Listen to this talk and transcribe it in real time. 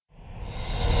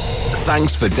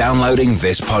Thanks for downloading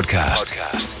this podcast.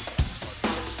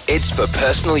 It's for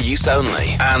personal use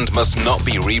only and must not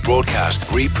be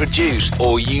rebroadcast, reproduced,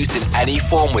 or used in any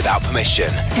form without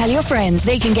permission. Tell your friends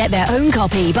they can get their own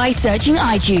copy by searching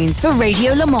iTunes for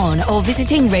Radio Le Mans or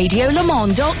visiting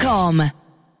radiolemans.com.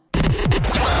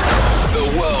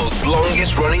 The world's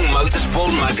longest running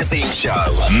motorsport magazine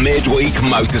show, Midweek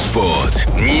Motorsport.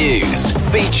 News,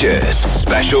 features,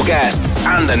 special guests,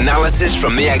 and analysis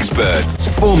from the experts.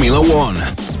 Formula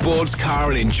One, sports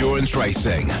car and endurance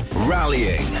racing,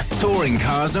 rallying, touring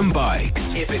cars and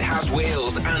bikes. If it has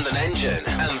wheels and an engine,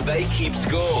 and they keep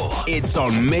score, it's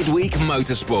on Midweek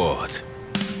Motorsport.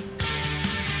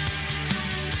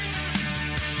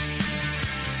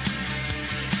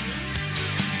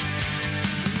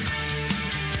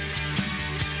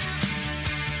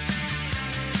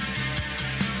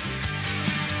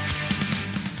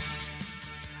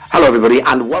 Hello everybody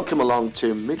and welcome along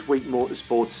to Midweek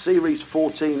Motorsport Series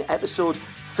 14 episode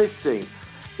 15.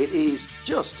 It is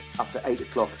just after 8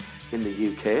 o'clock in the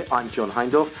UK. I'm John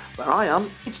Hindhaugh. Where I am,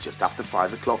 it's just after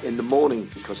 5 o'clock in the morning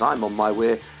because I'm on my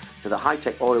way to the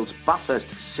Hi-Tech Oils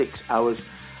Bathurst 6 hours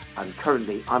and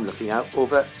currently I'm looking out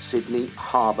over Sydney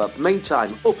Harbour.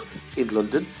 Meantime, up in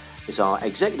London is our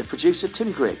executive producer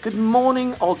Tim Gray. Good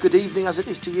morning or good evening as it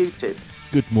is to you, Tim.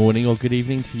 Good morning or good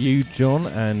evening to you, John,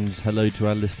 and hello to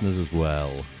our listeners as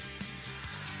well.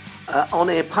 On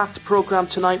a packed programme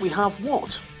tonight, we have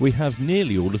what? We have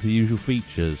nearly all of the usual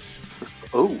features.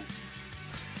 Oh.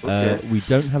 Okay. We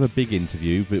don't have a big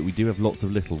interview, but we do have lots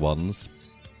of little ones.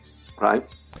 Right.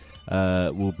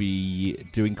 We'll be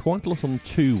doing quite a lot on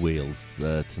two wheels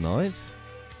tonight.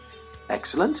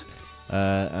 Excellent.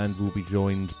 And we'll be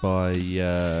joined by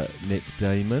Nick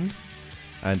Damon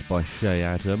and by Shay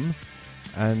Adam.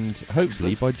 And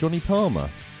hopefully by Johnny Palmer.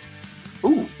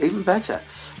 Ooh, even better.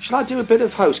 Shall I do a bit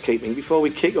of housekeeping before we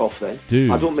kick off then?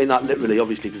 Do. I don't mean that literally,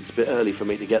 obviously, because it's a bit early for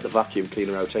me to get the vacuum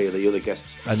cleaner out here, the other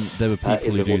guests. And there were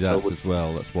people who do that would... as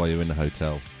well. That's why you're in the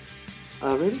hotel.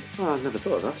 Oh, really? Oh, I never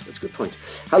thought of that. That's a good point.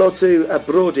 Hello to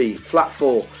Brody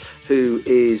Flat4, who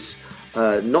is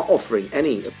not offering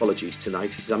any apologies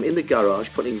tonight. He says, I'm in the garage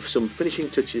putting some finishing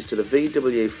touches to the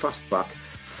VW Fastback,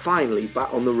 finally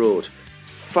back on the road.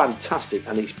 Fantastic,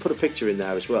 and he's put a picture in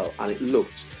there as well, and it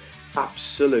looked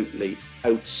absolutely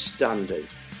outstanding.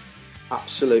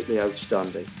 Absolutely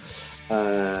outstanding.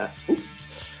 That's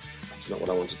not what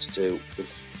I wanted to do with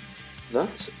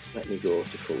that. Let me go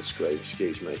to full screen,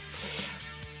 excuse me.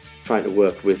 Trying to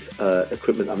work with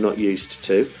equipment I'm not used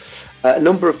to. A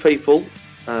number of people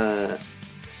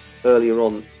earlier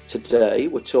on today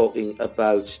were talking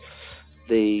about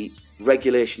the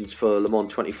regulations for Le Mans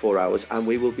 24 hours, and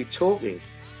we will be talking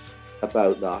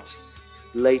about that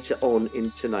later on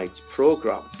in tonight's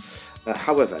programme.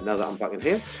 However, now that I'm back in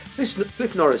here,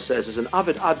 Cliff Norris says, as an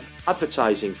avid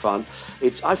advertising fan,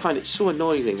 I find it so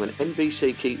annoying when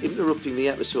NBC keep interrupting the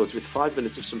episodes with 5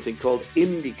 minutes of something called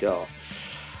IndyCar.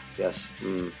 Yes,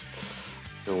 I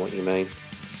know what you mean.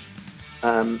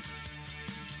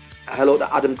 Hello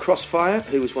to Adam Crossfire,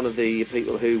 who was one of the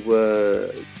people who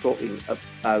were talking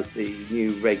about the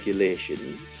new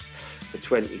regulations for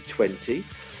 2020.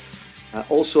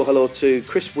 Also, hello to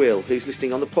Chris Will, who's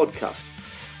listening on the podcast.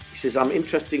 He says, I'm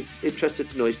interested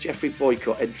to know, is Jeffrey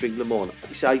Boycott entering Le Mans?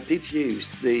 He said, I did use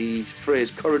the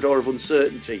phrase corridor of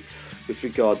uncertainty with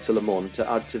regard to Le Mans to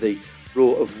add to the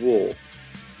row of war.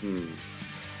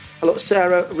 Hello to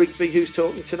Sarah Rigby, who's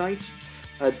talking tonight.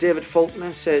 David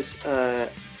Faulkner says,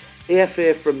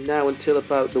 AFA from now until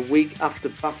about the week after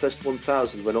Bathurst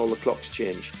 1000 when all the clocks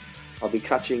change. I'll be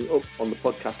catching up on the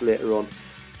podcast later on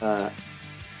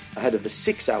ahead of the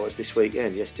 6 hours this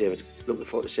weekend. Yes, David, looking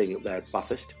forward to seeing you up there at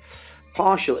Bathurst.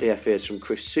 Partial AFAs from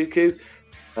Chris Suku.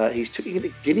 He's taking in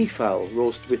a guinea fowl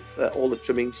roast with all the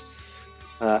trimmings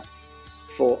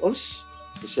for us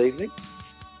this evening.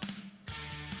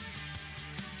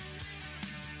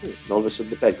 And all of a sudden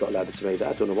the bed got louder to me there,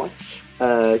 I don't know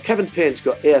why. Kevin Payne's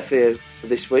got AFA for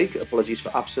this week. Apologies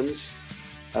for absence.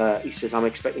 He says, I'm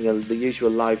expecting the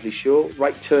usual lively show.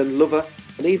 Right turn lover.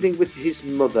 An evening with his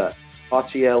mother.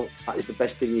 RTL, that is the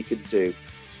best thing you could do.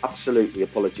 Absolutely,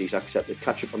 apologies accepted.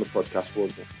 Catch up on the podcast,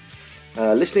 won't you?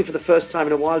 Listening for the first time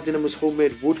in a while, dinner was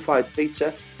homemade wood-fired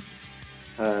pizza.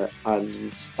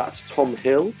 And that's Tom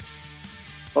Hill.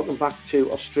 Welcome back to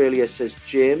Australia, says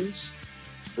James.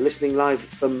 Listening live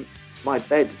from my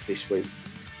bed this week.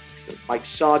 Mike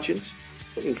Sargent,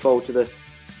 looking forward to the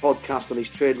podcast on his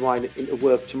train ride into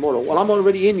work tomorrow. Well, I'm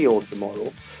already in York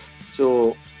tomorrow,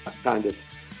 so that kind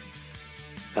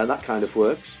of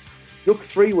works. Look,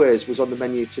 Freeways was on the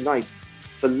menu tonight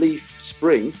for Leaf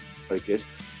Spring. Very good.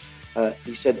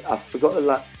 He said, I forgot to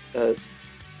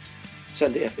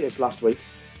sent it FAS last week.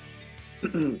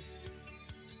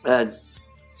 And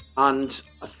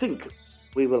I think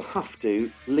we will have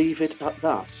to leave it at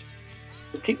that.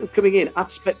 We'll keep them coming in at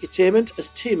Specutainment, as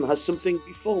Tim has something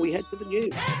before we head to the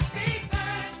news. Happy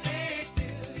birthday to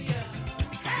you.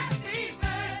 Happy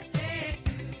birthday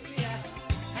to you.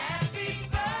 Happy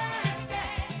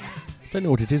birthday. Don't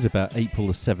know what it is about April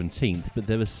the 17th, but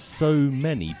there are so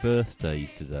many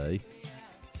birthdays today.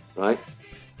 Right.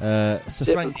 Sir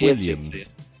Frank Williams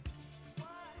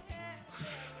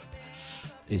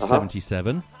is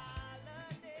 77.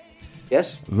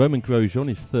 Yes. Roman Grosjean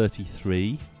is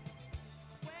 33.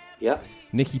 Yeah.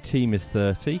 Nicky Thiem is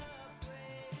 30.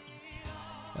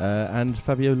 And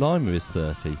Fabio Lima is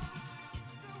 30.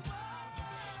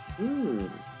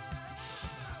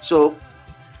 So,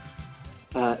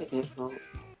 All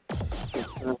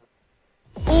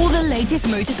the latest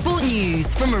motorsport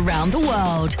news from around the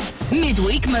world.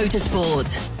 Midweek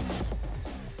Motorsport.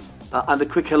 and a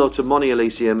quick hello to Moni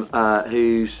Elysium,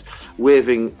 who's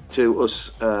waving to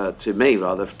us, to me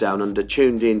rather, down under,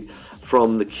 tuned in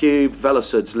from the Cube.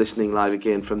 Velosud's listening live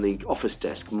again from the office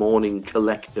desk, Morning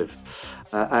Collective.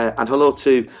 And hello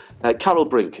to Carol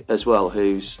Brink as well,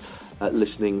 who's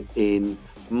listening in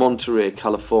Monterey,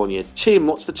 California. Tim,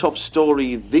 what's the top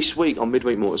story this week on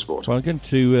Midweek Motorsport? Well, I'm going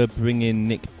to bring in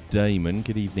Nick Damon.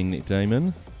 Good evening, Nick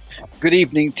Damon. Good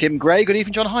evening, Tim Gray. Good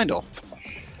evening, John Hindhaugh.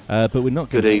 But we're not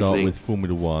going Good to start evening. with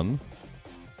Formula One.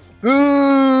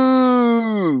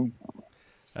 Boo!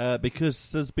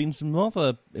 Because there's been some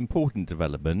rather important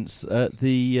developments at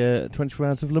the 24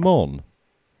 Hours of Le Mans.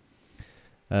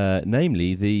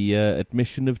 Namely, the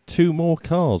admission of 2 more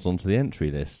cars onto the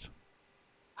entry list.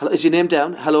 Hello, is your name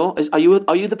down? Hello, are you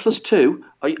the +2?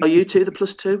 Are you two the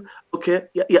 +2? Okay,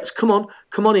 yes. Come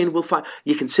on in. We'll find.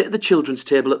 You can sit at the children's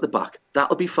table at the back.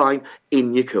 That'll be fine.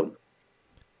 In you come.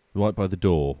 Right by the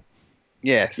door.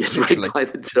 Yes, Yes, literally.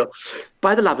 right by the door,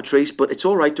 by the lavatories. But it's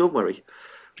all right. Don't worry.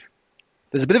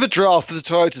 There's a bit of a draft as the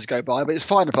Toyotas go by, but it's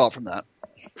fine apart from that.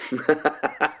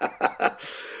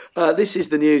 This is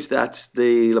the news that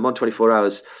the Le Mans 24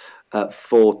 Hours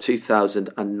for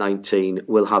 2019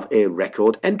 will have a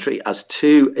record entry, as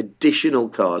 2 additional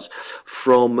cars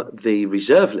from the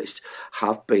reserve list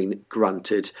have been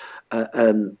granted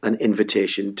an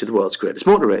invitation to the world's greatest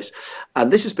motor race.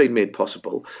 And this has been made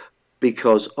possible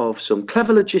because of some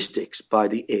clever logistics by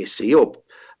the ACO.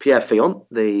 Pierre Fillon,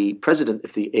 the president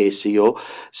of the ACO,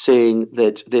 saying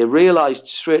that they realised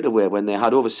straight away when they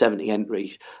had over 70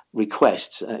 entry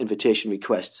requests, invitation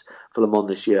requests for Le Mans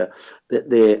this year,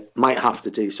 that they might have to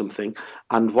do something.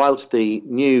 And whilst the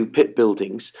new pit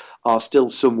buildings are still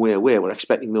some way away, we're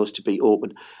expecting those to be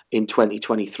open in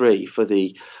 2023 for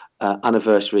the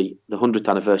anniversary, the 100th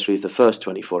anniversary of the first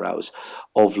 24 Hours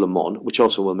of Le Mans, which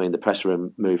also will mean the press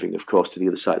room moving, of course, to the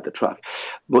other side of the track.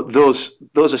 But those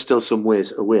are still some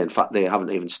ways away. In fact, they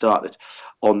haven't even started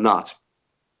on that.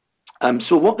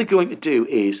 So what they're going to do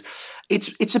is,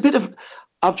 it's a bit of,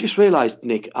 I've just realised,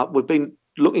 Nick, we've been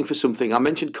looking for something. I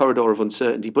mentioned corridor of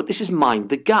uncertainty, but this is mind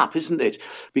the gap, isn't it?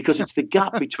 Because it's the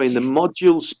gap between the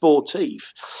module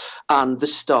sportif and the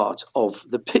start of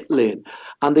the pit lane.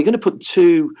 And they're going to put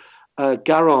 2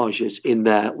 garages in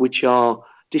there, which are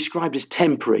described as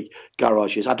temporary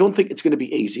garages. I don't think it's going to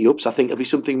be easy ups. I think it'll be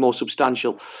something more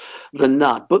substantial than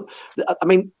that. But, I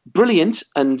mean, brilliant,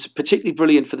 and particularly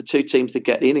brilliant for the 2 teams that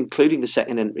get in, including the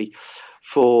second entry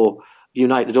for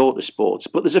United Autosports.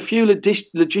 But there's a few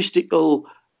logistical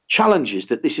challenges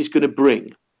that this is going to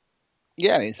bring.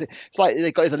 Yeah, it's like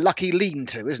they've got the lucky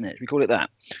lean-to, isn't it? We call it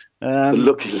that. The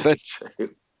lucky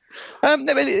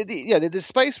the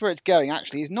space where it's going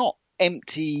actually is not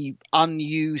empty,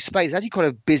 unused space. It's actually quite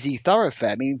a busy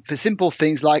thoroughfare. I mean, for simple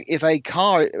things like if a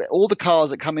car, all the cars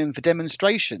that come in for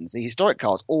demonstrations, the historic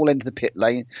cars, all enter the pit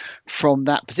lane from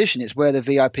that position. It's where the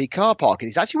VIP car park is.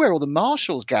 It's actually where all the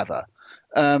marshals gather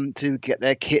to get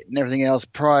their kit and everything else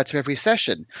prior to every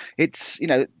session. It's,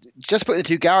 just putting the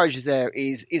 2 garages there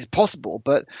is possible,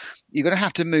 but you're going to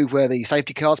have to move where the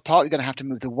safety cars park. You're going to have to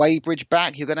move the weighbridge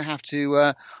back. You're going to have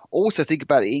to also think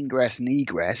about the ingress and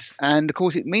egress. And of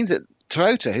course, it means that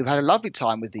Toyota, who've had a lovely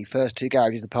time with the first 2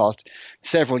 garages the past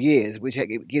several years, which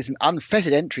gives them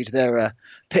unfettered entry to their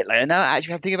pit lane, and now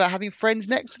actually have to think about having friends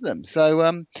next to them.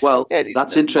 So,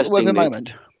 that's interesting. At the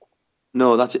moment.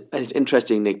 No, that's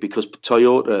interesting, Nick, because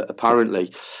Toyota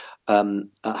apparently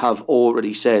have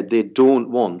already said they don't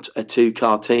want a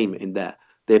 2-car team in there.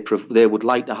 They would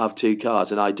like to have 2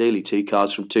 cars, and ideally 2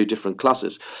 cars from 2 different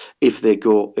classes, if they're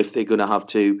going to have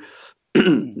to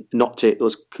not take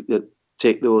those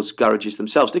take those garages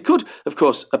themselves. They could, of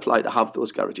course, apply to have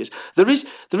those garages. There is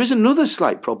another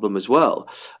slight problem as well,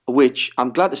 which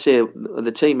I'm glad to say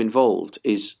the team involved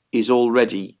is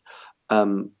already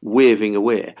waving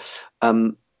away.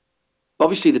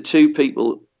 Obviously, the two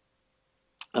people,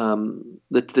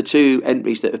 the two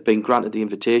entries that have been granted the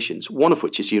invitations, one of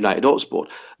which is United Autosport,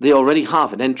 they already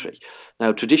have an entry.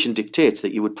 Now, tradition dictates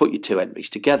that you would put your two entries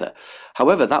together.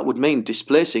 However, that would mean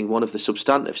displacing one of the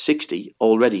substantive 60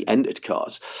 already entered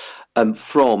cars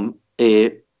from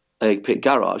a pit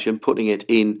garage and putting it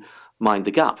in Mind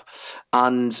the Gap.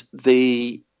 And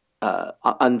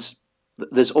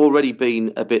there's already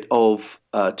been a bit of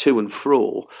to and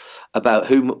fro about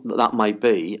who that might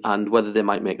be and whether they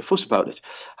might make a fuss about it.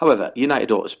 However, United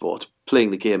Autosport,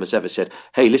 playing the game as ever, said,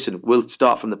 hey, listen, we'll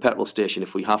start from the petrol station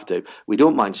if we have to. We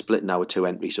don't mind splitting our two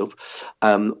entries up,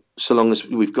 so long as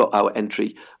we've got our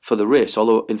entry for the race.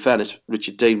 Although, in fairness,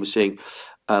 Richard Dean was saying,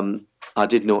 I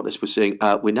did notice, was saying,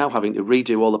 we're now having to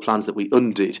redo all the plans that we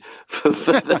undid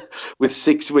with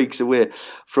 6 weeks away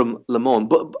from Le Mans.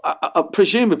 But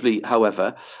presumably,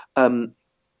 however,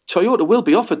 Toyota will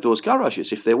be offered those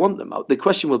garages if they want them. The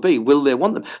question will be, will they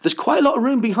want them? There's quite a lot of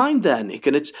room behind there, Nick,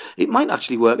 and it might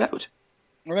actually work out.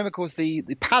 Remember, of course, the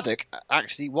paddock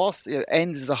actually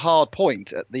ends as a hard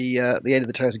point at the end of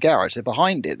the Toyota garage. So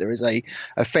behind it, there is a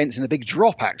fence and a big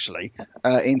drop, actually,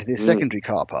 into this secondary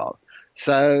car park.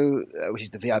 So, which is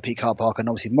the VIP car park, and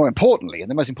obviously more importantly,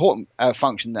 and the most important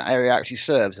function that area actually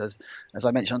serves, as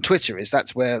I mentioned on Twitter, is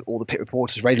that's where all the pit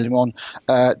reporters, Radio Le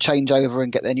Mans, change over and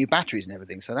get their new batteries and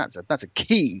everything. So that's a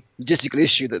key logistical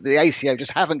issue that the ACO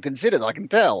just haven't considered, I can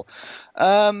tell.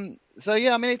 So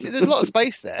yeah, I mean, there's a lot of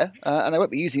space there, and they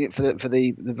won't be using it for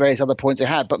the various other points they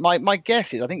had. But my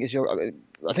guess is, I think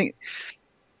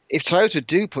if Toyota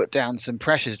do put down some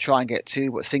pressure to try and get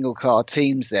two single car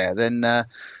teams there, then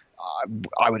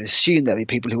I would assume there'll be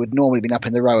people who would normally been up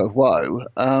in the row of woe.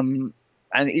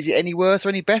 And is it any worse or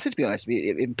any better, to be honest, to be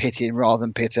in pit in rather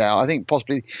than pit out? I think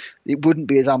possibly it wouldn't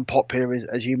be as unpopular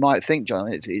as you might think, John.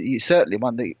 It's certainly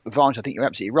one of the advantage, I think you're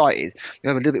absolutely right, is you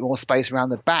have a little bit more space around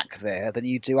the back there than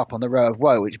you do up on the row of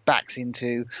woe, which backs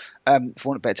into, for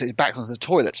want of better, backs onto the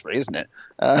toilets, really, isn't it?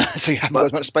 So you haven't got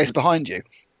as much space behind you.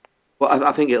 Well,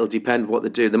 I think it'll depend what they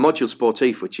do. The Module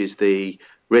Sportif, which is the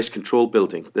race control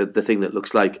building, the thing that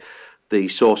looks like the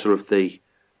saucer of the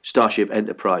Starship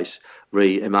Enterprise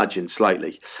reimagined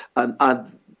slightly,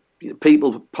 and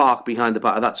people park behind the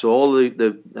back of that. So all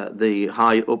the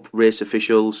high up race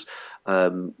officials,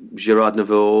 Gerard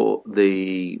Neveu,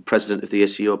 the president of the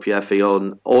ACO, Pierre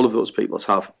Fillon, all of those people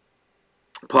have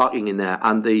parking in there,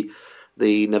 and the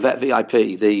Navette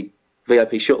VIP, the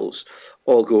VIP shuttles,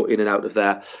 all go in and out of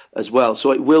there as well.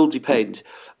 So it will depend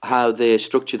how they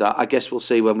structure that. I guess we'll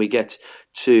see when we get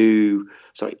to.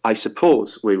 I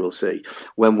suppose we will see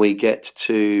when we get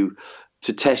to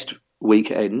test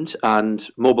weekend, and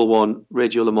Mobile One,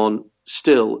 Radio Le Mans,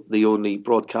 still the only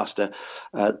broadcaster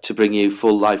to bring you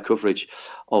full live coverage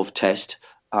of test.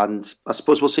 And I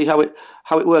suppose we'll see how it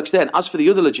works then. As for the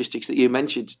other logistics that you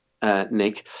mentioned,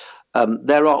 Nick,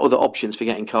 there are other options for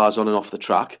getting cars on and off the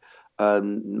track.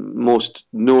 Most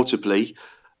notably,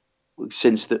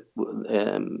 since for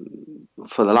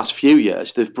the last few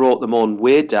years, they've brought them on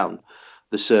way down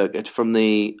the circuit from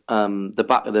the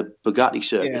back of the Bugatti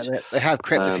circuit. Yeah, they have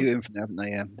crept a few in from there, haven't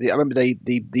they? Yeah. I remember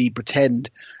the pretend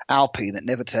Alpine that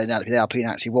never turned out to be the Alpine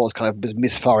actually was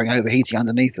misfiring, overheating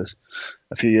underneath us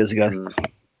a few years ago.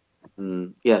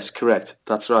 Yes, correct.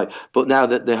 That's right. But now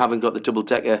that they haven't got the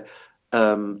double-decker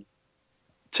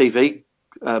TV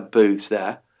booths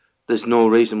there's no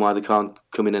reason why they can't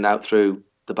come in and out through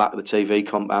the back of the TV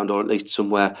compound, or at least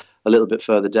somewhere a little bit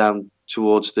further down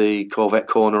towards the Corvette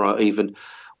corner, or even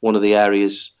one of the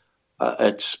areas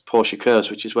at Porsche Curves,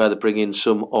 which is where they bring in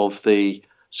some of the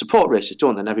support races,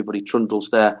 don't they? And everybody trundles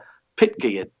their pit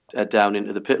gear down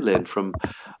into the pit lane from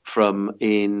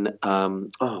in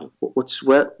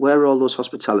where are all those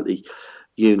hospitality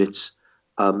units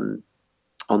on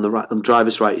the right, on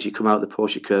driver's right as you come out of the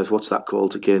Porsche Curves? What's that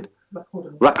called again?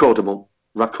 Raccordement.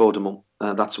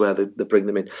 That's where they bring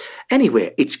them in.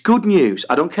 Anyway, it's good news.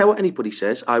 I don't care what anybody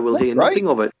says. I will hear nothing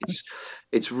of it.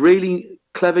 It's really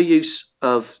clever use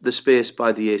of the space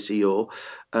by the ACO.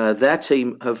 Their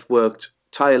team have worked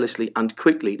tirelessly and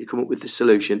quickly to come up with the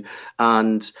solution,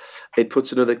 and it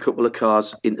puts another couple of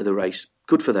cars into the race.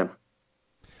 Good for them.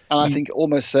 And I think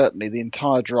almost certainly the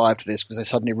entire drive to this, because they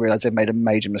suddenly realised they made a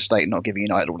major mistake not giving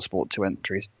United Autosport two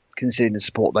entries, considering the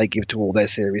support they give to all their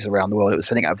series around the world. It was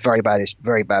sending out a very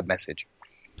bad message.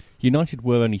 United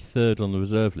were only third on the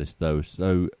reserve list, though,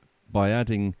 so by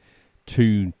adding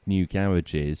two new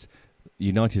garages,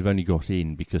 United have only got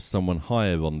in because someone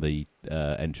higher on the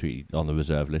entry on the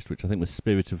reserve list, which I think was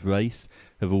Spirit of Race,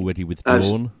 have already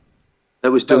withdrawn. It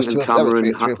was Duncan Cameron.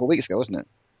 That was 3 or 4 weeks ago, wasn't it?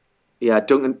 Yeah,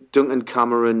 Duncan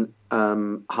Cameron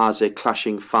has a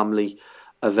clashing family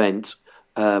event.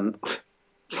 Really?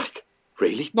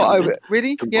 Not Duncan? over.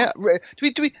 Really? Come Yeah. on.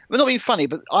 Do we? We're not being funny,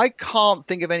 but I can't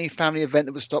think of any family event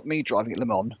that would stop me driving at Le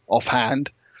Mans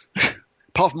offhand.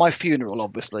 Apart from my funeral,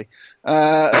 obviously.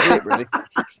 That's it, really.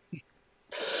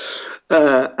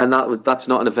 And that's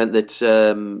not an event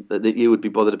that you would be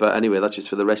bothered about anyway. That's just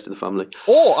for the rest of the family.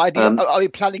 Or I'd be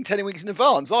planning 10 weeks in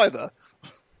advance either.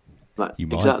 Right, You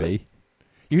might exactly. be.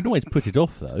 You can always put it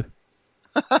off, though.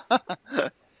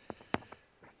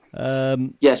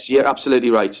 Yes, you're absolutely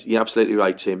right. You're absolutely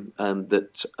right, Tim.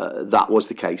 That was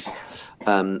the case.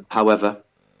 However,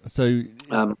 So,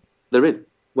 they're in.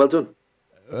 Well done.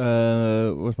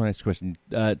 what's my next question?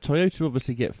 Toyota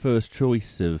obviously get first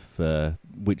choice of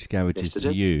which garages Yes, to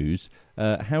they do. use.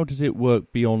 How does it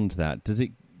work beyond that? Does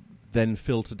it then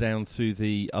filter down through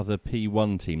the other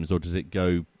P1 teams, or does it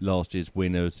go last year's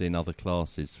winners in other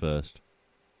classes first?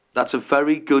 That's a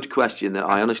very good question that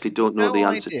I honestly don't know No the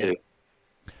answer idea. to.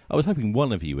 I was hoping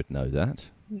one of you would know that.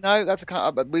 No, that's a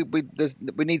kind of. But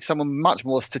we need someone much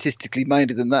more statistically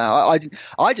minded than that.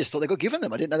 I just thought they got given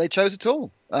them. I didn't know they chose at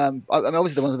all. I mean,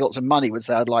 obviously the ones with lots of money would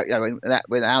say I'd like,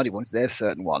 when Audi wanted their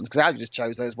certain ones, because Audi just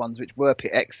chose those ones which were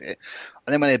pit exit,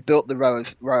 and then when they built the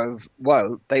row of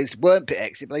woe, they weren't pit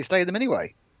exit, but they stayed them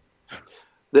anyway.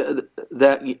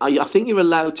 I think you're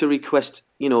allowed to request,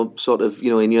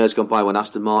 in years gone by when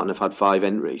Aston Martin have had 5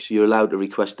 entries, you're allowed to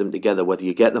request them together. Whether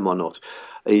you get them or not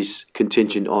is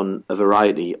contingent on a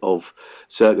variety of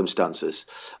circumstances,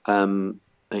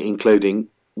 including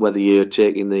whether you're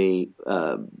taking the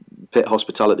pit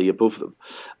hospitality above them.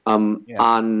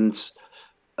 And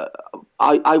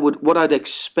what I'd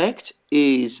expect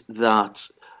is that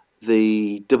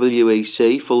the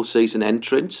WEC full season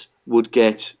entrants would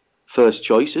get first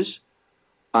choices,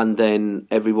 and then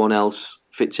everyone else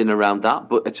fits in around that.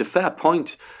 But it's a fair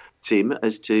point, Tim,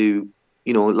 as to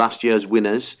last year's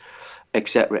winners,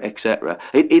 etc., etc.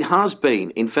 It has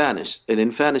been, in fairness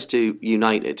to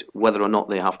United, whether or not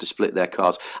they have to split their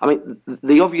cars. I mean,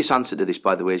 the obvious answer to this,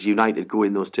 by the way, is United go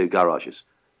in those 2 garages,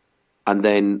 and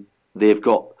then they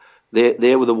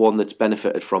were the one that's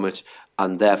benefited from it,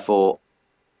 and therefore.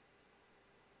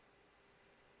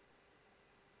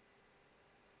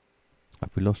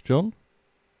 Have we lost John?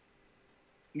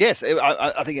 Yes,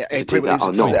 I think it do that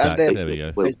or not? and There we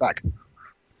go. He's back.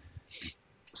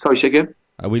 Sorry, say again?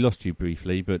 We lost you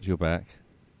briefly, but you're back.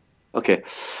 Okay.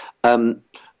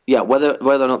 Whether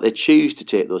or not they choose to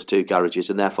take those 2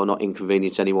 garages and therefore not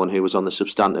inconvenience anyone who was on the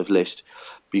substantive list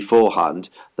beforehand,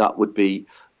 that would be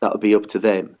up to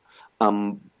them.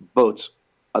 But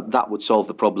that would solve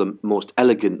the problem most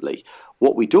elegantly.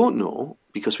 What we don't know,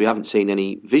 because we haven't seen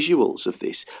any visuals of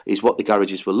this, is what the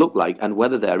garages will look like and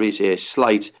whether there is a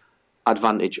slight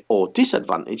advantage or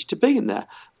disadvantage to being there.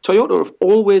 Toyota have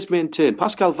always maintained,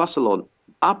 Pascal Vasselon,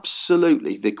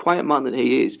 absolutely, the quiet man that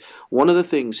he is, one of the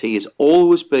things he has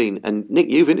always been, and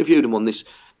Nick, you've interviewed him on this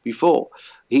before,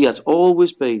 he has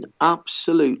always been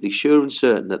absolutely sure and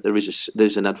certain that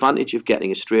there's an advantage of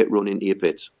getting a straight run into your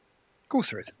pits. Of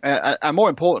course there is. And more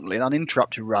importantly, an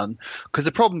uninterrupted run, because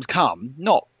the problems come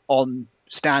not on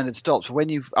standard stops, but when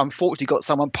you've unfortunately got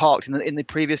someone parked in the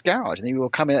previous garage and you will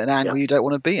come in at an angle you don't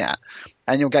want to be at,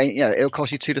 and you'll gain, it'll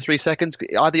cost you 2 to 3 seconds.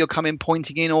 Either you'll come in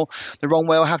pointing in or the wrong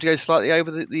way, or have to go slightly over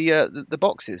the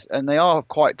boxes, and they are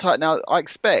quite tight. Now, I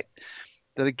expect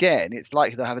that again, it's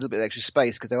likely they'll have a little bit of extra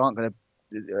space because they aren't going to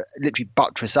literally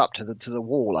buttress up to the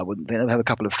wall. I wouldn't think they'll have a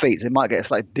couple of feet. So they might get a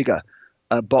slightly bigger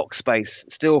box space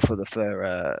still for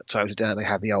Toyota down. They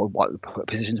have the old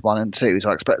positions 1 and 2, so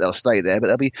I expect they'll stay there, but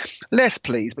they'll be less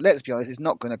pleased. But let's be honest, it's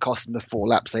not going to cost them the 4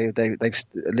 laps they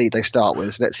start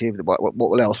with. So let's see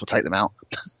what else will take them out.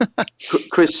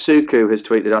 Chris Suku has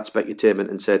tweeted at Specutainment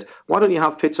and said, "Why don't you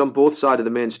have pits on both sides of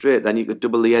the main straight? Then you could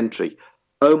double the entry."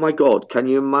 Oh my God! Can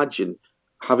you imagine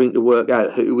having to work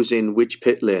out who was in which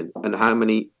pit lane and how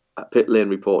many pit lane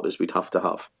reporters we'd have to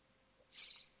have?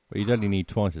 Well, you'd only need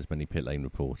twice as many pit lane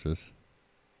reporters.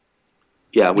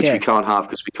 Yeah, which we can't have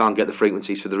because we can't get the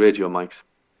frequencies for the radio mics.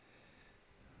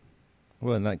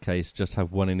 Well, in that case, just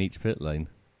have 1 in each pit lane.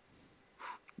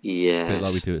 Yes. A bit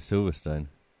like we do at Silverstone.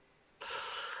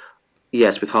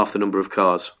 Yes, with half the number of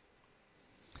cars.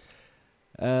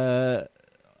 While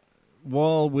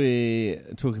we're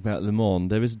talking about Le Mans,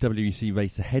 there is a WEC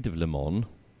race ahead of Le Mans,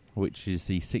 which is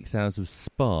the 6 Hours of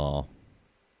Spa.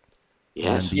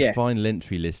 Yes. And the final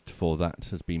entry list for that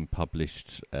has been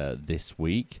published this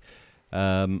week.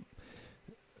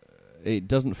 It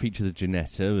doesn't feature the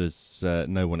Ginetta, as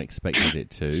no one expected it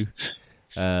to.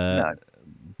 No.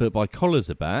 But by collars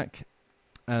are back,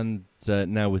 and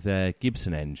now with their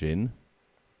Gibson engine,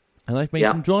 and they've made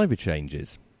some driver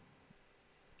changes.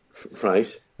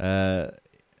 Right. Tom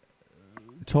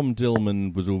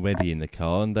Dillman was already in the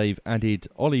car, and they've added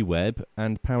Ollie Webb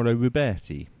and Paolo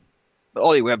Ruberti. But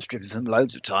Ollie Webb's driven them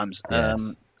loads of times.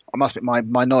 Yes. I must admit,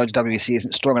 my knowledge of WEC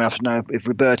isn't strong enough to know if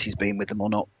Roberti's been with them or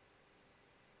not.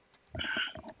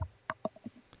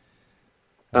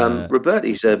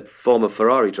 Roberti's a former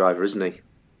Ferrari driver, isn't he?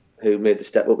 Who made the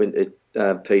step up into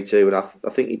P2, and I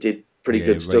think he did pretty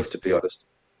good stuff, to be honest.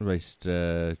 Raced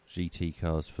GT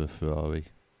cars for Ferrari.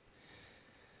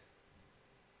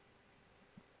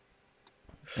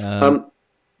 And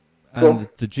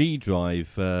the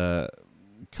G-Drive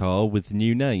car with the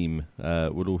new name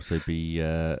would also be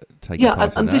taking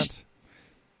part in that.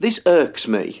 This irks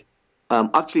me.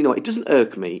 Actually, no, it doesn't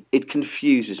irk me. It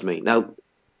confuses me. Now,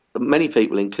 many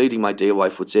people, including my dear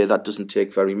wife, would say that doesn't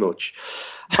take very much.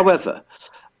 However,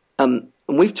 and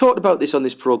we've talked about this on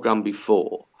this programme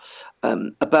before,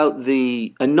 about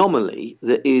the anomaly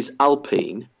that is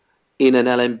Alpine in an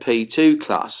LMP2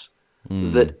 class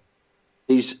that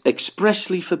is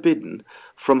expressly forbidden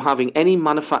from having any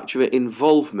manufacturer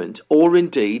involvement or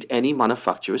indeed any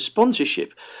manufacturer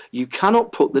sponsorship. You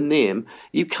cannot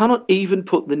even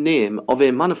put the name of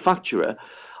a manufacturer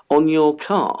on your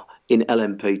car in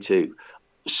LMP2.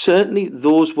 Certainly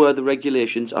those were the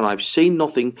regulations, and I've seen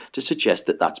nothing to suggest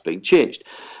that that's been changed.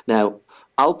 Now,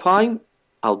 Alpine,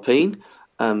 at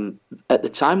the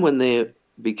time when they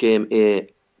became a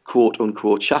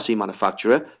quote-unquote chassis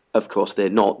manufacturer, of course they're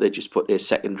not, they just put a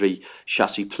secondary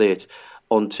chassis plate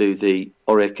onto the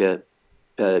Oreca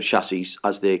chassis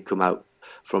as they come out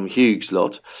from Hughes'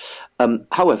 lot.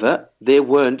 However, they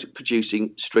weren't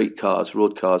producing street cars,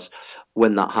 road cars,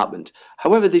 when that happened.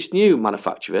 However, this new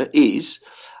manufacturer is,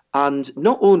 and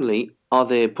not only are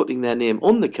they putting their name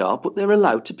on the car, but they're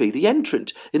allowed to be the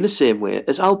entrant in the same way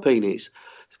as Alpine is.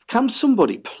 Can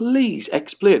somebody please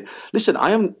explain?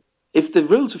 Listen, if the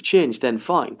rules have changed, then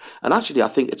fine. And actually, I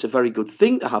think it's a very good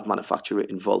thing to have manufacturer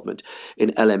involvement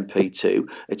in LMP2.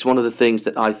 It's one of the things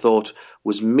that I thought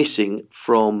was missing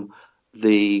from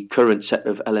the current set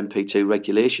of LMP2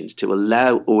 regulations, to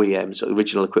allow OEMs,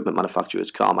 original equipment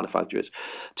manufacturers, car manufacturers,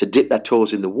 to dip their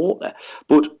toes in the water.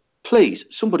 But please,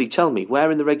 somebody tell me where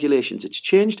in the regulations it's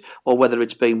changed, or whether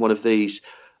it's been one of these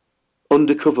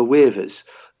undercover waivers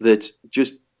that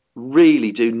just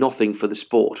really do nothing for the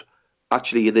sport.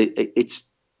 Actually, it's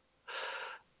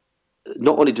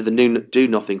not only do they do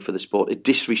nothing for the sport, it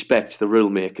disrespects the rule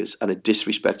makers and it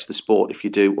disrespects the sport if you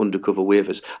do undercover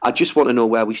waivers. I just want to know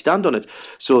where we stand on it,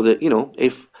 so that,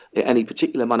 if any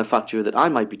particular manufacturer that I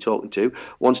might be talking to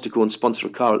wants to go and sponsor a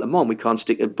car at Le Mans, we can't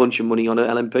stick a bunch of money on an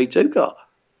LMP2 car.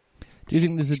 Do you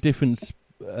think there's a difference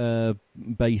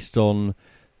based on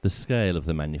the scale of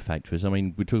the manufacturers? I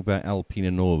mean, we talk about Alpine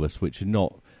and Norris, which are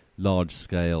not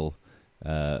large-scale,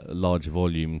 large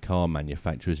volume car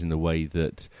manufacturers in the way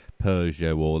that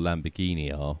Peugeot or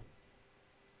Lamborghini are.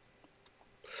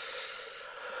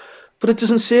 But it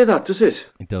doesn't say that, does it?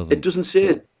 It doesn't.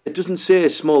 It doesn't say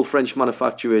small French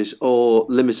manufacturers or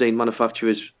limousine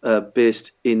manufacturers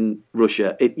based in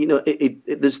Russia.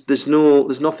 There's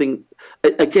nothing.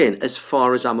 Again, as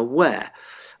far as I'm aware,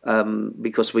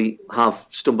 because we have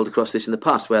stumbled across this in the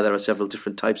past, where there are several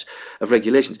different types of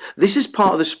regulations. This is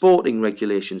part of the sporting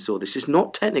regulations, so this is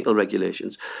not technical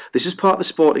regulations. This is part of the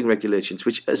sporting regulations,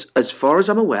 which, as far as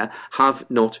I'm aware, have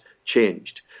not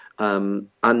changed.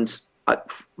 And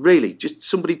really, just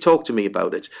somebody talk to me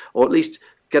about it, or at least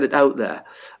get it out there.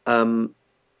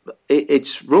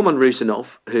 It's Roman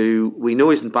Rusinov, who we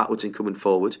know isn't backwards in coming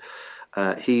forward.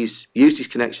 He's used his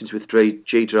connections with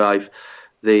G-Drive,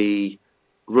 the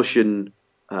Russian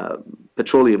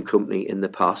petroleum company, in the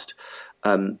past.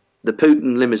 The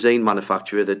Putin limousine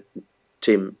manufacturer that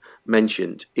Tim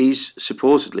mentioned is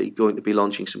supposedly going to be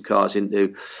launching some cars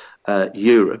into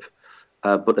Europe,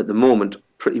 but at the moment,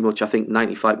 pretty much, I think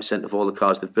 95% of all the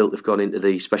cars they've built have gone into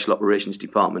the special operations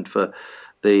department for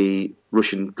the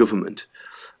Russian government.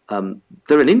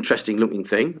 They're an interesting looking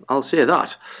thing, I'll say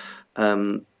that.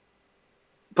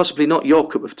 Possibly not your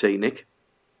cup of tea, Nick.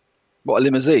 What, a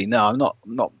limousine? No, I'm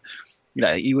not.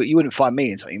 You wouldn't find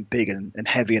me in something big and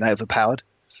heavy and overpowered.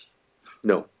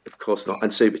 No, of course not.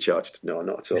 And supercharged. No,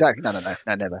 not at all. Exactly. No,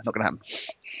 never. Not going to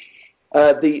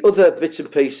happen. The other bits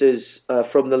and pieces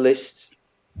from the list,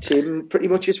 Tim, pretty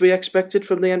much as we expected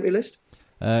from the entry list?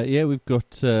 Yeah, we've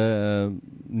got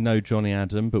no Johnny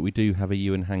Adam, but we do have a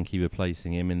Ewan Hankey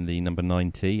replacing him in the number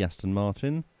 90 Aston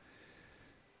Martin.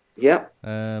 Yeah.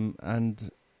 And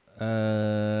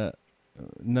No,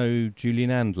 Julian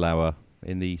Andlauer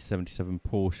in the 77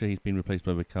 Porsche. He's been replaced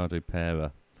by Ricardo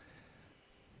Pera.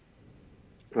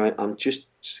 Right, I'm just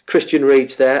Christian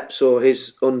Reed's there, so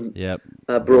his broken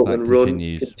run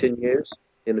continues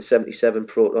in the 77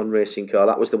 Proton racing car.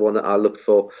 That was the one that I looked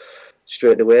for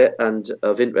straight away, and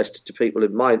of interest to people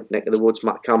in my neck of the woods.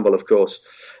 Matt Campbell, of course,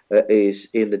 is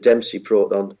in the Dempsey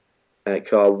Proton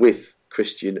car with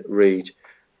Christian Reed,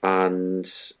 and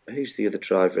who's the other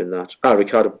driver in that?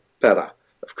 Ricardo Pera,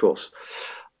 of course.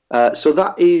 So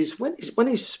that is when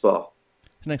is Spa?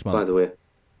 Next month, by the way.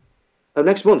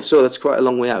 Next month, so that's quite a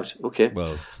long way out. Okay.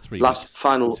 Well, it's 3 weeks.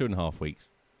 Final 2.5 weeks.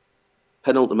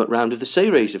 Penultimate round of the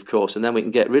series, of course, and then we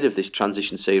can get rid of this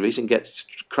transition series and get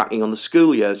cracking on the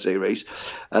school year series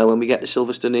when we get to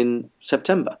Silverstone in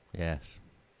September. Yes.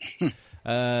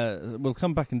 We'll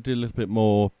come back and do a little bit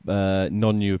more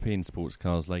non-European sports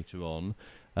cars later on.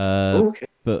 Okay.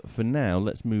 But for now,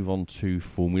 let's move on to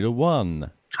Formula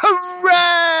One.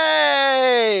 Hooray!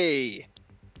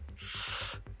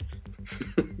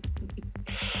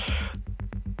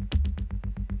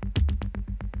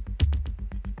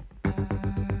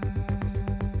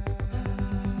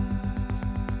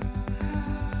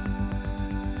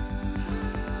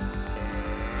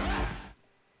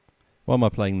 Why am I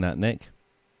playing that, Nick?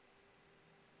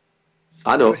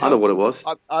 I know what it was.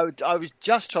 I was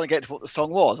just trying to get to what the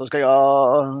song was. I was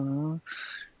going,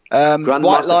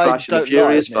 Grandmaster Flash and the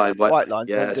Furious Five. White Lines.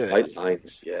 Yeah, white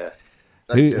lines. Yeah.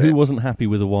 Who wasn't happy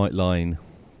with the white line?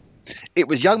 It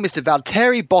was young Mr.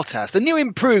 Valtteri Bottas, the new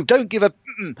improved. Don't give a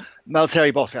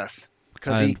Valtteri Bottas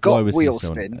because he got wheel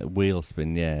spin. Wheel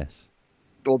spin, yes.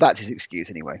 Well, that's his excuse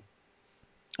anyway.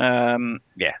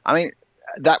 Yeah, I mean.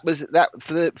 That was that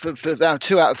for now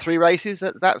 2 out of 3 races.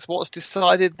 That's what's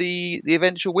decided the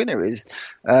eventual winner is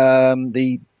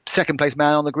the second place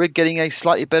man on the grid getting a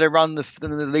slightly better run than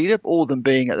the leader, all of them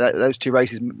being at those 2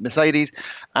 races Mercedes,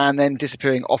 and then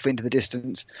disappearing off into the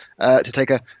distance to take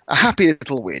a happy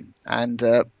little win. And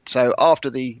so after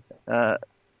the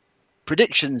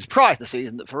predictions prior to the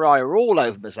season that Ferrari were all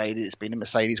over Mercedes, it's been a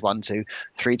Mercedes 1, 2,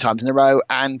 3 times in a row,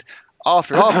 and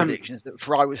after our predictions that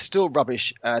Ferrari was still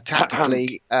rubbish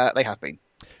tactically, they have been.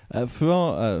 Not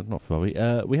Ferrari.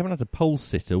 We haven't had a pole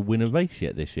sitter win a race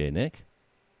yet this year, Nick.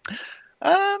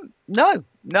 No.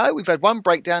 We've had 1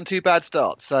 breakdown, 2 bad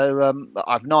starts. So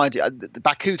I've no idea. The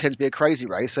Baku tends to be a crazy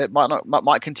race, so it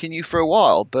might continue for a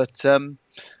while. But actually,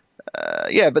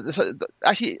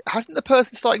 hasn't the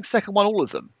person starting second won all of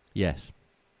them? Yes.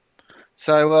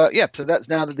 So so that's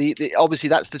now the obviously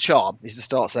that's the charm is to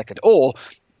start second, or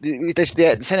the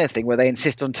incentive thing where they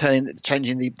insist on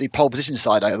changing the pole position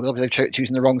side over. Obviously, they're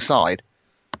choosing the wrong side.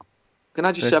 Can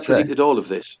I just say I predicted all of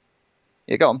this?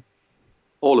 Yeah, go on.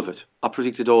 All of it. I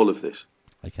predicted all of this.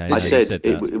 Okay. I said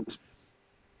it was.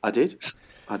 I did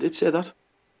say that.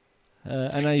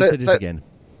 And now you said it again.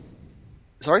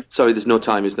 Sorry? Sorry, there's no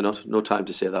time, is there not? No time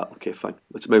to say that. Okay, fine.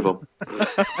 Let's move on.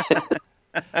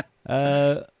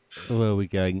 Where are we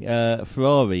going?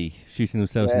 Ferrari shooting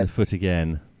themselves in the foot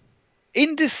again.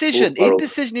 Indecision.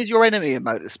 Indecision is your enemy in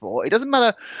motorsport. It doesn't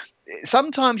matter.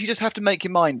 Sometimes you just have to make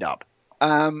your mind up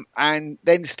and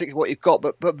then stick with what you've got.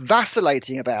 But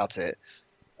vacillating about it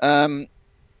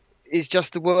is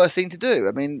just the worst thing to do.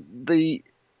 I mean,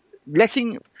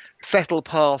 letting Vettel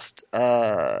past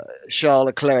Charles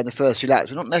Leclerc in the first 2 laps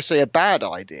was not necessarily a bad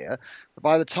idea. But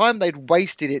by the time they'd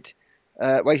waited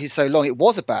so long, it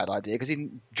was a bad idea because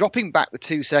in dropping back the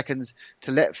 2 seconds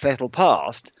to let Vettel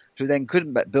past, who then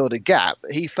couldn't build a gap,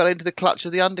 he fell into the clutch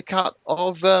of the undercut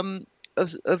of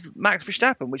Max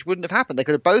Verstappen, which wouldn't have happened. They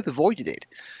could have both avoided it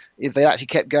if they actually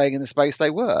kept going in the space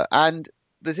they were. And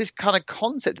there's this kind of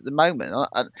concept at the moment.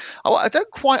 I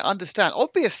don't quite understand.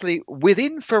 Obviously,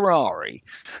 within Ferrari,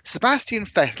 Sebastian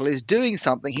Vettel is doing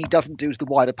something he doesn't do to the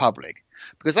wider public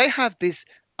because they have this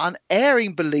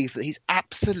unerring belief that he's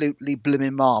absolutely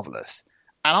blooming marvellous.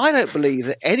 And I don't believe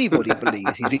that anybody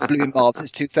believes he's been blooming marvellous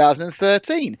since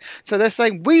 2013. So they're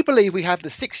saying, we believe we have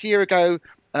the 6 year ago,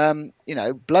 blown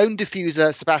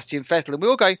diffuser Sebastian Vettel. And we're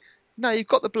all going, no, you've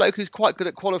got the bloke who's quite good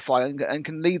at qualifying and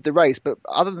can lead the race. But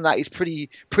other than that, he's pretty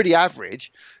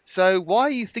average. So why are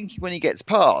you thinking when he gets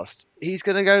past, he's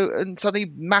going to go and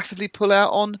suddenly massively pull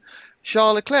out on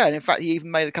Charles Leclerc? And in fact, he even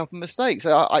made a couple of mistakes.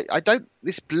 So I don't,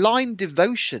 this blind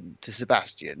devotion to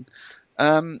Sebastian,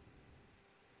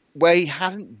 where he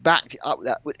hasn't backed it up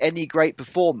with any great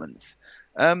performance,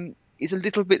 is a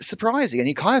little bit surprising. And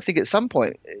you kind of think at some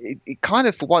point, it kind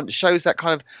of for once shows that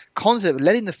kind of concept of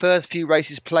letting the first few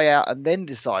races play out and then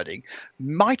deciding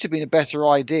might have been a better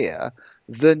idea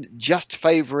than just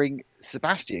favouring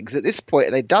Sebastian. Because at this point,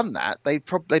 if they'd done that,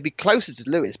 they'd be closer to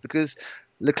Lewis because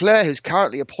Leclerc, who's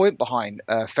currently a point behind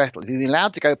Vettel, who's been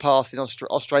allowed to go past in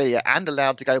Australia and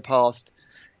allowed to go past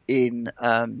in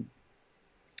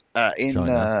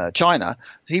China,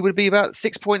 he would be about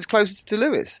 6 points closer to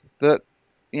Lewis. But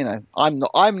I'm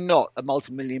not a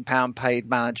multi-million-pound paid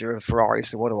manager of Ferrari,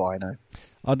 so what do I know?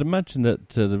 I'd imagine that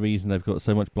the reason they've got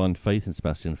so much blind faith in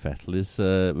Sebastian Vettel is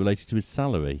related to his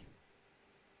salary.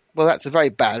 Well, that's a very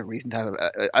bad reason to have.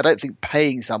 I don't think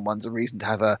paying someone's a reason to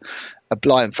have a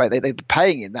blind faith. They've been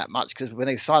paying him that much because when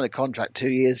they signed the contract 2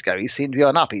 years ago, he seemed to be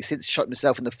on up. He's since shot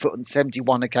himself in the foot on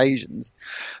 71 occasions.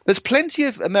 There's plenty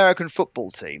of American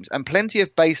football teams and plenty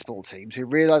of baseball teams who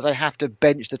realise they have to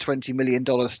bench the $20 million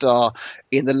star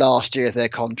in the last year of their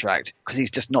contract because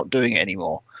he's just not doing it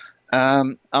anymore.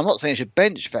 I'm not saying they should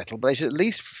bench Vettel, but they should at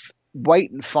least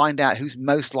wait and find out who's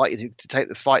most likely to take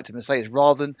the fight to Mercedes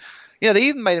rather than. They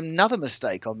even made another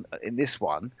mistake in this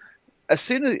one. As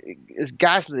soon as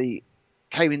Gasly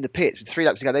came in the pits with 3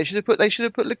 laps to go, they should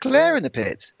have put Leclerc in the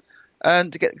pits,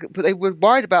 but they were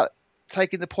worried about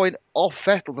taking the point off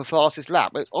Vettel the fastest lap.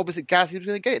 But it's obvious that Gasly was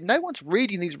going to get it. No one's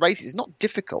reading these races. It's not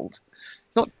difficult.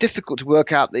 It's not difficult to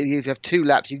work out that if you have 2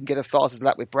 laps, you can get a fastest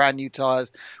lap with brand new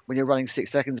tyres when you're running 6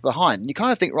 seconds behind. And you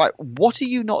kind of think, right, what are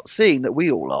you not seeing that we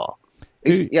all are?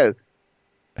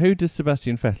 Who does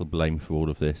Sebastian Vettel blame for all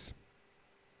of this?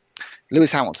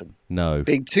 Lewis Hamilton. No.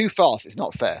 Being too fast is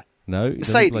not fair. No,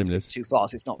 Mercedes being too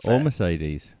fast is not fair. Or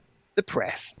Mercedes. The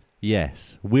press.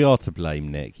 Yes, we are to blame,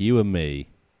 Nick. You and me.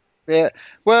 Yeah.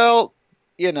 Well,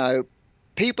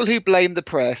 people who blame the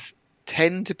press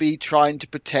tend to be trying to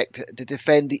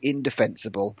defend the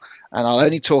indefensible. And I'll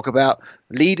only talk about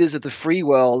leaders of the free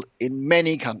world in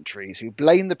many countries who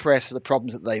blame the press for the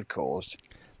problems that they've caused.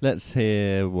 Let's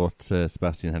hear what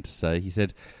Sebastian had to say. He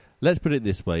said, "Let's put it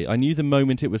this way. I knew the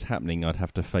moment it was happening I'd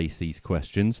have to face these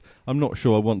questions. I'm not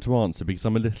sure I want to answer because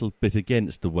I'm a little bit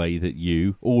against the way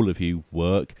that all of you,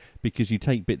 work, because you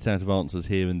take bits out of answers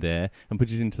here and there and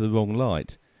put it into the wrong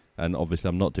light. And obviously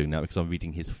I'm not doing that because I'm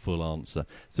reading his full answer.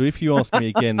 So if you ask me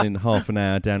again in half an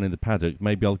hour down in the paddock,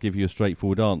 maybe I'll give you a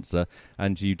straightforward answer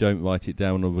and you don't write it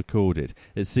down or record it.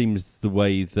 It seems the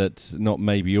way that not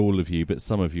maybe all of you, but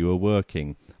some of you are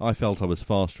working. I felt I was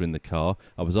faster in the car.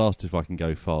 I was asked if I can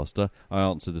go faster. I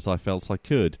answered as I felt I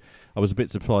could. I was a bit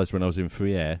surprised when I was in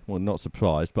free air. Well, not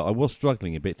surprised, but I was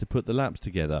struggling a bit to put the laps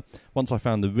together. Once I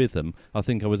found the rhythm, I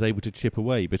think I was able to chip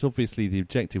away, but obviously the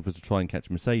objective was to try and catch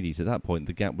Mercedes. At that point,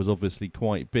 the gap was obviously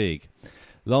quite big.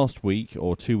 Last week,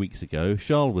 or 2 weeks ago,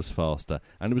 Charles was faster,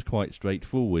 and it was quite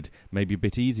straightforward, maybe a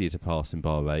bit easier to pass in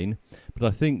Bahrain. But I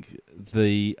think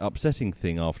the upsetting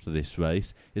thing after this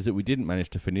race is that we didn't manage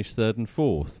to finish 3rd and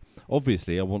 4th.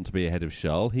 Obviously, I want to be ahead of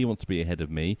Charles, he wants to be ahead of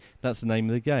me, that's the name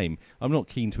of the game. I'm not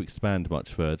keen to expand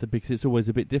much further, because it's always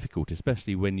a bit difficult,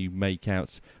 especially when you make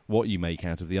out what you make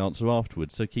out of the answer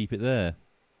afterwards, so keep it there."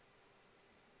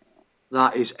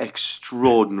 That is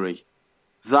extraordinary.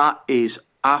 That is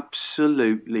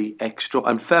absolutely extra.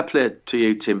 And fair play to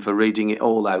you, Tim, for reading it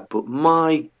all out. But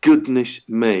my goodness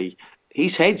me,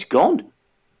 his head's gone.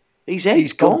 His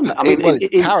head's gone. I mean,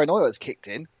 paranoia has kicked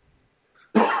in.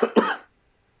 All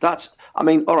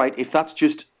right, if that's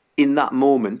just in that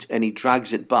moment and he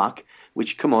drags it back,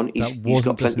 which, come on, he's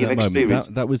got plenty of experience.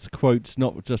 That was quotes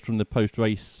not just from the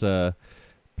post-race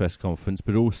press conference,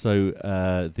 but also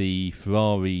the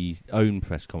Ferrari own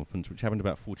press conference, which happened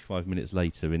about 45 minutes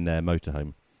later in their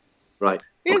motorhome. Right.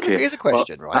 Here's a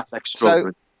question, right? That's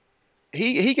extraordinary. So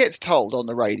he gets told on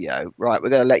the radio, right, we're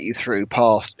going to let you through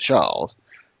past Charles.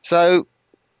 So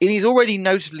in his already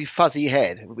notably fuzzy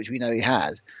head, which we know he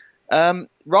has,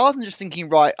 rather than just thinking,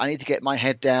 right, I need to get my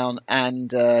head down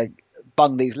and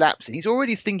bung these laps in, he's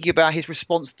already thinking about his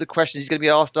response to the questions he's going to be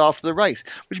asked after the race,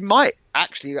 which might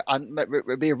actually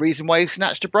be a reason why he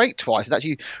snatched a break twice and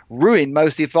actually ruined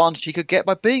most of the advantage he could get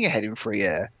by being ahead in free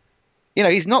air.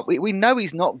 He's not. We know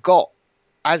he's not got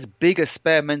as big a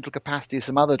spare mental capacity as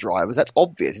some other drivers. That's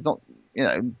obvious. He's not.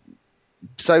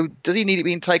 So does he need it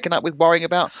being taken up with worrying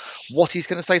about what he's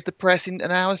going to say to the press in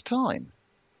an hour's time?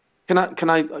 Can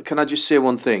I just say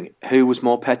one thing? Who was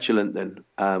more petulant then?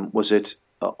 Was it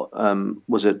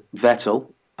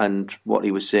Vettel and what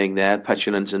he was saying there,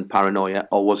 petulance and paranoia,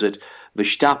 or was it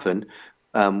Verstappen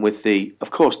with the?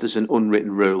 Of course, there's an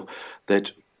unwritten rule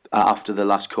that after the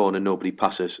last corner nobody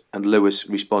passes, and Lewis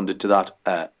responded to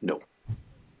that. No.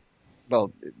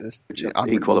 Well,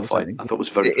 he qualified. I thought it was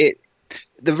very.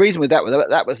 The reason with that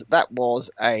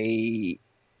was a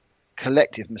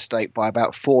collective mistake by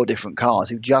about 4 different cars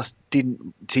who just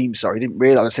didn't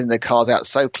realise sending their cars out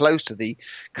so close to the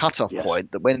cut-off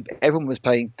point that when everyone was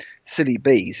playing silly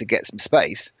bees to get some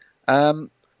space, they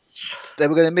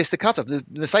were going to miss the cut-off. The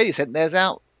Mercedes sent theirs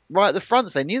out right at the front,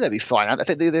 so they knew they'd be fine. I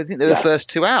think they were the first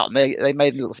two out, and they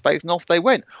made a little space, and off they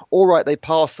went. All right, they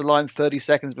passed the line 30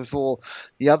 seconds before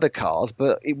the other cars,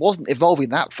 but it wasn't evolving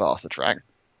that fast, the track.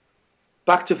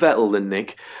 Back to Vettel then,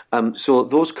 Nick. So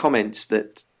those comments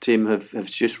that Tim have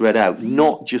just read out,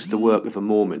 not just the work of a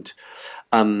moment.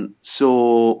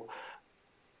 So,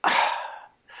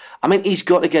 I mean, he's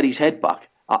got to get his head back.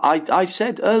 I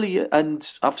said earlier, and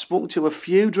I've spoken to a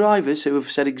few drivers who have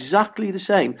said exactly the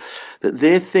same, that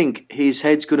they think his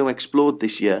head's going to explode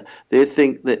this year. They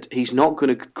think that he's not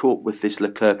going to cope with this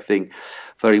Leclerc thing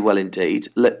very well indeed.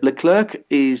 Leclerc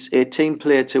is a team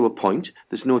player to a point.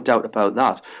 There's no doubt about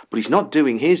that. But he's not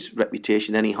doing his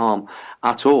reputation any harm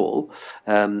at all.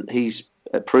 He's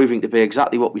proving to be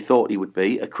exactly what we thought he would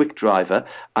be, a quick driver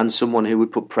and someone who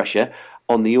would put pressure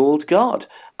on the old guard.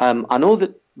 I know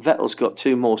that Vettel's got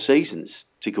 2 more seasons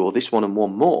to go, this one and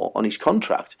one more, on his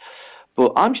contract.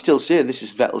 But I'm still saying this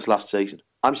is Vettel's last season.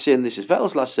 I'm saying this is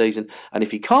Vettel's last season, and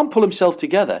if he can't pull himself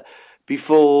together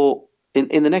before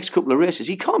in the next couple of races,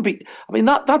 he can't be. I mean,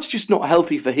 that's just not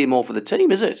healthy for him or for the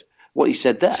team, is it? What he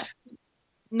said there.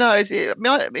 No,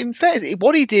 in fairness,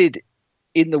 what he did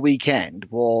in the weekend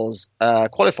was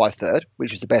qualify third,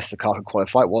 which was the best the car could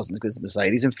qualify. It wasn't as good as the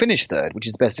Mercedes, and finish third, which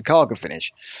is the best the car could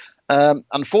finish.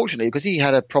 Unfortunately, because he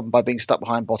had a problem by being stuck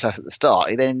behind Bottas at the start,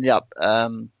 he then ended up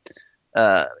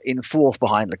in fourth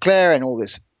behind Leclerc, and all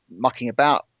this mucking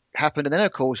about happened. And then,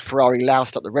 of course, Ferrari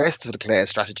loused up the rest of Leclerc's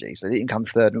strategy, so they didn't come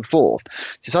third and fourth.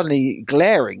 So suddenly,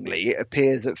 glaringly, it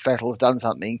appears that Vettel's done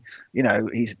something. You know,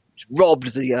 he's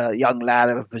robbed the young lad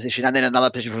of a position, and then another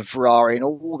position for Ferrari, and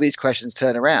all these questions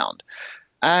turn around.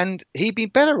 And he'd be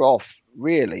better off,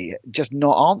 really, just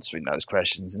not answering those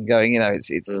questions and going, you know,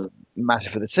 it's matter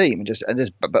for the team,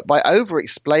 but by over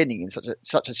explaining in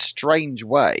such a strange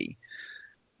way,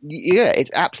 yeah,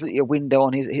 it's absolutely a window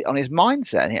on his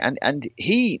mindset, and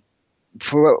he,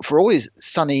 for all his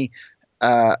sunny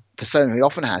persona he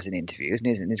often has in interviews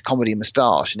and his comedy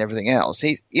moustache and everything else,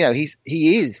 he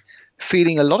is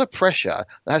feeling a lot of pressure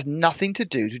that has nothing to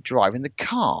do to driving the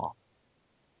car.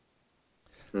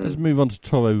 Let's move on to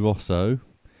Toro Rosso.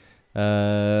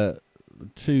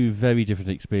 2 very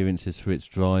different experiences for its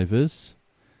drivers.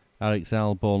 Alex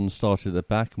Albon started at the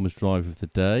back and was driver of the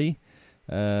day.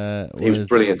 He was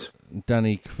brilliant.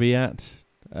 Danny Kvyat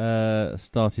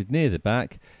started near the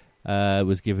back,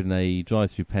 was given a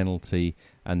drive-through penalty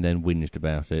and then whinged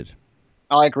about it.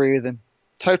 I agree with him.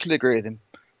 Totally agree with him.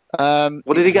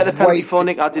 What did he get the penalty for,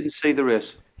 Nick? I didn't see the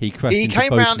race. He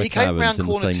came round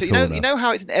corner 2. You know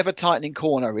how it's an ever tightening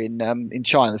corner in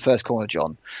China, the first corner,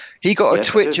 John. He got a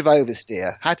twitch of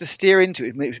oversteer, had to steer into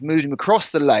it, moved him across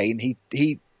the lane.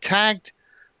 He tagged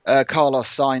Carlos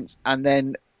Sainz, and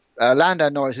then Lando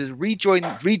Norris was rejoining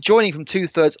from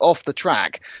 2/3 off the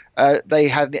track. They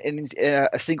had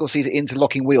a single seater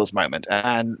interlocking wheels moment,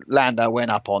 and Lando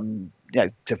went up on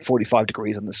to 45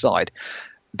 degrees on the side.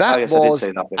 That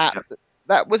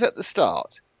was at the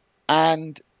start,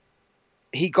 and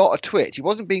he got a twitch. He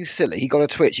wasn't being silly. He got a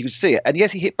twitch. You could see it. And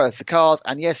yes, he hit both the cars.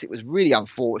 And yes, it was really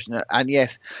unfortunate. And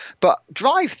yes, but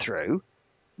drive through.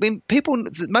 I mean,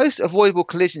 the most avoidable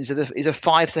collisions is a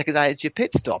 5 second out of your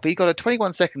pit stop. He got a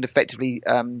 21 second effectively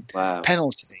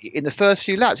penalty in the first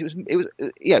few laps. It was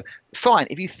fine.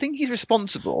 If you think he's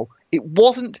responsible, it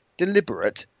wasn't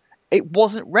deliberate. It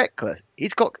wasn't reckless.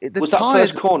 He's got the was that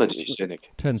first corner? Did you say, Nick?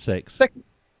 Turn 6. First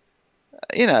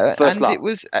lap. It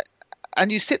was. And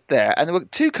you sit there, and there were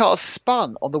 2 cars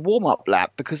spun on the warm-up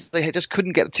lap because they just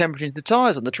couldn't get the temperature into the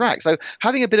tyres on the track. So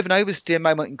having a bit of an oversteer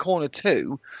moment in corner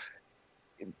 2,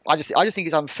 I just think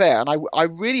it's unfair. And I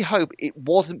really hope it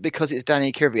wasn't because it's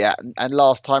Danny Kvyat, and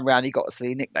last time round he got a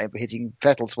silly nickname for hitting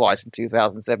Vettel twice in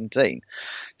 2017.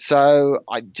 So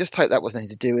I just hope that wasn't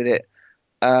anything to do with it.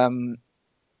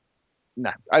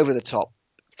 No, over the top,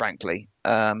 frankly.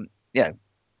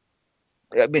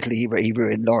 Admittedly, he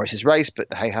ruined Norris's race,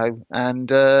 but hey ho, and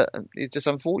it's just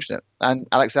unfortunate. And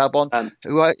Alex Albon,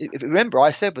 who if you remember,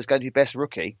 I said was going to be best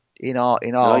rookie in our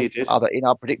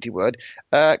predicted word,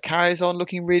 carries on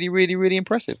looking really, really, really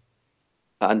impressive.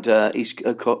 And he's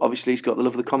got the love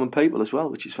of the common people as well,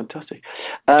 which is fantastic.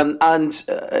 A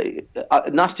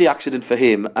nasty accident for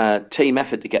him. Team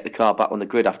effort to get the car back on the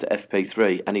grid after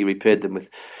FP3, and he repaired them with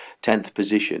 10th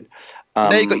position.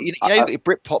 You got your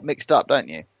Britpop mixed up, don't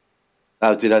you?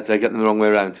 Oh, did I get them the wrong way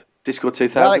around? Disco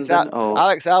 2000.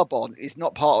 Alex Albon is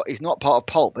not part of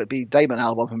Pulp. It'd be Damon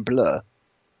Albon from Blur.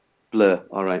 Blur.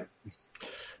 All right.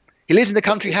 He lives in the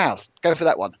country house. Go for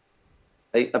that one.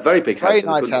 A very big house. Very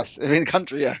nice house in the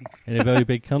country. Yeah. In a very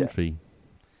big country.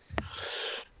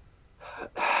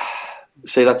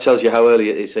 See, that tells you how early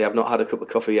it is. I've not had a cup of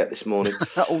coffee yet this morning.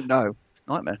 Oh no,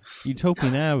 Nightmare. You told me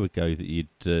an hour ago that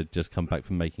you'd just come back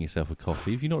from making yourself a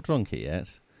coffee. Have you not drunk it yet?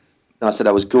 No, I said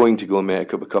I was going to go and make a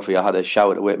cup of coffee. I had a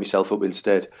shower to wake myself up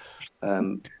instead.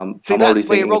 I'm That's already where you're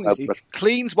thinking wrong. about... You see.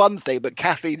 Clean's one thing, but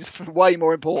caffeine's way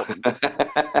more important.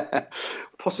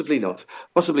 Possibly not.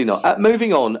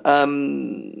 Moving on.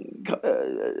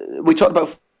 We talked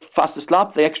about fastest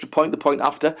lap, the extra point, the point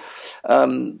after.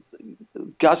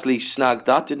 Gasly snagged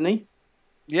that, didn't he?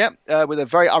 Yeah, with a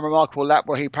very unremarkable lap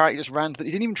where he apparently just ran. He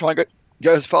didn't even try and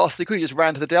go as fast as he could. He just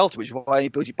ran to the delta, which is why he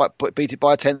beat it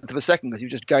by a tenth of a second, because he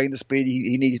was just going the speed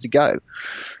he needed to go.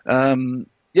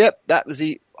 That was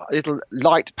the little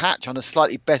light patch on a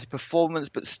slightly better performance,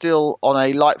 but still on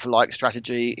a like-for-like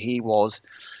strategy, he would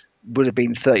have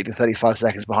been 30 to 35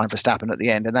 seconds behind Verstappen at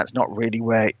the end, and that's not really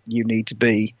where you need to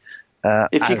be if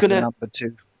you're as gonna, the number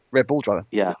 2 Red Bull driver.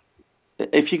 Yeah.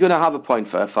 If you're going to have a point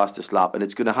for a fastest lap, and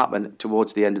it's going to happen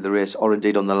towards the end of the race, or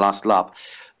indeed on the last lap,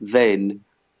 then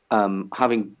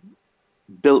having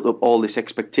built up all this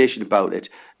expectation about it,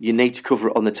 you need to cover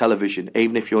it on the television,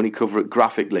 even if you only cover it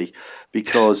graphically,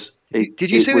 because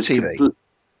Did you see the TV?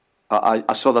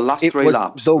 I saw the last three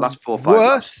laps, last 4 or 5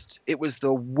 laps. It was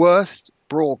the worst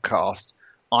broadcast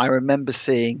I remember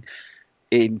seeing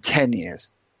in 10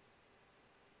 years.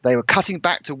 They were cutting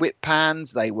back to whip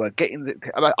pans. They were getting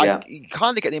you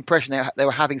kind of get the impression they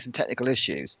were having some technical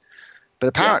issues. But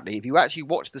apparently, if you actually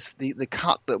watch the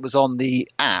cut that was on the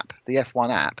app, the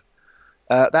F1 app,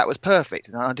 that was perfect.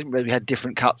 And I didn't really had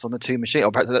different cuts on the two machines.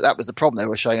 Or perhaps that was the problem. They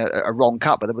were showing a wrong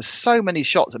cut, but there were so many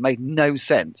shots that made no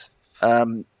sense.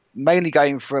 Mainly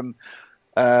going from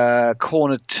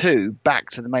corner 2 back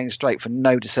to the main straight for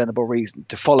no discernible reason,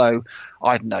 to follow,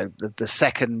 I don't know, the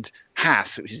second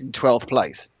Haas, which is in 12th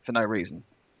place, for no reason.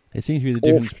 It seems to be the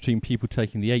difference between people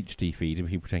taking the HD feed and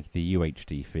people taking the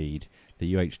UHD feed.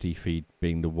 The UHD feed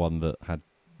being the one that had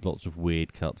lots of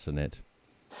weird cuts in it.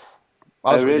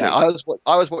 I was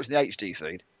watching the HD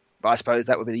feed, but I suppose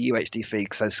that would be the UHD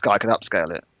feed so Sky could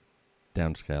upscale it.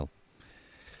 Downscale.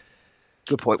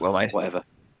 Good point, well made. Whatever.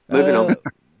 Moving on.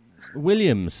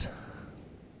 Williams.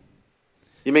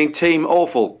 You mean Team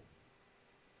Awful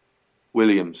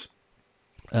Williams?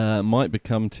 Might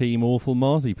become Team Awful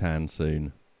Marzipan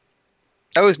soon.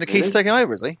 Oh, is Nikita taking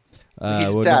over, is he?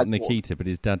 Not Nikita, but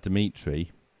his dad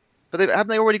Dimitri. But haven't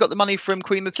they already got the money from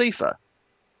Queen Latifah?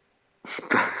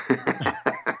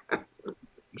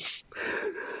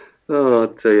 Oh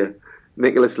dear,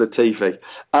 Nicholas Latifi.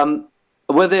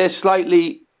 Were there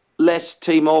slightly less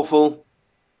Team Awful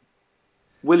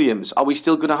Williams? Are we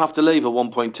still going to have to leave a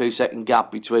 1.2 second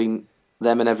gap between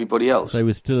them and everybody else? They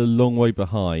were still a long way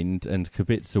behind, and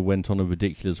Kubica went on a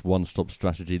ridiculous one-stop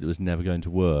strategy that was never going to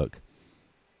work.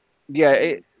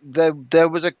 Yeah, there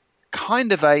was a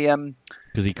kind of a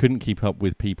because he couldn't keep up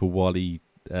with people while he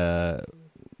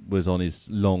was on his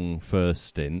long first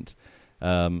stint,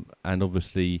 and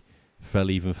obviously fell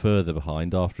even further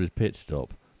behind after his pit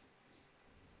stop.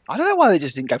 I don't know why they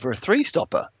just didn't go for a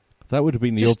 3-stopper. That would have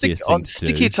been the obvious thing to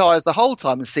stick your tyres the whole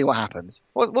time and see what happens.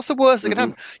 What's the worst that can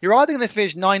happen? You're either going to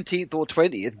finish 19th or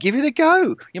 20th. Give it a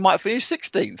go. You might finish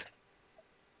 16th.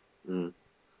 There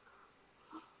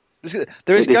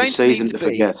is going to need to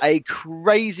be a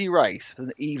crazy race for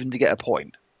them even to get a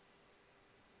point.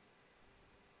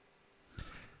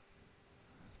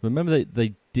 Remember,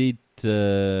 they did get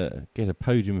a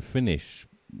podium finish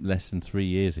less than 3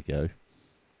 years ago.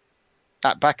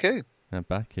 At Baku.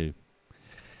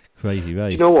 Crazy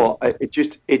race. Do you know what? It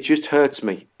just hurts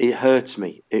me. It hurts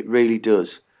me. It really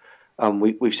does.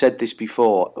 We've said this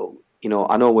before. You know,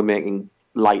 I know we're making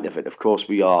light of it. Of course,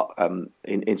 we are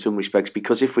in some respects,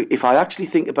 because if I actually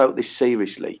think about this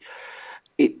seriously,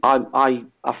 I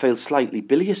feel slightly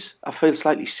bilious. I feel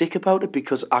slightly sick about it,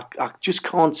 because I just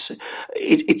can't.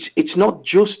 It's not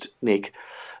just, Nick,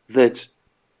 that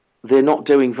they're not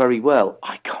doing very well.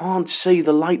 I can't see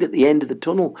the light at the end of the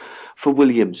tunnel for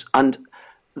Williams, and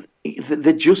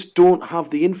they just don't have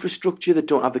the infrastructure. They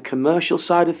don't have the commercial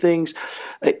side of things.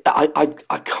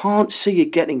 I can't see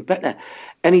it getting better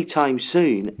anytime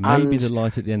soon. Maybe the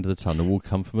light at the end of the tunnel will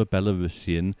come from a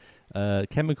Belarusian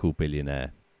chemical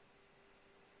billionaire.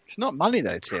 It's not money,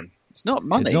 though, Tim. It's not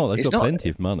money. It's not. They've got plenty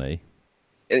of money.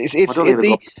 I don't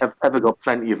think they've ever got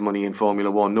plenty of money in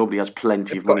Formula One. Nobody has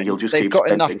plenty of money. You'll just keep spending. They've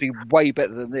got enough to be way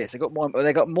better than this. They've got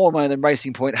more money than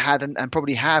Racing Point had and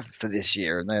probably have for this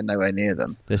year, and they're nowhere near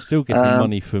them. They're still getting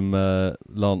money from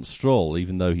Lance Stroll,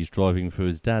 even though he's driving for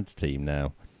his dad's team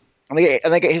now. And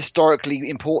they get historically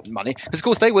important money. Because, of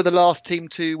course, they were the last team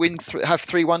to have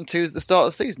 3-1-2s at the start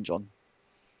of the season, John.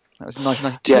 That was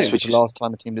 1992. Yes, which was the last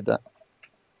time a team did that.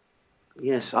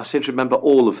 Yes, I seem to remember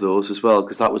all of those as well,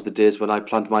 because that was the days when I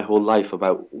planned my whole life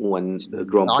about when the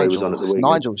Grand Prix was on at the weekend.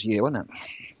 Nigel's year, wasn't it?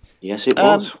 Yes, it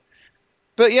was.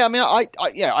 But yeah, I mean,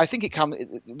 I think it comes.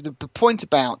 The point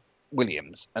about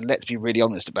Williams, and let's be really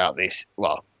honest about this,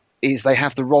 is they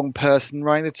have the wrong person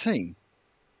running the team.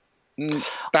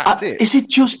 That's it. Is it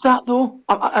just that though?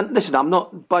 And listen, I'm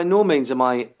not. By no means am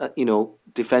I,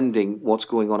 defending what's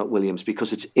going on at Williams,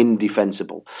 because it's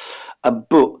indefensible.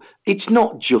 But it's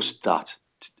not just that,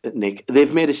 Nick.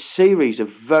 They've made a series of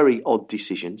very odd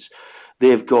decisions.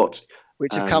 They've got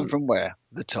Which have come from where?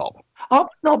 The top. Oh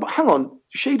no, but hang on.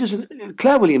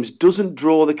 Claire Williams doesn't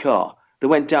draw the car. They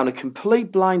went down a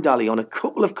complete blind alley on a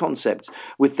couple of concepts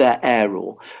with their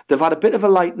aero. They've had a bit of a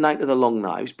light night of the long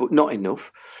knives, but not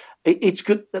enough. It's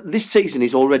good. This season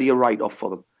is already a write-off for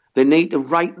them. They need to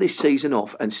write this season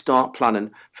off and start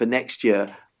planning for next year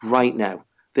right now.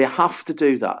 They have to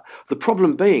do that. The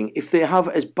problem being, if they have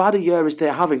as bad a year as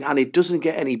they're having and it doesn't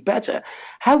get any better,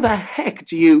 how the heck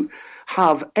do you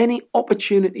have any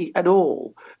opportunity at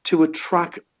all to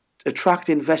attract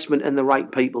investment and the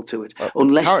right people to it,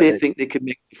 unless they think they can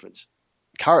make a difference?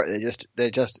 Currently, they're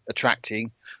just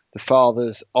attracting the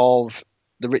fathers of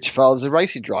the rich fathers of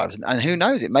racing drivers, and who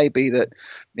knows? It may be that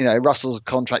Russell's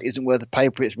contract isn't worth the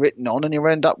paper it's written on, and he'll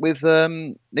end up with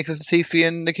Nicholas Latifi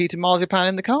and Nikita Mazepin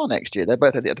in the car next year. I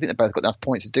think they've both got enough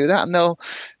points to do that, and they'll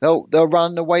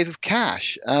run a wave of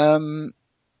cash. I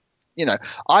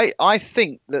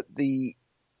think that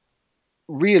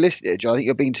realistically, I think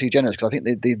you're being too generous, because I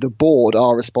think the board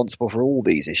are responsible for all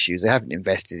these issues. They haven't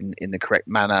invested in the correct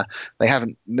manner. They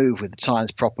haven't moved with the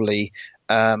times properly.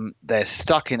 They're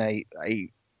stuck in a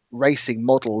racing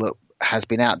model that has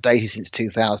been outdated since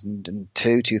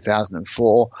 2002,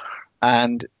 2004,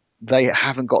 and they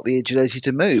haven't got the agility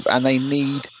to move, and they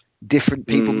need different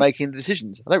people making the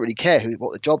decisions. I don't really care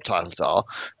what the job titles are,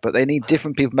 but they need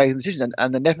different people making the decisions,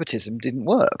 and the nepotism didn't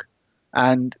work.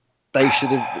 And they should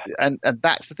have, and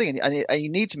that's the thing. And you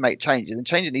need to make changes, and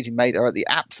changes need to be made are at the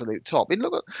absolute top. I mean,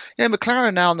 look at McLaren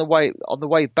are now on the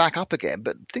way back up again.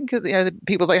 But think of the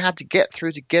people they had to get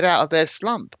through to get out of their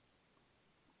slump.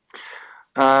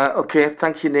 Okay,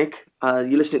 thank you, Nick. You're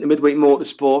listening to Midweek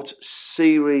Motorsport,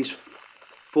 Series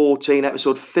 14,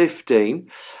 Episode 15,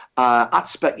 at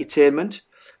Specutainment.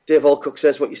 Dave Alcock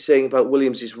says what you're saying about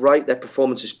Williams is right. Their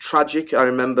performance is tragic. I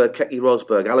remember Keke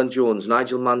Rosberg, Alan Jones,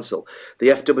 Nigel Mansell. The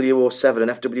FW07 and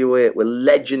FW8 were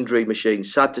legendary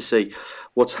machines. Sad to see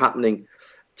what's happening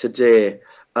today.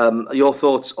 Your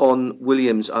thoughts on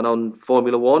Williams and on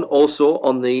Formula One? Also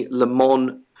on the Le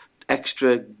Mans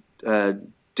Extra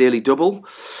Daily Double.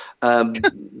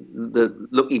 The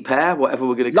lucky pair, whatever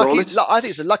we're going to call it. I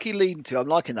think it's a lucky lean-to. I'm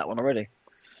liking that one already.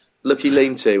 Lucky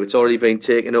lean-to. It's already been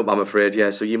taken up, I'm afraid. Yeah,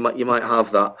 so you might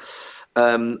have that.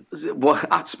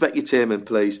 At Specutainment,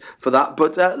 please, for that.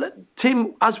 But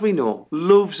Tim, as we know,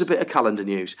 loves a bit of calendar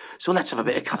news. So let's have a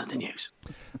bit of calendar news.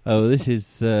 Oh, this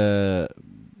is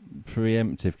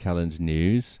preemptive calendar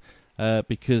news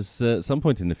because at some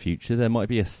point in the future there might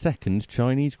be a second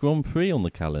Chinese Grand Prix on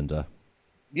the calendar.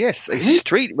 Yes, a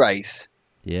street race.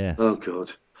 Yes. Oh,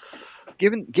 God.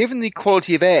 Given the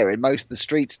quality of air in most of the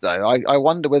streets, though, I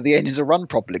wonder whether the engines are run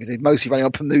properly, because they're mostly running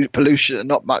on pollution and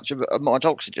not much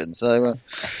oxygen. So,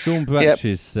 Sean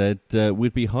Bratches said,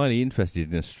 we'd be highly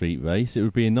interested in a street race. It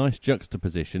would be a nice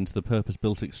juxtaposition to the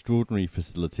purpose-built extraordinary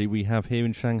facility we have here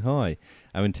in Shanghai.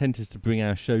 Our intent is to bring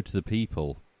our show to the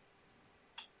people.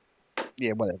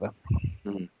 Yeah, whatever.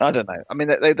 I don't know. I mean,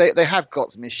 they have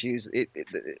got some issues.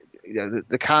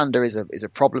 The calendar is a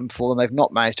problem for them. They've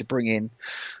not managed to bring in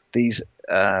these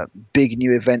big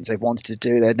new events they've wanted to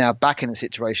do. They're now back in a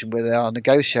situation where they are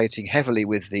negotiating heavily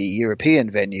with the European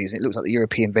venues. It looks like the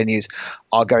European venues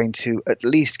are going to at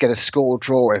least get a score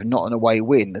draw, if not an away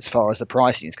win, as far as the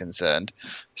pricing is concerned.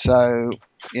 So,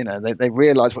 they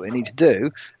realise what they need to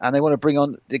do, and they want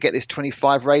to get this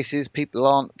 25 races. People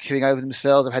aren't queuing over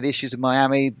themselves. They've had issues with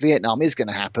Miami. Vietnam is going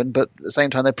to happen, but at the same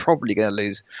time, they're probably going to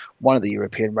lose one of the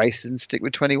European races and stick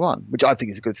with 21, which I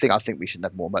think is a good thing. I think we should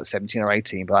have more about 17 or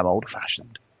 18, but I'm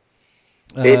old-fashioned.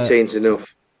 18's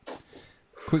enough.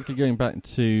 Quickly going back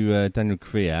to Daniel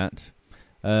Kvyat.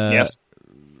 Yes.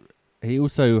 He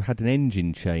also had an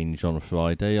engine change on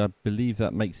Friday. I believe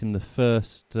that makes him the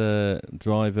first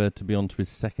driver to be onto his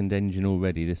second engine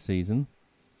already this season.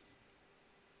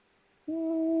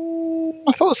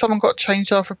 I thought someone got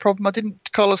changed after a problem.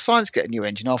 Didn't Carlos Sainz get a new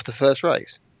engine after the first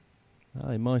race?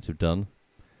 He might have done.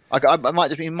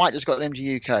 He might just got an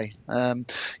MG UK. Well,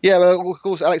 of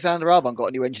course, Alexander Albon got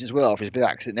a new engine as well after his big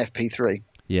accident in FP3.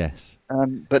 Yes.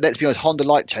 But let's be honest, Honda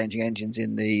like changing engines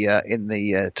in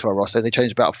the Toro Rosso. They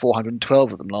changed about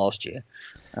 412 of them last year.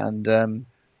 And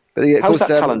but of How's course,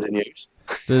 that calendar news?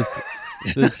 There's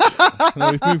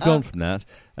no, we've moved on from that.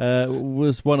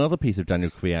 Was one other piece of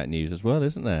Daniel Kvyat news as well,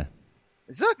 isn't there?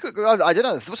 Is that, I don't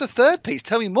know. What's the third piece?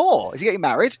 Tell me more. Is he getting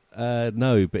married?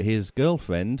 No, but his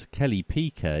girlfriend, Kelly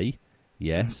Piquet,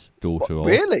 yes, daughter of,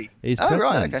 really? is Oh, pregnant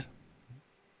right, okay.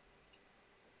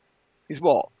 He's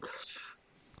what?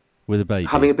 with a baby.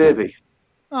 Having a baby.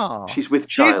 Oh, She's with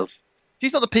child.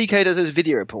 she's not the PK that does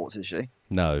video reports, is she?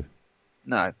 No.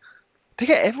 No. They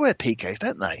get everywhere PKs,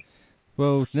 don't they?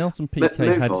 Well, Nelson Piquet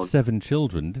move had on. 7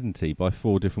 children, didn't he, by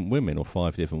 4 different women or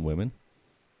 5 different women.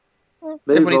 Move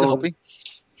Everyone needs a on. hobby.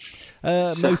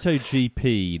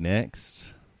 MotoGP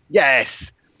next.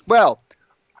 Yes. Well,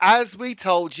 as we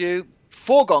told you,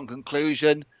 foregone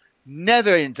conclusion,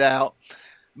 never in doubt,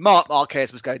 Marc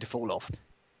Marquez was going to fall off.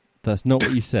 That's not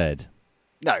what you said.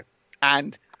 No.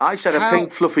 And I said a How-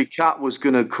 pink fluffy cat was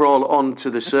going to crawl onto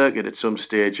the circuit at some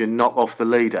stage and knock off the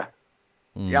leader.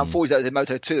 yeah, unfortunately that was in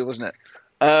Moto 2, wasn't it?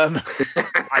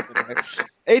 I don't know.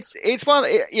 It's one,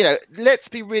 let's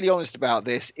be really honest about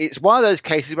this. It's one of those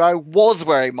cases where I was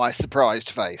wearing my surprised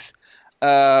face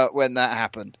when that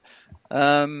happened.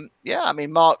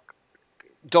 Mark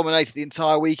dominated the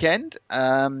entire weekend,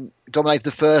 dominated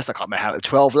the first, I can't remember how,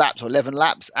 12 laps or 11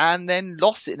 laps, and then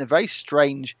lost it in a very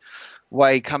strange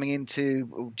way coming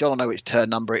into, John will know which turn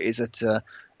number it is at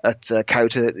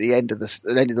Kota at the end of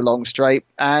the long straight,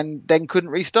 and then couldn't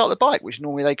restart the bike, which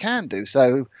normally they can do.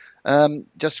 So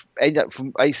just ended up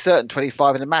from a certain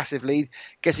 25 in a massive lead,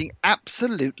 getting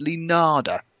absolutely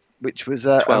nada, which was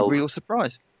a 12. real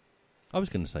surprise. I was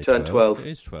going to say Turn 12. It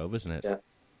is 12, isn't it? Yeah.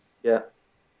 Yeah.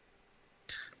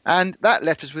 And that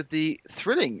left us with the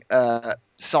thrilling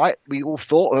sight, we all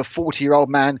thought, of a 40-year-old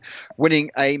man winning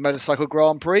a motorcycle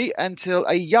Grand Prix until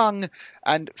a young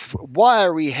and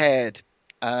wiry-haired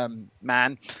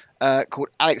man called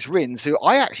Alex Rins, who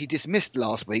I actually dismissed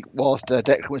last week whilst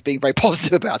Declan was being very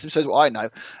positive about him, so that's what I know,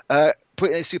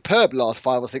 put in a superb last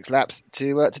 5 or 6 laps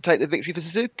to take the victory for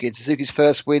Suzuki. It's Suzuki's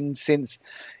first win since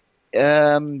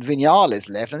Vinales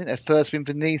left. I think their first win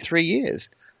for nearly 3 years.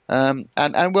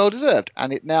 And well deserved.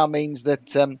 And it now means that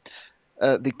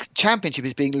the championship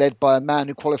is being led by a man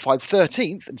who qualified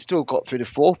 13th and still got through to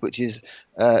 4th, which is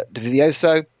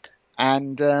Vivioso.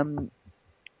 And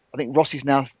I think Rossi's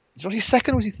now. Is Rossi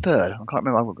second or was he third? I can't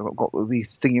remember. I've got the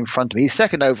thing in front of me. He's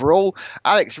second overall.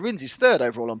 Alex Rins is third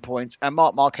overall on points, and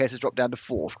Marc Marquez has dropped down to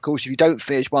 4th. Of course, if you don't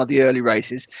finish one of the early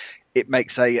races, it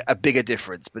makes a bigger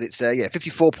difference. But it's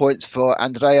 54 points for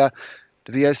Andrea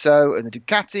Dovizioso and the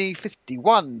Ducati,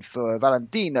 51 for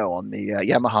Valentino on the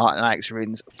Yamaha, and Alex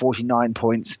Rins 49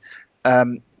 points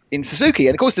in Suzuki.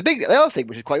 And of course, the other thing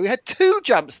which is quite, we had 2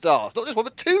 jump stars, not just one,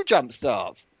 but 2 jump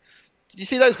stars. Did you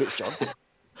see those bits, John?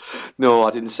 No,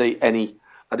 I didn't see any.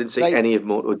 I didn't see any of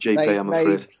MotoGP, I'm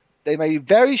afraid. They made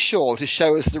very sure to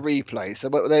show us the replay. So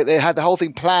they had the whole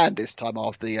thing planned this time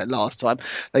after the last time.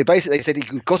 They said he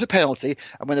got a penalty,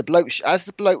 and when as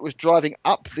the bloke was driving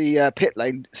up the pit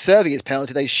lane serving his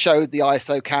penalty, they showed the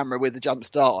ISO camera with the jump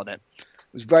start on it.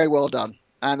 It was very well done,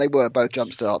 and they were both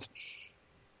jump starts.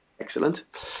 Excellent.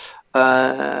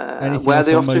 Anything Where are else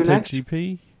they on off to next?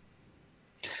 MotoGP?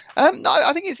 No,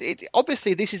 I think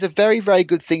obviously this is a very, very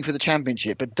good thing for the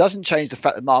championship, but doesn't change the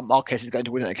fact that Marquez is going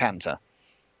to win at a canter.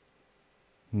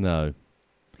 No.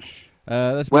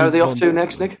 Where are they off to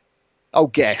next, Nick? Oh,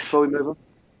 guess. Before we move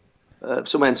on?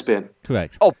 Somewhere in Spain.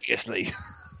 Correct. Obviously.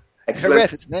 Excellent.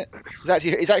 Jerez, isn't it?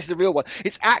 It's actually the real one.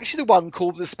 It's actually the one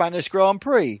called the Spanish Grand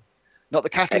Prix. Not the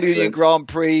Catalonian Excellent. Grand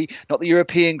Prix, not the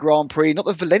European Grand Prix, not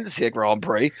the Valencia Grand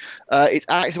Prix. It's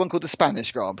actually the one called the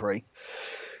Spanish Grand Prix.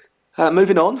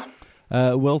 Moving on.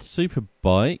 World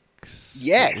Superbikes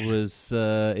Yes. was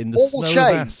in the All snow of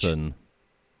changed. Assen.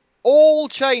 All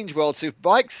change World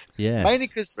Superbikes. Yes. Mainly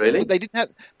because Really? they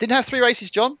didn't have 3 races,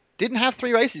 John. Didn't have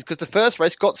 3 races because the first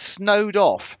race got snowed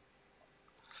off.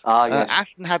 Yes.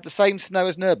 Assen had the same snow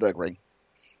as Nürburgring.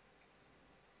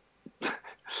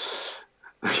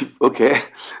 Okay.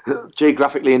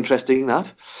 Geographically interesting,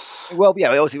 that. Well,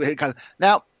 yeah. Obviously,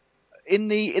 now in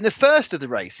the first of the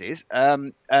races,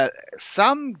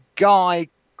 some guy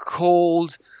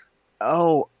called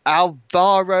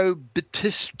Alvaro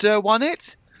Batista won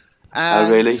it,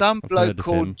 and really? some I've bloke heard of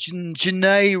called him.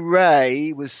 Janae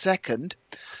Ray was second.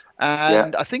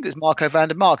 And I think it was Marco van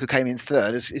der Mark who came in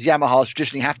third, as Yamahas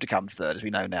traditionally have to come third, as we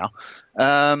know now.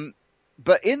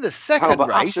 But in the second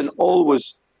race,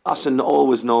 Assen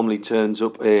always normally turns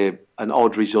up an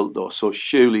odd result, though. So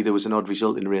surely there was an odd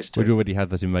result in race 2. We'd already had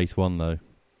that in race 1, though.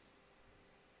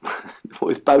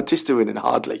 With Bautista winning,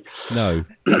 hardly. No,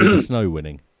 with Snow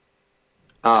winning.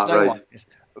 Snow Right. won.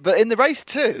 But in the race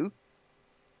 2,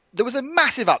 there was a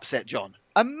massive upset, John.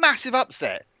 A massive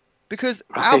upset. Because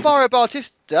Right. Alvaro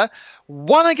Bautista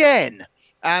won again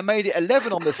and made it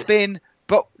 11 on the spin.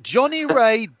 But Johnny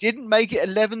Ray didn't make it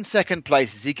 11 second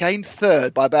places. He came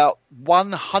third by about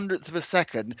 1/100th of a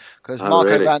second because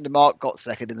Marco really? van der Mark got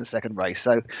second in the second race.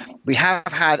 So we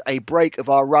have had a break of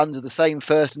our runs of the same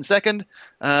first and second.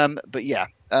 But yeah,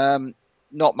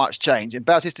 not much change. And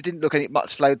Bautista didn't look any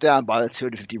much slowed down by the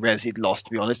 250 revs he'd lost,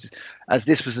 to be honest, as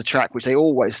this was the track which they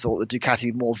always thought the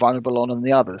Ducati were more vulnerable on than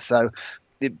the others. So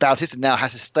Bautista now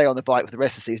has to stay on the bike for the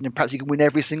rest of the season and perhaps he can win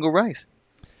every single race.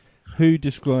 Who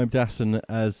described Assen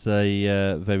as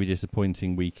a very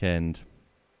disappointing weekend?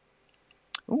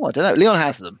 Oh, I don't know. Leon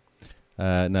has them.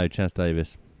 No, Chaz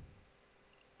Davis.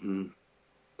 He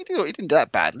didn't do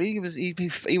that badly.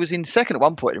 He was in second at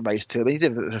one point in race 2, but he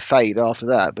did a fade after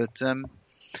that. But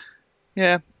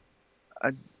yeah,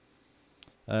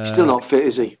 Still not fit,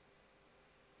 is he?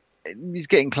 he's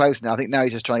getting close now. I think now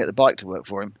he's just trying to get the bike to work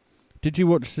for him. Did you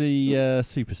watch the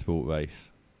Supersport race?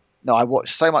 No, I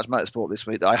watched so much motorsport this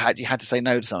week that you had to say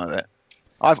no to some of it.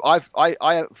 I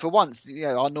for once,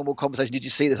 our normal conversation. Did you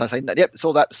see this? I say, yep,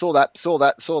 saw that.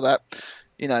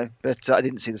 But I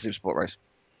didn't see the Supersport race.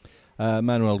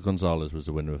 Manuel Gonzalez was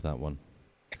the winner of that one.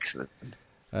 Excellent.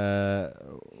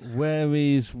 Where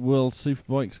is World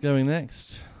Superbikes going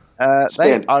next? They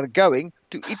Spain. are going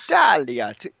to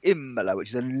Italia, to Imola, which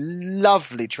is a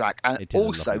lovely track and It is a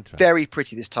also lovely track. very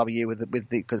pretty this time of year with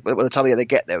the time of year they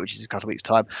get there, which is a couple of weeks'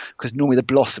 time, because normally the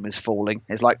blossom is falling.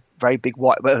 It's like very big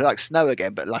white, like snow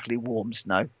again, but luckily warm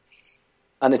snow.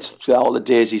 And it's all the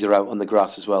daisies are out on the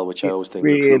grass as well, which I always think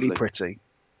looks Really lovely. pretty.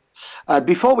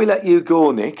 Before we let you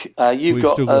go, Nick, We've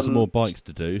got still got some more bikes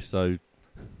to do, so...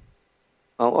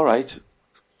 Oh, all right.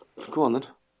 Go on then.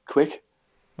 Quick.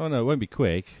 Oh, no, it won't be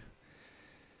quick.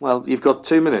 Well, you've got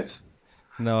 2 minutes.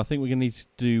 No, I think we're going to need to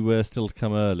do Still to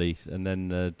Come early and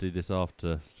then do this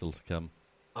after Still to Come.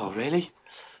 Oh, really?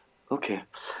 Okay.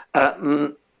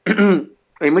 In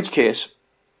which case,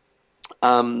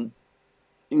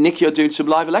 Nick, you're doing some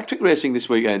live electric racing this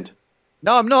weekend.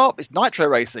 No, I'm not. It's nitro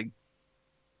racing.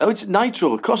 Oh, it's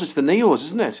Nitro. Of course, it's the Neos,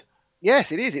 isn't it?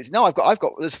 Yes, it is.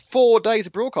 There's 4 days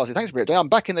of broadcasting. Thanks for it. I'm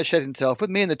back in the shed in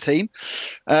Telford. Me and the team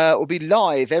will be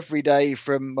live every day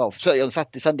from, certainly on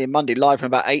Saturday, Sunday and Monday, live from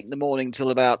about 8 in the morning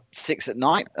till about 6 at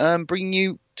night, bringing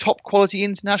you top quality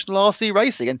international RC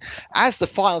racing. And as the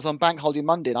finals on Bank Holiday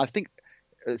Monday, and I think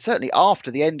certainly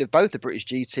after the end of both the British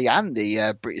GT and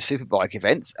the British Superbike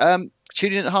events,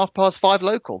 tune in at 5:30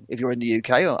 local if you're in the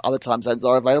UK, or other time zones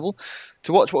are available,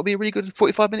 to watch what will be a really good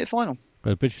 45-minute final.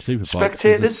 Well, British Superbikes is a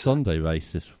Spectators? Sunday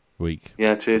race this week.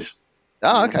 Yeah, it is.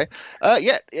 Oh, okay.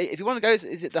 If you want to go,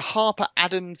 is it the Harper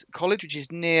Adams College, which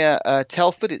is near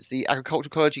Telford? It's the agricultural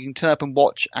college. You can turn up and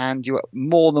watch, and you're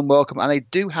more than welcome. And they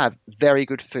do have very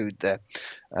good food there.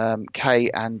 Kay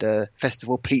and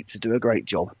Festival Pizza do a great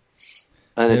job.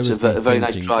 And There it's a was me very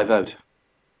nice thinking- drive out.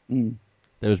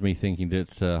 There was me thinking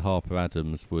that Harper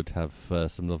Adams would have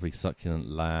some lovely succulent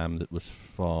lamb that was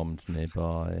farmed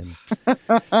nearby. And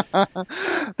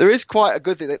There is quite a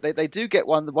good thing. They do get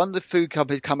one of the food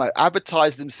companies come out,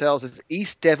 advertise themselves as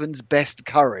East Devon's best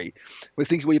curry. We're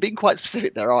thinking, well, you're being quite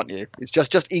specific there, aren't you? It's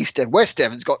just East Devon. West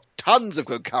Devon's got tons of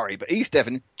good curry, but East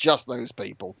Devon, just those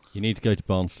people. you need to go to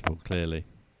Barnstable, clearly.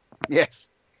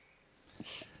 Yes.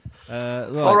 Right.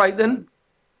 All right, then.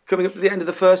 Coming up to the end of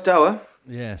the first hour.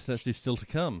 Yes, let's do Still to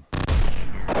Come.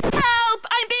 Help!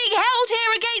 I'm being held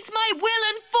here against my will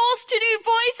and forced to do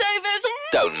voiceovers.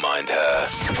 Don't mind her.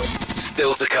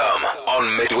 Still to come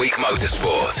on Midweek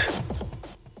Motorsport.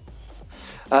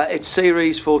 It's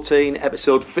Series 14,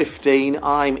 Episode 15.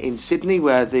 I'm in Sydney,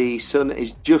 where the sun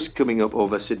is just coming up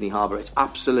over Sydney Harbour. It's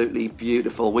absolutely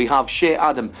beautiful. We have Shea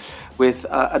Adam with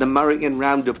an American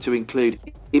roundup to include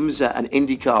IMSA and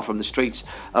IndyCar from the streets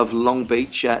of Long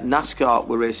Beach. NASCAR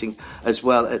we're racing as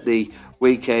well at the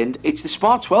weekend. It's the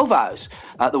Spa 12 hours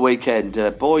at the weekend.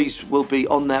 Boys will be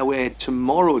on their way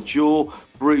tomorrow. Joe,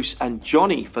 Bruce and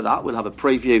Johnny for that. We'll have a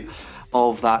preview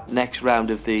of that next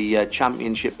round of the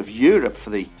Championship of Europe for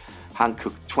the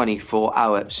Hankook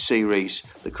 24-hour series,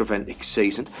 the Creventic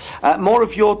season. More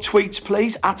of your tweets,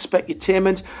 please, at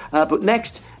Specutainment. But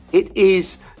next, it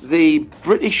is the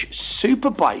British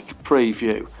Superbike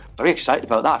preview. Very excited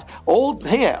about that. All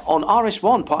here on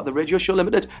RS1, part of the Radio Show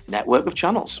Limited network of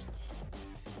channels.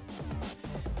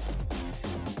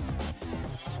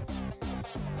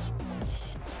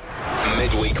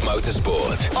 Midweek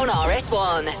Motorsport. On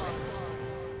RS1.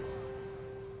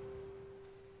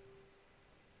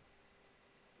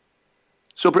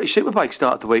 So British Superbike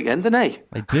started the weekend, didn't they?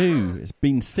 They do. It's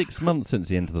been 6 months since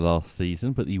the end of the last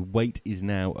season, but the wait is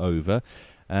now over.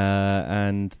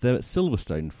 And they're at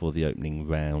Silverstone for the opening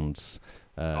rounds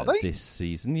this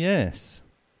season, yes.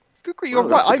 Good grief, you're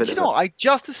right. I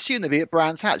just assumed they'd be at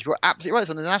Brands Hatch. You're absolutely right. It's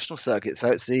on the national circuit, so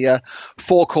it's the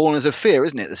Four Corners of Fear,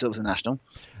 isn't it, the Silverstone National?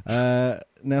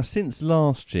 Now, since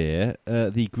last year,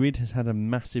 the grid has had a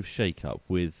massive shake-up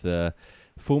with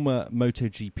former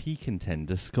MotoGP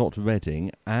contender Scott Redding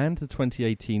and the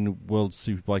 2018 World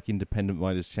Superbike Independent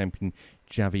Riders Champion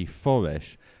Javi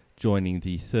Forés joining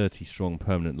the 30-strong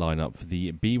permanent lineup for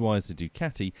the BYD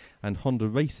Ducati and Honda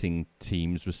Racing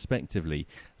teams respectively,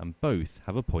 and both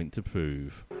have a point to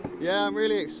prove. Yeah, I'm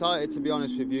really excited, to be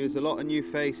honest with you. There's a lot of new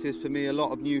faces for me, a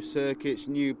lot of new circuits,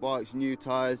 new bikes, new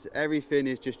tyres. Everything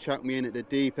is just chucked me in at the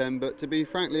deep end, but to be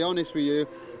frankly honest with you,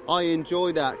 I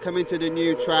enjoy that, coming to the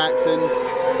new tracks, and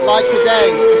like today,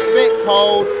 it's a bit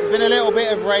cold, there's been a little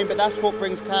bit of rain, but that's what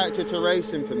brings character to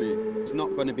racing for me. It's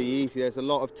not going to be easy. There's a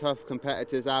lot of tough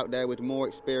competitors out there with more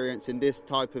experience in this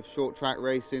type of short track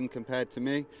racing compared to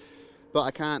me. But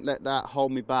I can't let that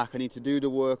hold me back. I need to do the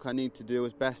work I need to do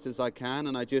as best as I can,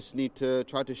 and I just need to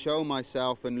try to show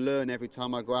myself and learn every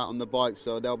time I go out on the bike.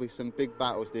 So there'll be some big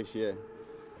battles this year.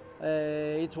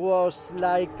 It was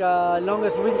like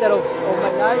longest winter of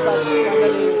my life, but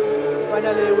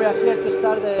finally we are here to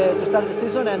start the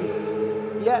season, and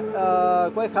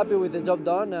quite happy with the job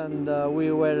done, and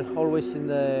we were always in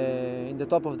the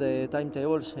top of the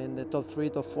timetables, in the top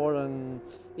 3, top 4, and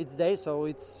each day. So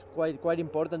it's quite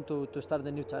important to start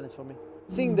the new challenge for me.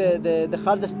 I think the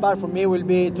hardest part for me will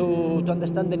be to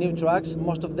understand the new tracks.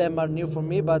 Most of them are new for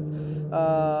me, but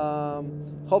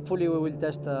hopefully we will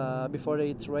test before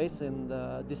each race, and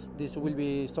this will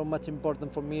be so much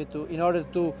important for me in order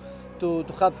to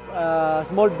have a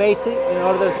small basic in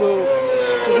order to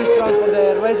be strong for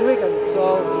the race weekend.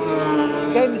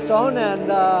 So game is on, and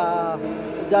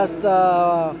just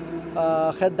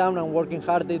head down and working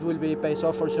hard. It will be pays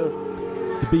off for sure.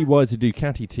 The BYD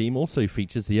Ducati team also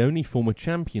features the only former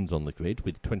champions on the grid,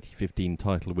 with 2015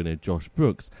 title winner Josh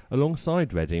Brooks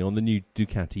alongside Redding on the new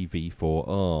Ducati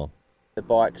V4R. The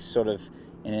bike's sort of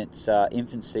in its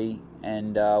infancy,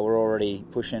 and we're already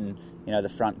pushing, the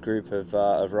front group of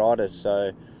riders.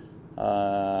 So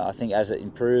I think as it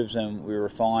improves and we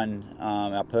refine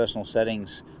our personal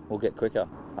settings, we'll get quicker.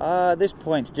 At this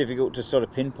point, it's difficult to sort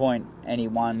of pinpoint any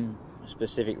one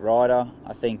specific rider.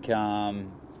 I think you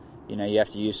have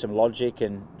to use some logic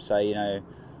and say,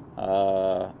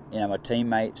 my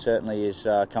teammate certainly is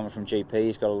coming from GP.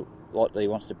 He's got a lot that he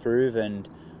wants to prove, and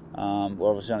we're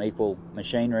obviously on equal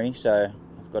machinery, so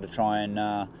I've got to try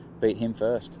and beat him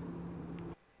first.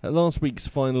 At last week's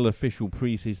final official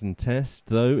pre-season test,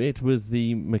 though, it was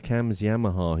the McCams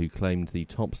Yamaha who claimed the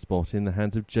top spot in the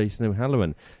hands of Jason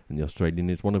O'Halloran, and the Australian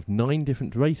is one of 9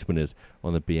 different race winners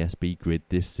on the BSB grid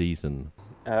this season.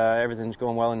 Everything's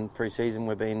gone well in pre-season.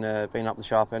 We've been up the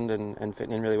sharp end and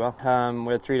fitting in really well.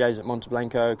 We had 3 days at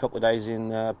Monteblanco, a couple of days in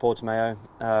Portimao.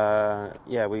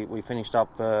 We finished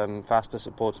up fastest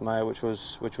at Portimao,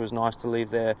 which was nice to leave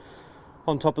there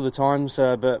on top of the times.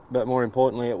 But more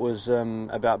importantly, it was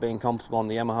about being comfortable on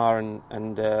the Yamaha,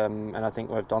 and I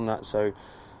think we've done that. So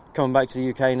coming back to the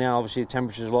UK now, obviously the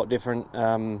temperature's a lot different,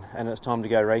 and it's time to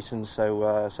go racing.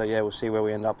 So we'll see where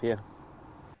we end up here.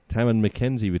 Taron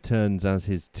McKenzie returns as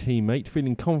his teammate,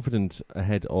 feeling confident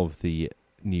ahead of the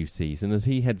new season as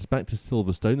he heads back to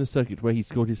Silverstone, the circuit where he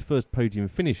scored his first podium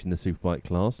finish in the Superbike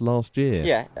class last year.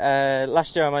 Yeah,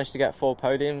 last year I managed to get 4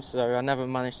 podiums, so I never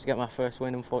managed to get my first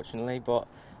win, unfortunately, but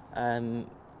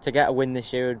to get a win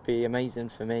this year would be amazing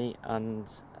for me, and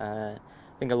I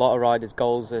think a lot of riders'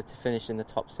 goals are to finish in the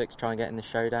top 6, try and get in the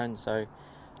showdown, so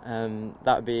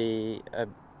that would be a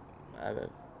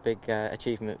big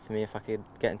achievement for me if I could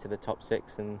get into the top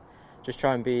 6 and just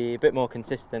try and be a bit more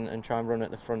consistent and try and run at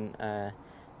the front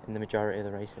in the majority of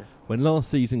the races. When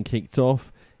last season kicked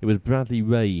off, it was Bradley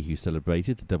Ray who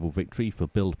celebrated the double victory for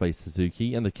build-based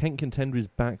Suzuki, and the Kent contender is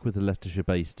back with the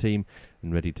Leicestershire-based team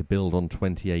and ready to build on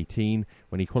 2018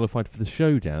 when he qualified for the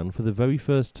showdown for the very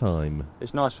first time.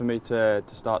 It's nice for me to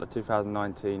start the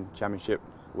 2019 championship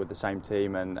with the same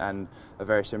team and a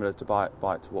very similar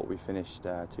bike to what we finished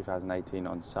 2018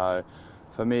 on. So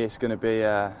for me it's going to be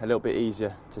a little bit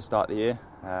easier to start the year,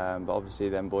 but obviously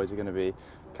them boys are going to be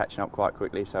catching up quite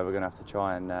quickly, so we're going to have to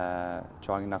try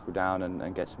and knuckle down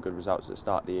and get some good results at the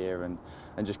start of the year and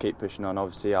just keep pushing on.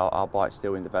 Obviously our bike's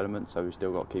still in development, so we've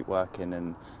still got to keep working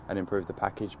and improve the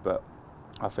package, but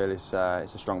I feel it's a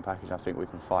strong package. I think we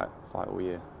can fight all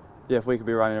year. if we could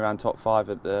be running around top 5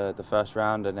 at the first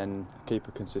round and then keep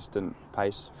a consistent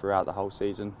pace throughout the whole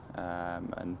season,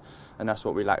 and that's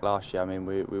what we lacked last year. I mean,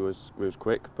 we was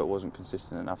quick but wasn't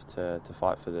consistent enough to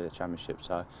fight for the championship.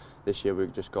 So this year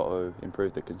we've just got to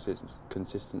improve the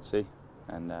consistency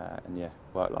and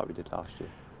work like we did last year.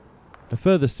 A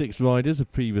further 6 riders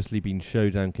have previously been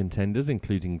showdown contenders,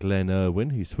 including Glenn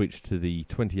Irwin, who switched to the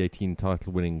 2018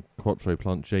 title-winning Quattro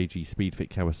Plant JG Speedfit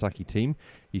Kawasaki team.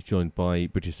 He's joined by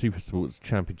British Supersports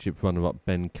Championship runner-up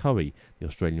Ben Curry, the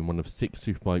Australian one of 6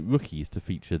 Superbike rookies to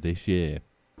feature this year.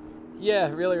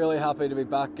 Yeah, really happy to be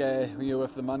back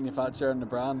with the manufacturer and the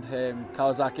brand.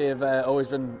 Kawasaki have always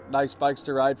been nice bikes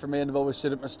to ride for me and have always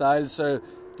suited my style, so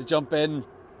to jump in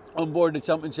on board the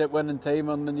championship winning team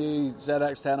on the new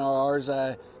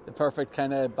ZX10RRs, the perfect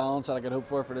kind of balance that I could hope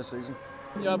for this season.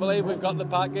 Yeah, I believe we've got the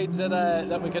package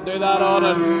that we can do that on,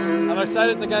 and I'm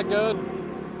excited to get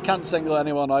going. Can't single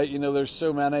anyone out, there's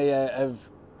so many have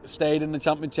stayed in the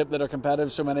championship that are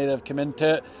competitive, so many that have come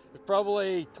into it. There's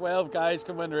probably 12 guys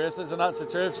can win races, and that's the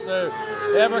truth, so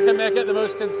whoever can make it the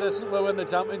most consistent will win the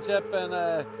championship, and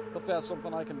hopefully that's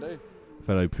something I can do.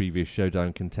 Fellow previous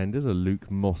showdown contenders are Luke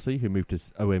Mossey, who moved to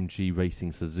OMG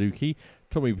Racing Suzuki,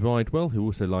 Tommy Bridewell, who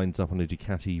also lines up on a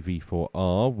Ducati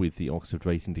V4R with the Oxford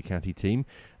Racing Ducati team,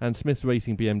 and Smith's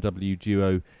Racing BMW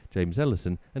duo James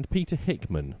Ellison and Peter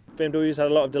Hickman. BMW's had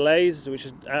a lot of delays, which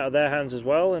is out of their hands as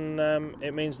well, and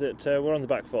it means that we're on the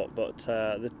back foot. But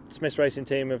the Smith's Racing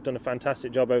team have done a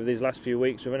fantastic job over these last few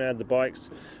weeks. We've only had the bikes.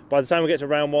 By the time we get to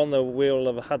round 1,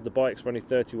 we'll have had the bikes for only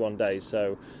 31 days.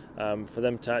 So for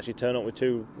them to actually turn up with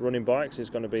 2 running bikes is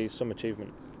going to be some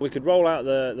achievement. We could roll out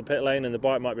the pit lane and the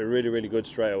bike might be really good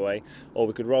straight away, or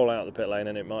we could roll out the pit lane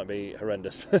and it might be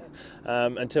horrendous.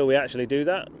 Until we actually do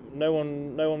that, no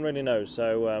one really knows.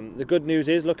 So the good news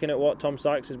is, looking at what Tom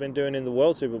Sykes has been doing in the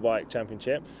World Superbike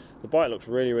Championship, the bike looks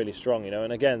really strong,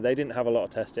 and again, they didn't have a lot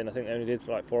of testing. I think they only did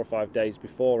for like 4 or 5 days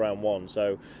before round 1,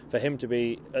 so for him to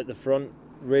be at the front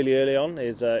really early on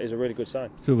is a really good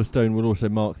sign. Silverstone will also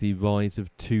mark the rise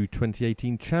of 2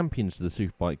 2018 champions to the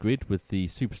Superbike grid, with the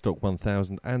Superstock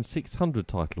 1000 and 600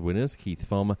 title winners Keith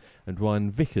Farmer and Ryan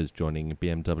Vickers joining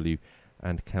BMW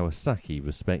and Kawasaki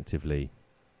respectively.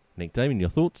 Nick Damon, your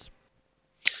thoughts?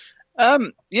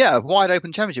 Wide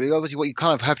open championship. Obviously, what you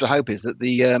kind of have to hope is that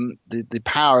the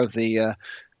power of the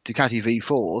Ducati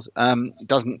V4s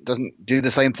doesn't do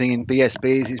the same thing in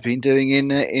BSB as it's been doing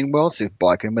in World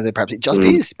Superbike, and whether perhaps it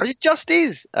just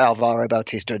is Alvaro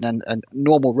Bautista and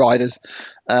normal riders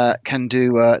can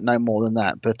do no more than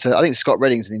that. But I think Scott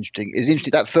Redding is interesting.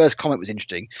 That first comment was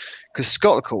interesting because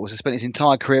Scott, of course, has spent his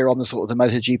entire career on the sort of the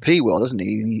MotoGP world, hasn't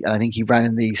he? And I think he ran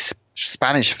in the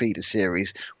Spanish feeder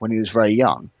series when he was very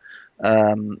young.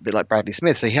 A bit like Bradley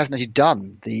Smith, so he hasn't actually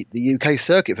done the UK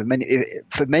circuit for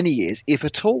many years, if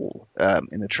at all,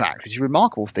 in the track, which is a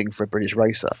remarkable thing for a British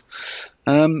racer.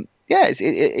 I think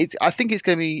it's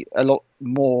going to be a lot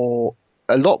more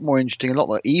interesting, a lot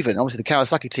more even. Obviously, the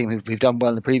Kawasaki team who've done well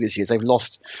in the previous years, they've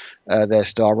lost their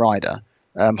star rider.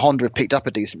 Honda have picked up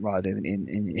a decent rider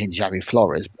in Xavi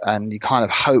Flores, and you kind of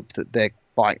hope that their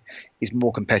bike is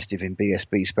more competitive in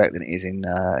BSB spec than it is in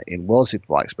World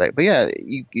Superbike spec. But yeah,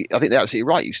 I think they're absolutely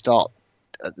right. You start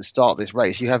at the start of this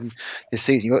race. You have this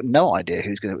season. You've got no idea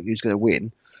who's going to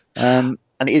win, and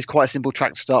it is quite a simple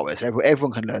track to start with. So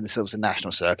everyone can learn the Silverstone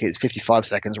National Circuit. It's 55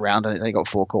 seconds round, and they got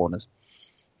 4 corners.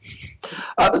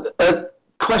 A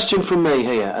question from me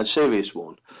here, a serious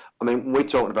one. I mean, we're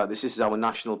talking about this. This is our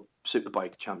national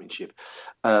Superbike Championship.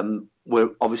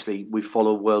 We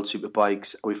follow World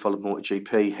Superbikes, we follow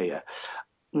MotoGP here.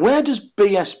 Where does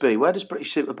BSB, where does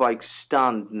British Superbike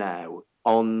stand now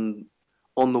on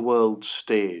the world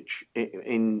stage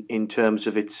in terms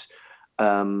of its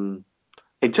standing?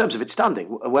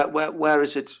 Where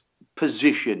is it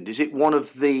positioned? Is it one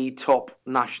of the top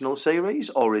national series,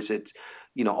 or is it?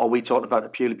 Are we talking about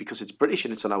it purely because it's British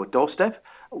and it's on our doorstep?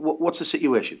 What's the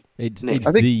situation? It's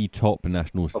the top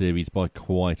national series by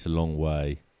quite a long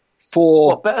way.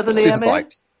 For better than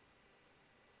Superbikes?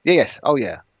 Yes. Oh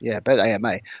yeah, better than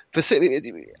AMA.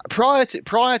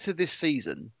 Prior to this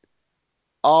season,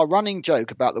 our running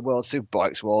joke about the World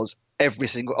Superbikes was every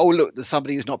single. Oh look, there's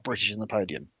somebody who's not British on the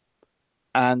podium,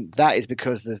 and that is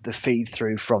because there's the feed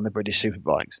through from the British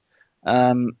Superbikes.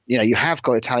 You have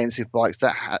got Italian superbikes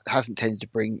that hasn't tended to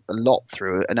bring a lot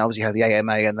through, and obviously you have the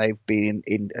AMA, and they've been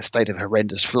in a state of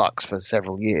horrendous flux for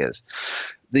several years.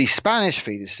 The Spanish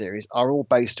feeder series are all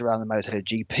based around the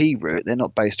MotoGP route; they're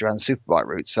not based around the superbike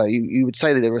route. So you would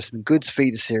say that there are some good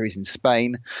feeder series in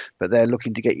Spain, but they're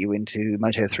looking to get you into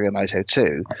Moto3 or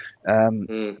Moto2.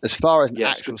 As far as an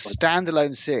actual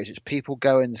standalone series which people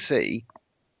go and see,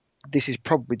 this is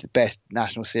probably the best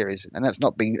national series, and that's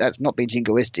not being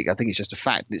jingoistic. I think it's just a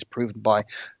fact that it's proven by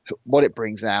what it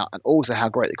brings out, and also how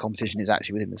great the competition is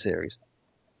actually within the series.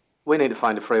 We need to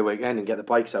find a free weekend and get the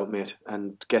bikes out, mate,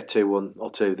 and get to 1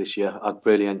 or 2 this year. I'd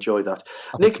really enjoy that.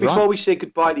 Nick, before we say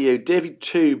goodbye to you, David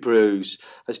Two Brews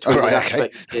has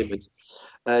tweeted statement.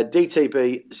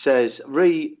 DTB says,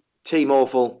 Team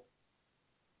Awful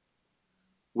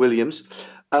Williams,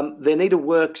 they need a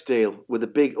works deal with a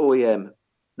big OEM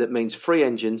that means free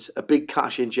engines, a big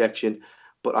cash injection,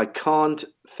 but I can't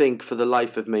think for the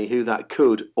life of me who that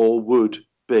could or would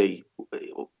be.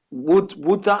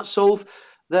 Would that solve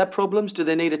their problems? Do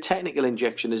they need a technical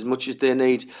injection as much as they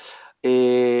need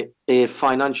a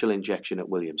financial injection at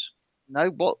Williams? No,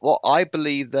 what I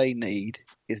believe they need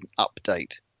is an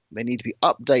update. They need to be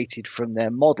updated from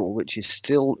their model, which is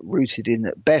still rooted in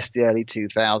at best the early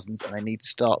 2000s, and they need to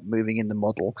start moving in the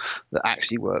model that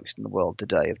actually works in the world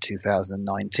today of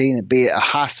 2019, and be it a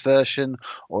Haas version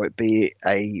or it be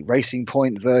a Racing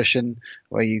Point version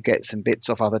where you get some bits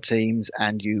off other teams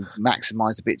and you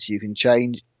maximize the bits you can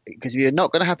change. Because if you're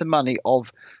not going to have the money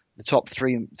of the top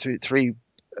three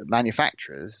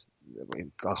manufacturers,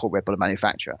 I call Red Bull a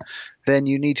manufacturer, then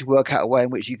you need to work out a way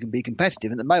in which you can be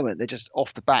competitive. At the moment, they're just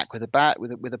off the back with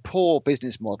a poor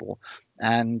business model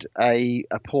and a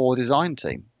poor design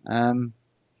team.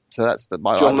 So that's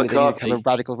my idea. Kind of a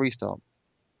radical restart.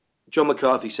 John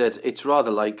McCarthy said it's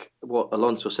rather like what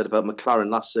Alonso said about McLaren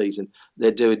last season.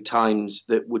 They're doing times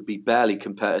that would be barely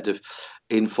competitive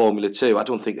in Formula 2. I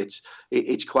don't think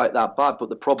it's quite that bad, but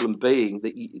the problem being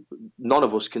that none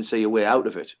of us can see a way out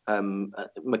of it.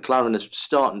 McLaren is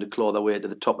starting to claw their way to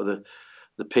the top of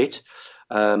the pit,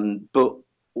 but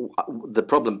the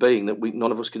problem being that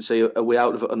none of us can see a way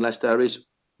out of it unless there is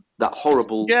that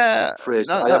horrible phrase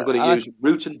I am going to use,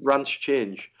 root and branch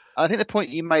change. I think the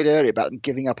point you made earlier about them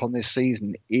giving up on this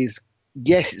season is,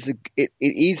 yes, it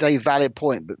is a valid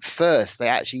point, but first they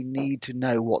actually need to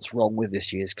know what's wrong with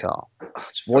this year's car.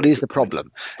 What is the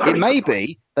problem? It may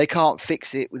be they can't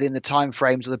fix it within the time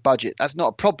frames of the budget. That's not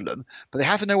a problem, but they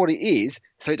have to know what it is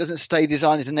so it doesn't stay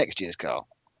designed into next year's car.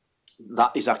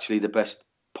 That is actually the best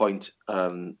point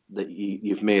that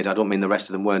you've made. I don't mean the rest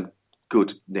of them weren't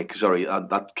good, Nick. Sorry,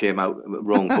 that came out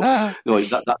wrong. But no,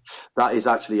 that is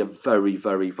actually a very,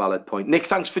 very valid point. Nick,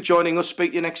 thanks for joining us.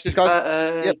 Speak to you next. Do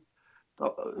I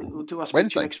speak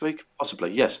to you next week?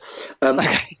 Possibly, yes.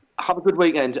 Have a good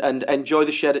weekend and enjoy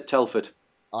the shed at Telford.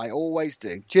 I always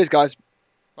do. Cheers, guys.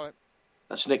 Bye.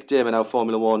 That's Nick Damon, our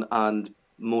Formula One and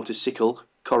motorcycle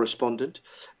correspondent.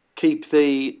 Keep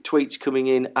the tweets coming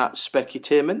in at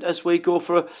Specutainment as we go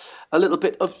for a little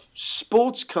bit of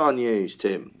sports car news,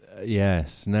 Tim.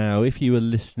 Yes. Now, if you were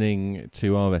listening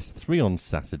to RS3 on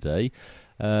Saturday,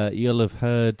 you'll have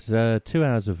heard 2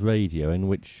 hours of radio in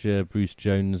which Bruce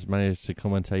Jones managed to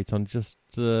commentate on just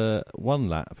one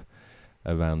lap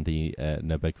around the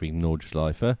Nürburgring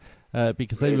Nordschleife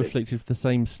because they were afflicted with the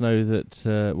same snow that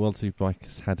World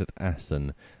Superbikes had at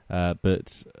Assen.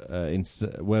 But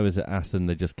whereas at Assen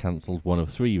they just cancelled one of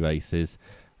 3 races,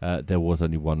 there was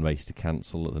only one race to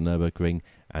cancel at the Nürburgring,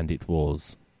 and it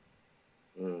was.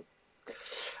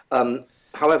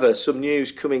 However, some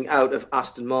news coming out of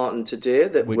Aston Martin today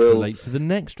which relates to the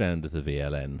next round of the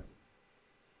VLN.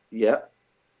 Yeah.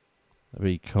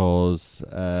 Because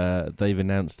they've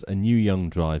announced a new young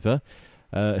driver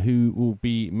who will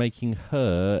be making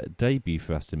her debut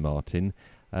for Aston Martin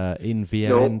in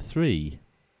VLN 3.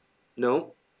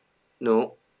 No.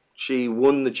 She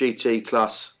won the GT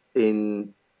class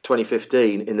in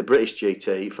 2015 in the British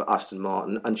GT for Aston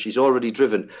Martin, and she's already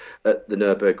driven at the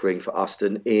Nürburgring for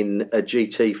Aston in a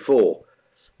GT4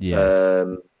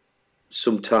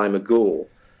 some time ago.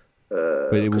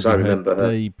 But it will be her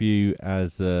debut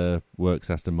as a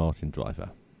Works Aston Martin driver.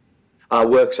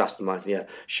 Works Aston Martin, yeah.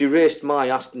 She raced my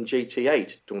Aston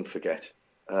GT8, don't forget,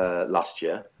 last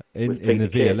year. In the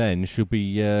VLN, she'll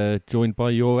be joined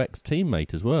by your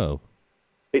ex-teammate as well.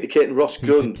 Peter Kate and Ross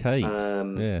Gunn.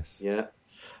 Yes. Yeah.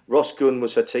 Ross Gunn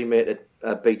was her teammate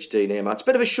at Beach D near It's a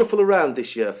bit of a shuffle around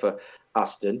this year for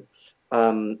Aston.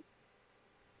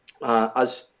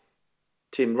 As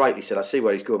Tim rightly said, I see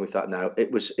where he's going with that now.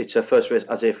 It's her first race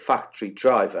as a factory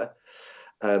driver.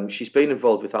 She's been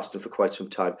involved with Aston for quite some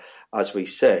time, as we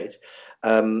said.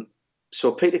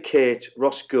 So Peter Kate,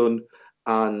 Ross Gunn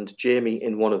and Jamie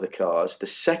in one of the cars. The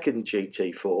second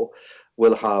GT4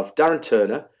 will have Darren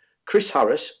Turner, Chris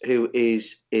Harris, who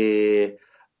is a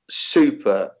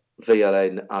super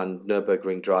VLN and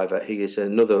Nürburgring driver. He is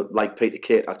another, like Peter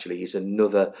Kate actually, he's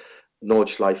another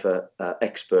Nordschleife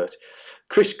expert.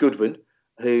 Chris Goodwin,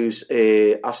 who's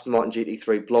a Aston Martin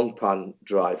GT3 Blancpain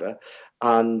driver,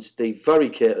 and the very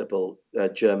capable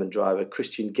German driver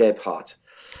Christian Gebhardt.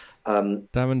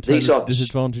 Darren These Turner's are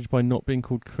disadvantaged by not being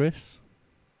called Chris?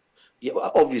 Yeah,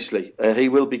 well, obviously, he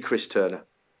will be Chris Turner,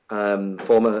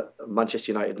 former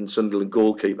Manchester United and Sunderland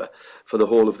goalkeeper for the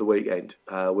whole of the weekend.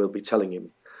 We'll be telling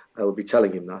him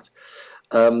that.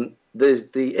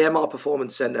 The AMR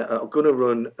Performance Centre are going to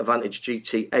run a Vantage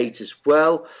GT8 as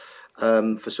well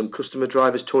for some customer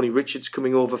drivers. Tony Richards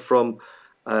coming over from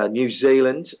New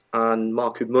Zealand, and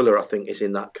Marco Muller, I think, is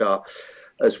in that car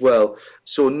as well.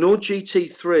 So no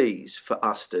GT3s for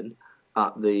Aston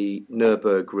at the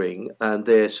Nürburgring, and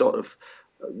they're sort of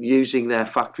using their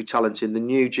factory talent in the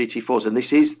new GT4s, and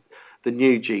this is the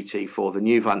new GT4, the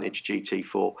new Vantage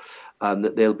GT4,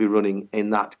 that they'll be running in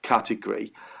that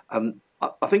category.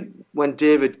 I think when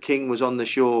David King was on the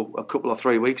show a couple or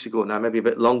 3 weeks ago now, maybe a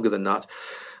bit longer than that,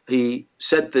 he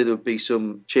said there would be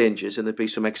some changes and there'd be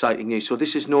some exciting news. So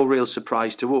this is no real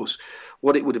surprise to us.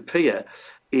 What it would appear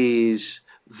is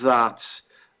that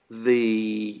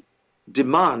the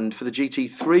demand for the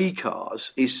GT3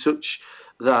 cars is such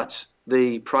that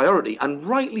the priority, and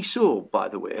rightly so, by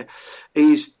the way,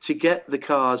 is to get the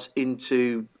cars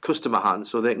into customer hands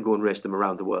so they can go and race them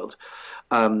around the world.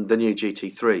 The new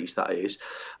GT3s, that is.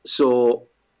 So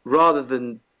rather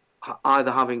than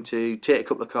either having to take a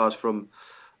couple of cars from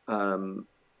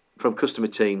customer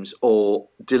teams or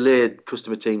delayed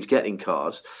customer teams getting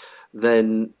cars,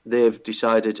 then they've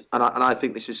decided, and I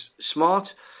think this is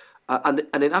smart, and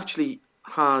it actually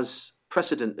has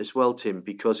precedent as well, Tim,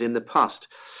 because in the past,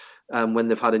 when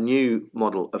they've had a new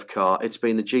model of car, it's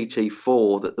been the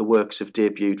GT4 that the works have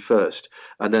debuted first,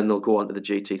 and then they'll go on to the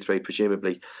GT3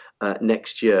 presumably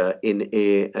next year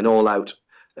in an all-out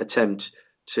attempt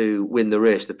to win the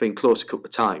race. They've been close a couple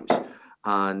of times,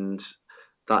 and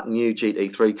that new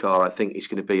GT3 car, I think, is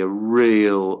going to be a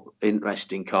real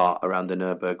interesting car around the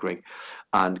Nürburgring,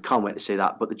 and can't wait to see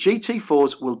that. But the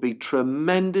GT4s will be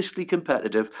tremendously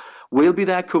competitive. We'll be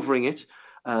there covering it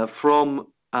from...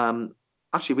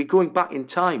 Actually, we're going back in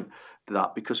time to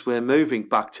that because we're moving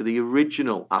back to the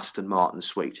original Aston Martin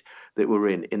suite that we're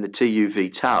in the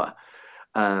TUV Tower,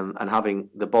 and having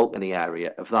the balcony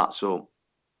area of that. So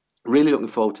really looking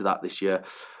forward to that this year.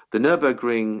 The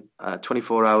Nürburgring,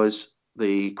 24 hours.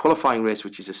 The qualifying race,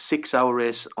 which is a 6-hour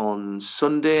race on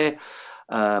Sunday.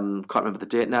 Can't remember the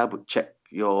date now, but check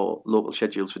your local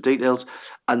schedules for details.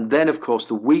 And then, of course,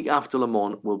 the week after Le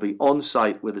Mans, we'll be on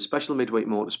site with a special Midweek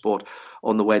Motorsport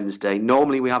on the Wednesday.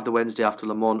 Normally, we have the Wednesday after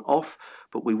Le Mans off,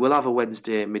 but we will have a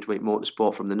Wednesday Midweek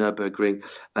Motorsport from the Nürburgring,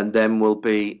 and then we'll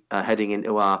be heading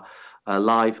into our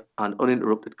live and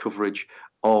uninterrupted coverage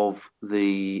of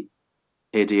the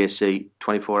ADAC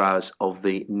 24 hours of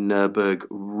the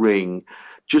Nürburgring.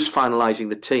 Just finalising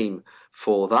the team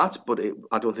for that, but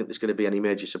I don't think there's going to be any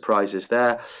major surprises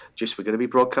there. Just we're going to be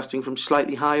broadcasting from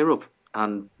slightly higher up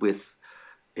and with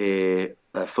a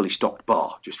fully stocked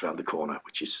bar just around the corner,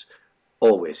 which is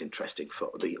always interesting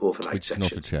for the overnight section.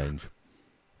 Which is not a change.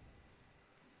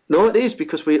 No, it is,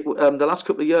 because we the last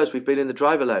couple of years we've been in the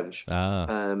driver lounge.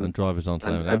 And drivers aren't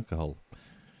allowed alcohol.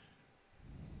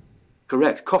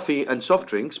 Correct, coffee and soft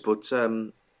drinks, but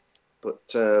I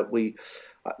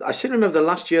still remember the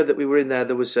last year that we were in there.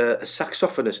 There was a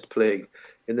saxophonist playing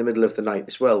in the middle of the night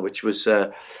as well, which was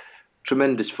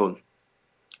tremendous fun.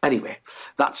 Anyway,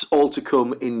 that's all to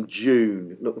come in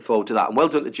June. Looking forward to that. And well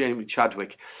done to Jamie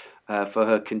Chadwick for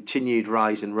her continued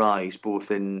rise, both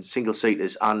in single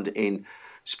seaters and in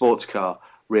sports car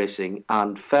racing.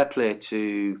 And fair play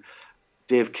to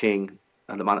Dave King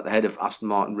and the man at the head of Aston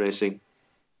Martin Racing.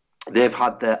 They've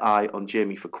had their eye on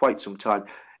Jamie for quite some time.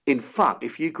 In fact,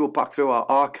 if you go back through our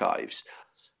archives,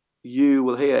 you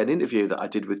will hear an interview that I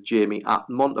did with Jamie at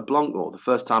Monte Blanco, the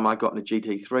first time I got in a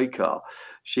GT3 car.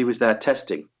 She was there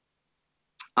testing,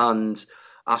 and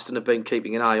Aston have been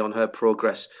keeping an eye on her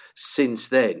progress since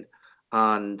then.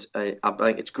 And I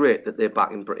think it's great that they're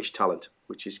back in British talent,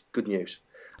 which is good news.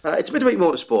 It's Midweek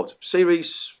Motorsport,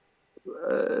 Series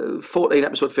 14,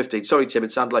 Episode 15. Sorry, Tim,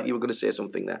 it sounded like you were going to say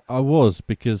something there. I was,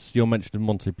 because your mention of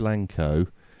Monte Blanco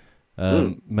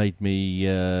made me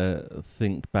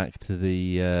think back to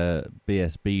the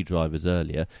BSB drivers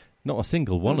earlier. Not a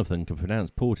single one of them can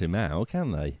pronounce Portimao,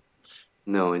 can they?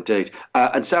 No, indeed.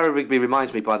 And Sarah Rigby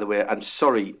reminds me, by the way, I'm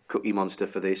sorry, Cookie Monster,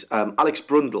 for this. Alex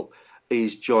Brundle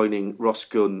is joining Ross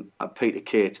Gunn, Peter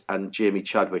Kate and Jamie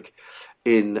Chadwick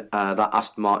in that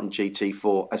Aston Martin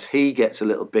GT4 as he gets a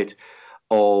little bit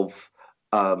of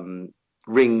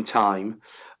ring time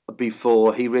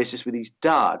before he races with his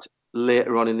dad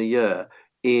later on in the year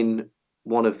in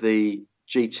one of the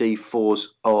GT4s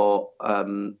or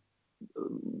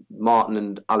Martin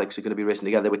and Alex are going to be racing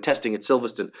together. They were testing at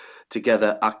Silverstone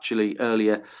together actually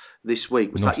earlier this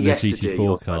week. Was not that in yesterday? the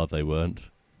GT4 car, they weren't.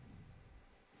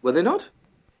 Were they not?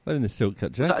 They were in the Silk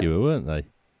Cut Jaguar, weren't they?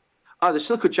 The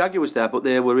Silk Cut Jaguar was there, but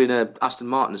they were in a Aston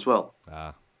Martin as well.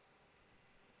 Ah.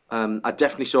 I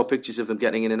definitely saw pictures of them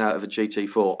getting in and out of a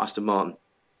GT4 Aston Martin.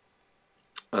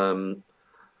 Or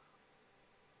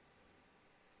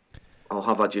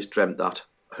have I just dreamt that?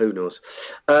 Who knows?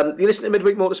 You listen to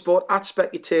Midweek Motorsport at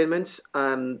Specutainment.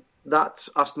 That's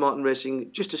Aston Martin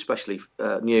Racing, just especially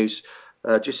news,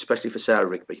 just especially for Sarah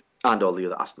Rigby and all the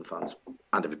other Aston fans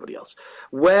and everybody else.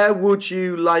 Where would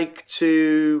you like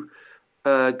to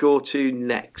go to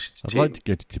next, I'd Tim? like to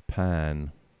go to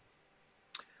Japan.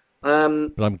 But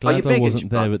I'm Are you glad I big in wasn't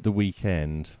Japan? there at the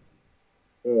weekend.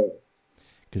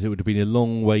 Because it would have been a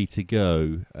long way to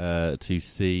go to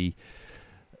see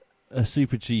a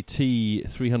Super GT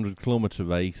 300-kilometre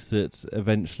race that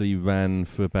eventually ran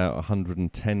for about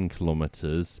 110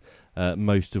 kilometres,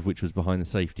 most of which was behind the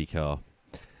safety car.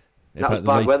 In That fact,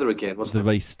 was bad weather again, wasn't it? The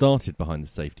race started behind the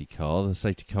safety car. The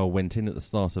safety car went in at the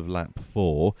start of lap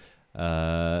 4.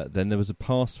 Then there was a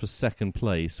pass for second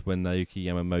place when Naoki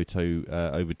Yamamoto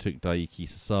overtook Daiki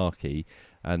Sasaki,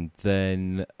 and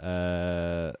then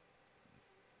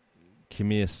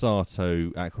Kimiya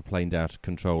Sato aquaplaned out of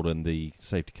control and the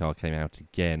safety car came out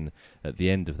again at the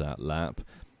end of that lap,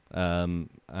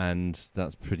 and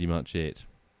that's pretty much it.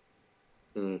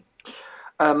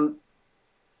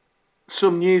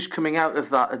 Some news coming out of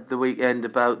that at the weekend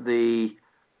about the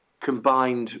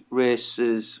combined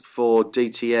races for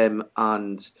DTM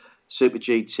and Super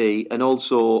GT, and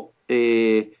also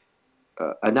a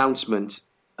announcement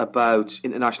about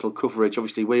international coverage.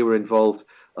 Obviously, we were involved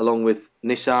along with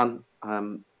Nissan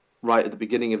right at the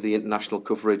beginning of the international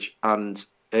coverage, and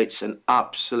it's an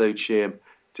absolute shame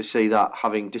to see that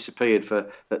having disappeared for,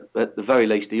 at the very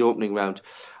least, the opening round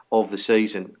of the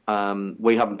season.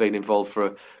 We haven't been involved for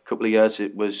a couple of years.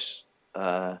 It was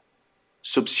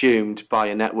subsumed by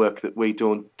a network that we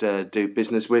don't do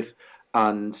business with,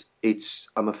 and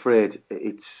I'm afraid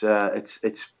it's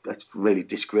really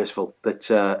disgraceful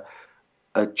that a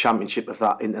championship of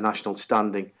that international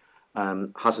standing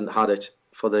hasn't had it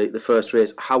for the first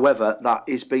race. However, that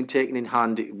is being taken in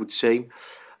hand, it would seem,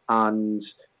 and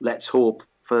let's hope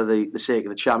for the sake of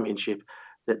the championship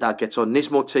that gets on.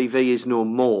 Nismo TV is no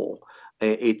more.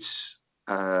 It's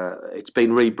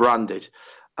been rebranded,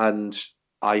 and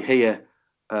I hear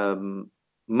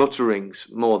mutterings,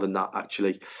 more than that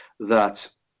actually, that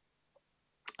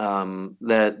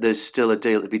there's still a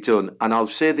deal to be done. And I'll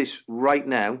say this right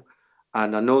now,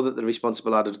 and I know that the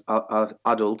responsible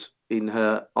adult in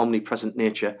her omnipresent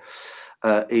nature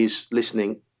is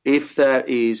listening. If there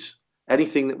is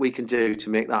anything that we can do to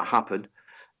make that happen,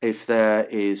 if there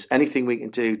is anything we can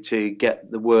do to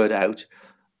get the word out,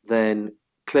 then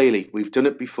clearly we've done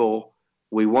it before.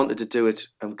 We wanted to do it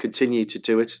and continue to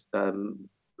do it.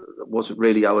 It wasn't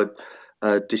really our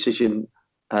decision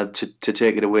to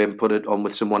take it away and put it on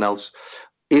with someone else.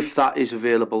 If that is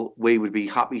available, we would be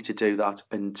happy to do that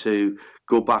and to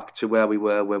go back to where we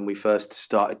were when we first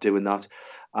started doing that.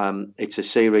 It's a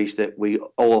series that we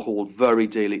all hold very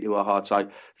dearly to our hearts. I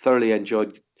thoroughly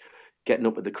enjoyed getting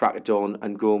up at the crack of dawn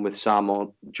and going with Sam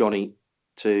or Johnny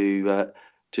to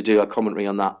do a commentary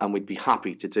on that, and we'd be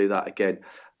happy to do that again.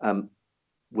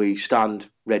 We stand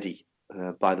ready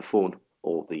by the phone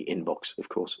or the inbox, of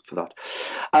course, for that.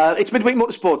 It's Midweek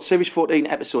Motorsport, Series 14,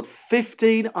 Episode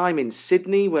 15. I'm in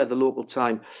Sydney, where the local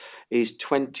time is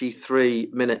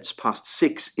 23 minutes past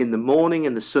 6 in the morning,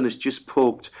 and the sun has just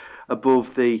poked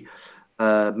above the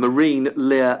marine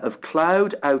layer of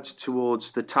cloud out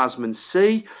towards the Tasman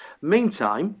Sea.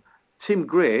 Meantime, Tim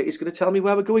Gray is going to tell me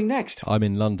where we're going next. I'm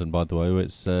in London, by the way.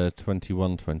 It's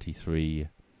 21:23.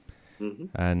 Mm-hmm.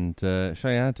 And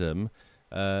Shay Adam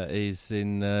is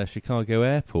in Chicago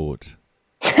Airport.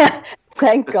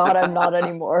 Thank God I'm not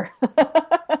anymore.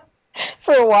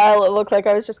 For a while, it looked like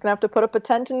I was just going to have to put up a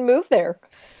tent and move there.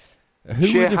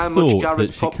 Who would have thought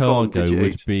that Chicago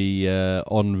would be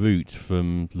en route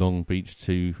from Long Beach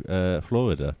to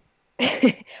Florida?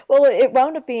 Well, it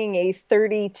wound up being a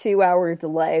 32-hour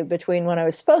delay between when I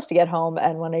was supposed to get home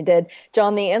and when I did.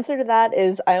 John, the answer to that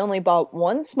is I only bought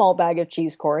one small bag of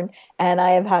cheese corn, and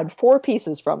I have had 4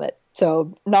 pieces from it,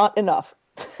 so not enough.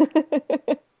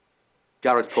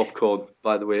 Garrett popcorn,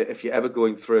 by the way, if you're ever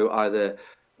going through either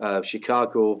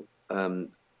Chicago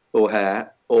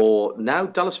O'Hare or now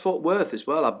Dallas-Fort Worth as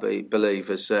well, I believe,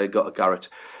 has got a Garrett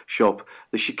shop.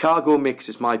 The Chicago mix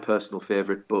is my personal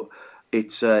favourite, but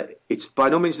it's by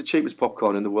no means the cheapest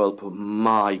popcorn in the world, but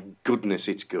my goodness,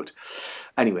 it's good.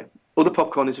 Anyway, other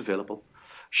popcorn is available.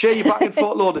 Share you back in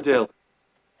Fort Lauderdale.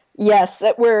 Yes,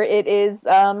 where it is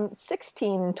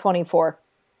 16:24.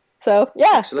 So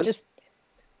yeah, Excellent. just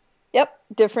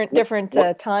different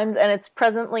times, and it's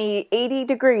presently 80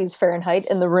 degrees Fahrenheit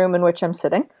in the room in which I'm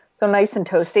sitting. So nice and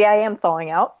toasty. I am thawing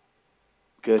out.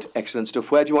 Good, excellent stuff.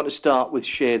 Where do you want to start with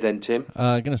Shea then, Tim?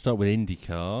 I'm going to start with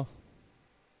IndyCar.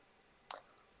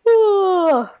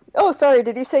 Oh, sorry.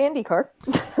 Did you say IndyCar?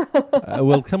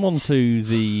 We'll come on to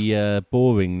the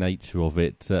boring nature of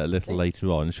it a little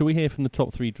later on. Shall we hear from the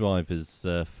top three drivers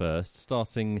first,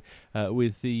 starting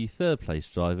with the third place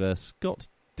driver, Scott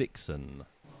Dixon?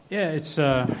 Yeah, it's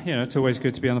it's always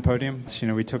good to be on the podium.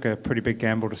 We took a pretty big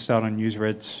gamble to start on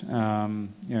newsreds,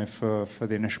 for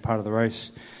the initial part of the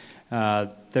race.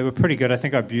 They were pretty good. I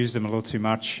think I abused them a little too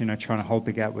much, trying to hold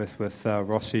the gap with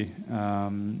Rossi,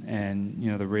 and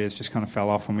the rears just kind of fell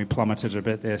off when we plummeted a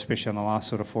bit there, especially on the last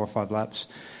sort of 4 or 5 laps.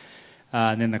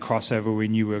 And then the crossover, we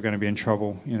knew we were going to be in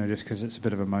trouble, just because it's a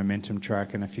bit of a momentum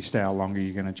track, and if you stay out longer,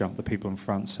 you're going to jump the people in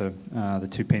front. So the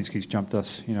two Penske's jumped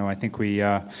us. I think we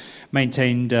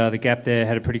maintained the gap there,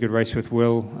 had a pretty good race with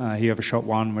Will. He overshot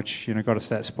one, which got us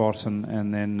that spot,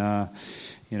 and then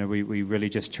we really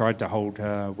just tried to hold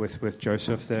with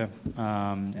Joseph there,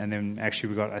 and then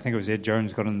actually I think it was Ed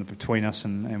Jones got in between us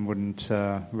and wouldn't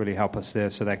really help us there.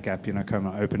 So that gap, kind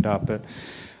of opened up, but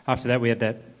after that we had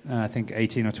that. I think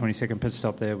 18 or 20 second pit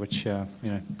stop there, which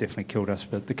definitely killed us.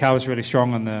 But the car was really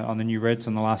strong on the new reds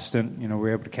on the last stint. We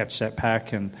were able to catch that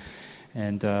pack and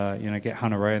get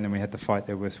Hunter Ray, and then we had the fight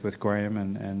there with Graham,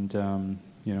 and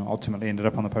ultimately ended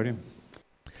up on the podium.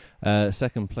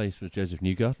 Second place was Joseph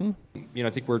Newgarden. I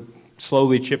think we're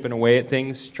slowly chipping away at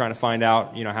things, trying to find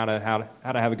out how to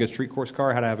have a good street course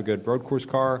car, how to have a good road course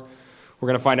car. We're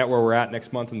going to find out where we're at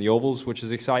next month in the ovals, which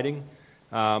is exciting.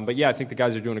 But yeah, I think the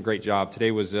guys are doing a great job.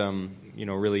 Today was,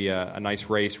 really a nice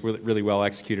race, really well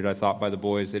executed, I thought, by the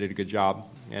boys. They did a good job.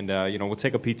 And, we'll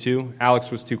take a P2. Alex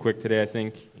was too quick today, I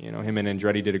think. Him and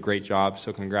Andretti did a great job,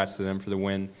 so congrats to them for the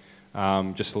win.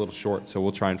 Just a little short, so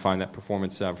we'll try and find that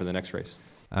performance for the next race.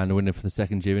 And the winner for the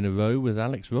second year in a row was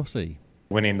Alex Rossi.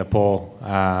 Winning the pole,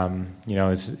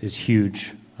 is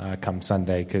huge come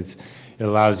Sunday, because it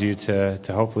allows you to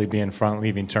hopefully be in front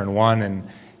leaving turn one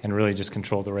and really just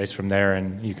control the race from there,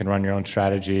 and you can run your own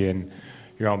strategy and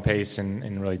your own pace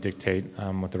and really dictate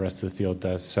what the rest of the field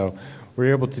does. So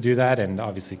we're able to do that, and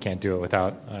obviously can't do it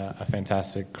without a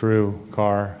fantastic crew,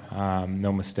 car,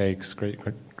 no mistakes,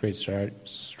 great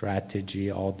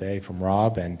strategy all day from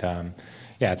Rob, and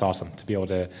it's awesome to be able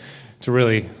to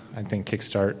really, I think,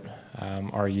 kickstart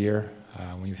our year.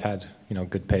 We've had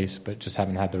good pace, but just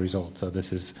haven't had the result. So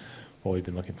this is what we've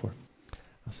been looking for.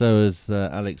 So as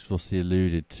Alex Rossi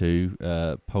alluded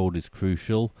to, pole is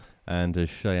crucial, and as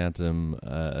Shea Adam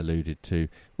alluded to,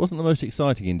 wasn't the most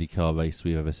exciting IndyCar race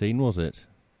we've ever seen, was it?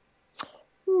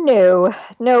 No,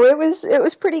 it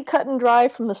was pretty cut and dry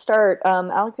from the start.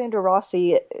 Alexander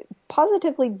Rossi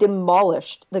positively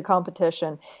demolished the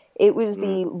competition. It was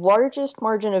the largest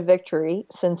margin of victory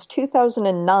since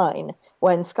 2009,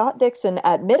 when Scott Dixon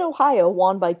at Mid-Ohio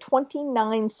won by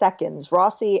 29 seconds.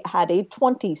 Rossi had a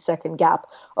 20-second gap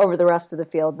over the rest of the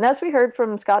field. And as we heard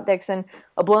from Scott Dixon,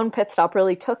 a blown pit stop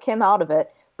really took him out of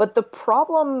it. But the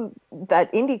problem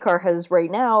that IndyCar has right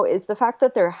now is the fact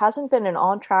that there hasn't been an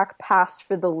on-track pass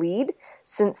for the lead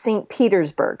since St.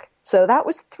 Petersburg. So that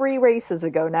was 3 races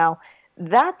ago now.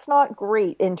 That's not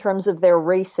great in terms of their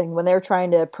racing when they're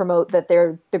trying to promote that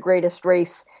they're the greatest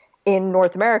race in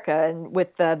North America. And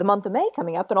with the month of May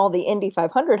coming up and all the Indy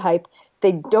 500 hype,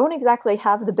 they don't exactly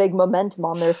have the big momentum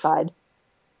on their side.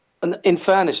 And in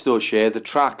fairness, though, Shea, the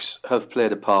tracks have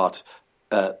played a part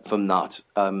from that.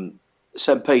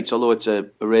 St. Pete's, although it's a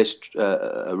race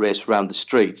around the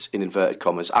streets, in inverted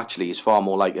commas, actually is far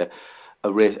more like a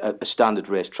standard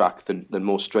race track than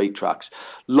most straight tracks.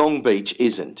 Long Beach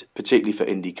isn't, particularly for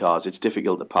Indy cars. It's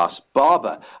difficult to pass.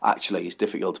 Barber actually is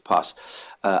difficult to pass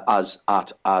as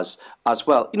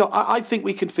well. I think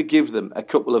we can forgive them a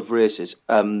couple of races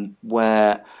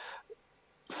where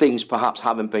things perhaps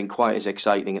haven't been quite as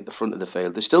exciting at the front of the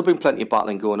field. There's still been plenty of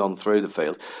battling going on through the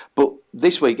field, but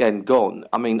this weekend gone,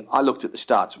 I looked at the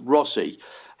stats. Rossi,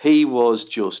 he was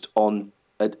just on.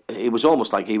 It was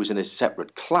almost like he was in a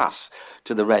separate class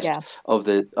to the rest of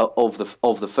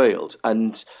the field,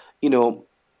 and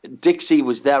Dixie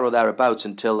was there or thereabouts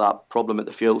until that problem at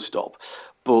the fuel stop.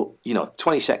 But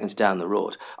 20 seconds down the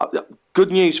road.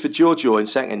 Good news for Jojo in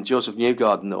second, Joseph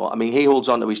Newgarden though. He holds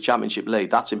on to his championship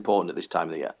lead. That's important at this time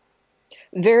of the year.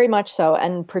 Very much so,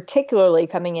 and particularly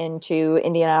coming into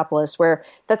Indianapolis, where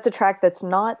that's a track that's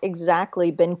not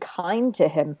exactly been kind to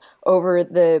him over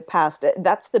the past.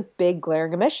 That's the big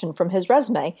glaring omission from his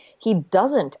resume. He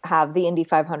doesn't have the Indy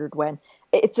 500 win.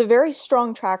 It's a very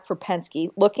strong track for Penske.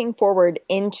 Looking forward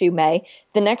into May,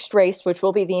 the next race, which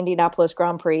will be the Indianapolis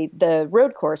Grand Prix, the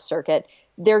road course circuit,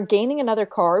 they're gaining another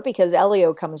car because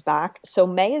Elio comes back. So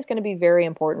May is going to be very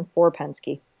important for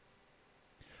Penske.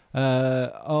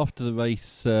 After the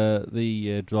race,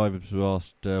 the drivers were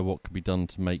asked what could be done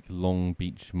to make Long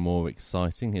Beach more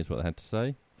exciting. Here's what they had to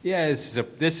say. Yeah,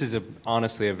 this is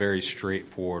honestly a very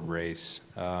straightforward race.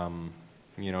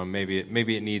 Maybe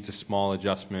it needs a small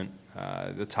adjustment.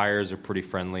 The tires are pretty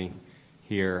friendly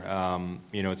here.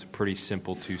 It's a pretty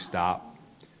simple two-stop.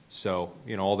 So,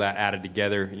 all that added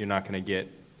together, you're not going to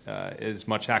get as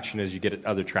much action as you get at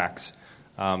other tracks.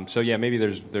 Maybe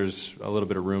there's a little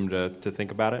bit of room to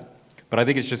think about it. But I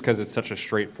think it's just because it's such a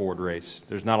straightforward race.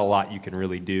 There's not a lot you can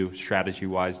really do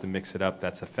strategy-wise to mix it up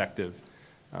that's effective.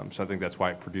 So I think that's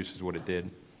why it produces what it did.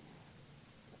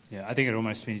 Yeah, I think it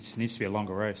almost needs to be a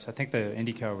longer race. I think the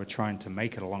IndyCar were trying to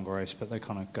make it a longer race, but they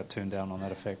kind of got turned down on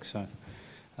that effect. So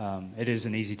it is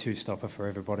an easy two-stopper for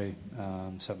everybody,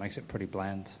 so it makes it pretty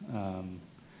bland.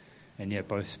 And yeah,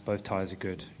 both tires are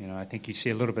good. I think you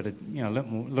see a little bit of a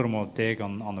little more dig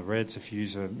on the reds if you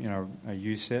use a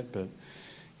U set, but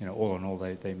all in all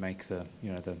they make the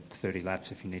 30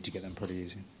 laps if you need to get them pretty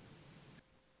easy.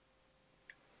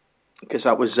 Because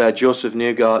that was Joseph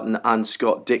Newgarden and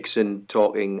Scott Dixon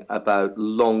talking about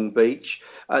Long Beach.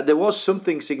 There was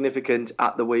something significant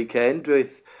at the weekend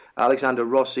with Alexander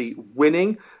Rossi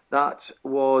winning. That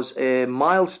was a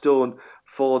milestone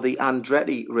for the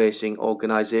Andretti Racing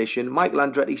organisation. Michael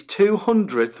Andretti's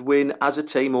 200th win as a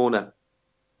team owner.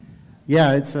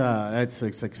 Yeah, it's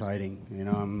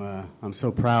exciting. I'm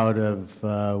so proud of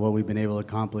what we've been able to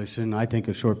accomplish in I think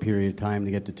a short period of time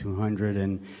to get to 200,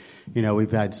 and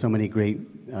we've had so many great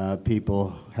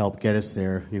people help get us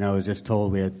there. I was just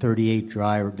told we had 38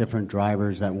 different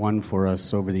drivers that won for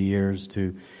us over the years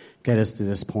to get us to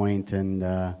this point, and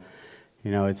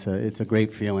it's a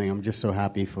great feeling. I'm just so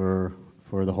happy for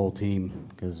the whole team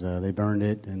because they've earned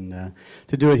it, and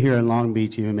to do it here in Long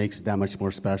Beach even makes it that much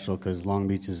more special because Long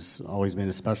Beach has always been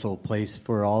a special place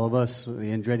for all of us, the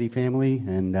Andretti family,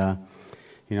 and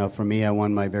for me, I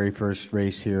won my very first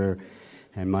race here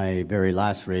and my very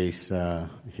last race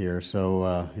here,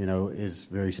 so is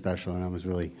very special, and I was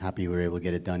really happy we were able to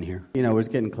get it done here. I was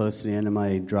getting close to the end of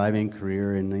my driving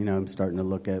career, and I'm starting to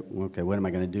look at what am I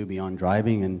going to do beyond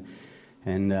driving,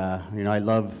 and I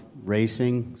love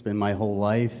racing. It's been my whole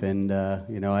life, and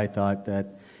I thought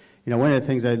that one of the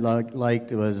things I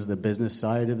liked was the business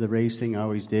side of the racing. I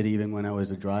always did, even when I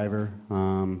was a driver.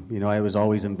 I was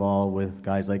always involved with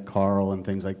guys like Carl and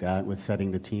things like that, with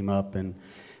setting the team up, and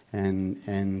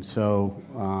so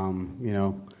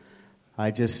I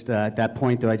just at that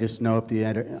point, though, I just know if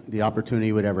the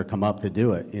opportunity would ever come up to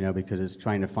do it, because it's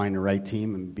trying to find the right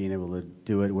team and being able to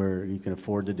do it where you can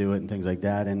afford to do it and things like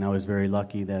that. And I was very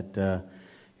lucky that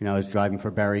I was driving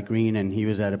for Barry Green, and he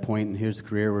was at a point in his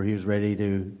career where he was ready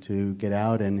to get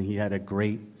out, and he had a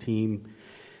great team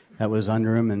that was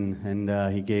under him, and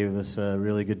he gave us a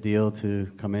really good deal to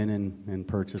come in and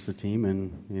purchase a team.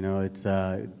 And it's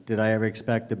did I ever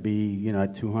expect to be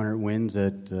at 200 wins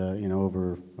at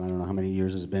over, I don't know how many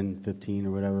years it's been, 15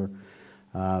 or whatever?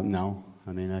 No,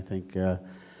 I mean, I think I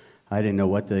didn't know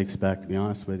what to expect, to be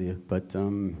honest with you. But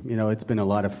it's been a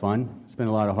lot of fun. It's been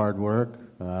a lot of hard work.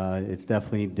 It's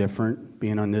definitely different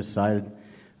being on this side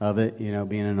of it,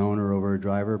 being an owner over a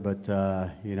driver, but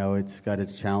it's got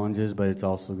its challenges, but it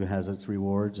also has its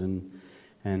rewards, and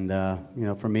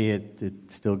for me, it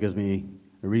still gives me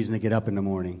a reason to get up in the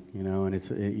morning, and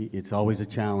it's always a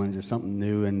challenge or something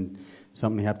new and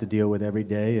something you have to deal with every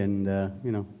day, and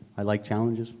I like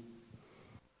challenges.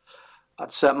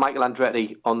 That's Michael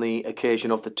Andretti on the occasion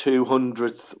of the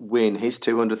 200th win, his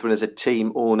 200th win as a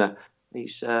team owner.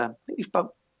 He's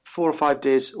about 4 or 5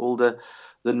 days older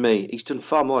than me. He's done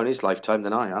far more in his lifetime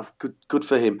than I have. Good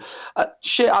for him.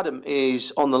 Shea Adam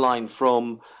is on the line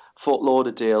from Fort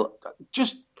Lauderdale.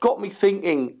 Just got me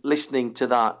thinking, listening to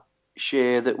that,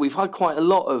 Shea, that we've had quite a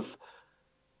lot of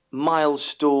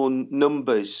milestone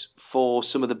numbers for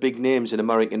some of the big names in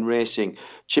American racing.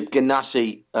 Chip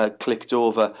Ganassi clicked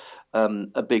over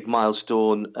a big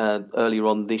milestone earlier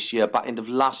on this year. Back end of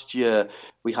last year,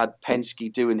 we had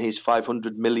Penske doing his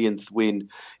 500 millionth win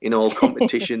in all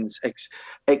competitions,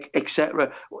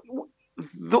 etc.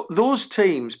 Those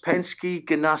teams, Penske,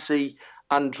 Ganassi,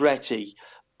 Andretti,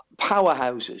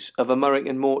 powerhouses of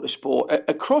American motorsport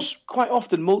across quite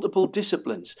often multiple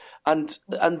disciplines, and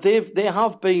they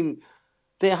have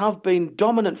been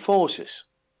dominant forces.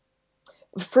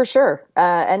 For sure.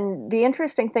 And the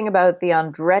interesting thing about the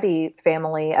Andretti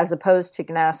family, as opposed to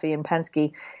Ganassi and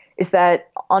Penske, is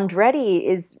that Andretti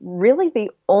is really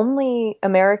the only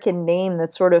American name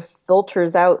that sort of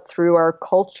filters out through our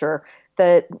culture,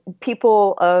 that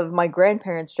people of my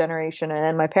grandparents' generation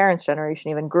and my parents' generation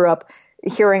even grew up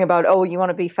hearing about, oh, you want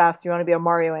to be fast, you want to be a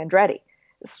Mario Andretti.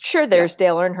 Sure, there's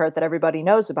Dale Earnhardt that everybody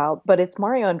knows about, but it's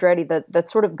Mario Andretti that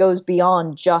sort of goes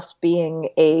beyond just being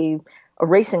a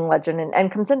racing legend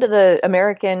and comes into the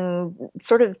American,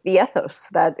 sort of the ethos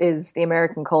that is the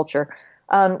American culture.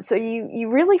 So you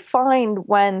really find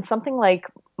when something like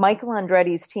Michael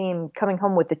Andretti's team coming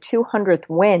home with the 200th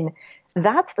win,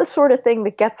 that's the sort of thing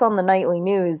that gets on the nightly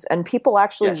news and people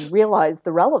actually realize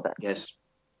the relevance. Yes.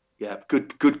 Yeah,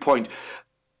 good point.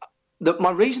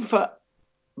 My reason for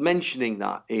mentioning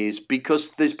that is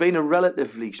because there's been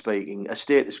relatively speaking, a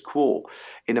status quo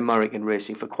in American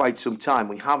racing for quite some time.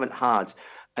 We haven't had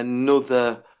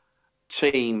another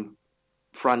team,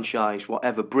 franchise,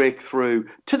 whatever, breakthrough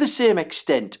to the same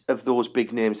extent of those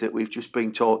big names that we've just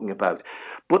been talking about.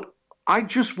 But I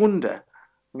just wonder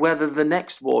whether the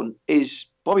next one is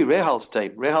Bobby Rahal's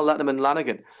team, Rahal, Letterman and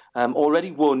Lanigan.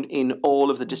 Already won in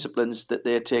all of the disciplines that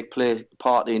they take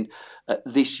part in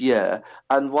this year.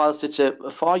 And whilst it's a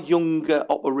far younger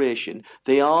operation,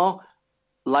 they are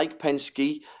like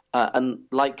Penske and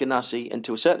like Ganassi, and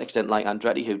to a certain extent like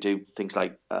Andretti, who do things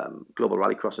like global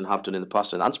rallycross and have done in the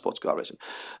past, and sports car racing.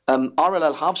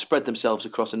 RLL have spread themselves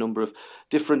across a number of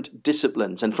different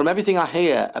disciplines. And from everything I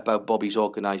hear about Bobby's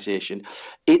organisation,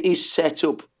 it is set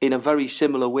up in a very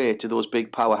similar way to those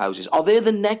big powerhouses. Are they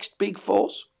the next big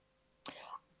force?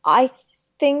 I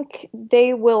think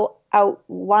they will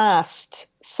outlast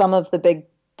some of the big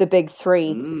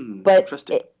three, but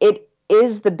it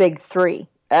is the big three.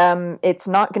 It's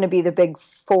not going to be the big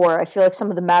four. I feel like some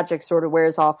of the magic sort of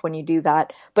wears off when you do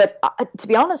that. But to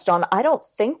be honest, John, I don't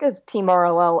think of Team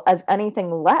RLL as anything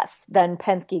less than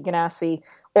Penske, Ganassi,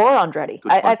 or Andretti.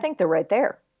 I think they're right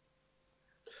there.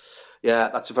 Yeah,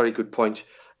 that's a very good point.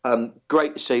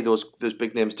 Great to see those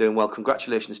big names doing well.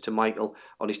 Congratulations to Michael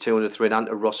on his 200th win and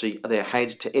to Rossi. They head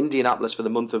to Indianapolis for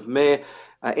the month of May.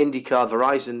 IndyCar,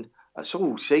 Verizon.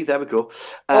 So, see, there we go.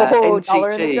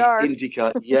 NTT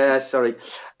IndyCar. Yeah, sorry.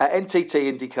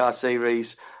 NTT IndyCar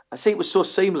Series. I see it was so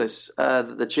seamless,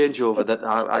 the changeover that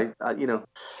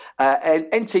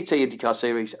NTT IndyCar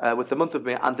Series with the month of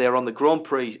May, and they're on the Grand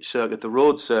Prix circuit, the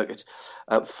road circuit,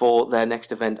 for their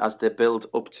next event as they build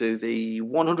up to the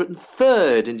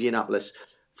 103rd Indianapolis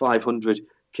 500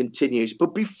 continues.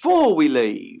 But before we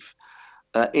leave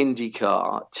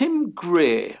IndyCar, Tim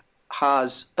Gray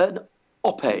has an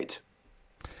op-ed.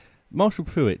 Marshall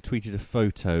Pruitt tweeted a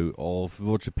photo of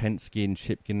Roger Penske and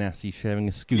Chip Ganassi sharing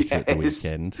a scooter at the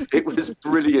weekend. It was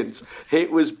brilliant. It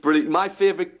was brilliant. My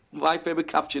favourite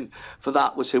caption for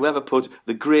that was whoever put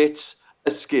 "the greats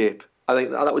escape." I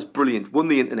think that was brilliant. Won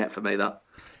the internet for me, that.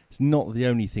 It's not the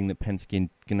only thing that Penske and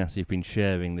Ganassi have been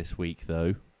sharing this week,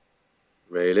 though.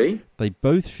 Really? They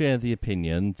both share the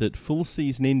opinion that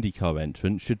full-season IndyCar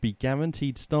entrants should be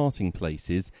guaranteed starting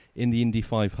places in the Indy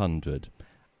 500.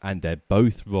 And they're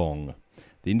both wrong.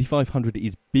 The Indy 500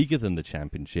 is bigger than the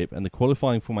championship, and the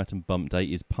qualifying format and bump day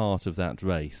is part of that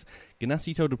race.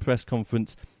 Ganassi told a press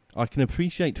conference, "I can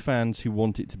appreciate fans who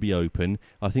want it to be open.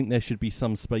 I think there should be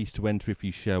some space to enter if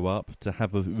you show up, to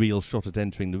have a real shot at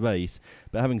entering the race.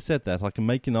 But having said that, I can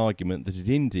make an argument that at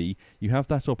Indy, you have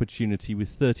that opportunity with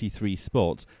 33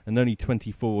 spots and only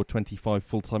 24 or 25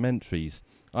 full-time entries.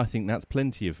 I think that's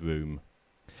plenty of room."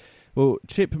 Well,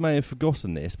 Chip may have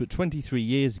forgotten this, but 23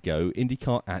 years ago,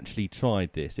 IndyCar actually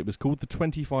tried this. It was called the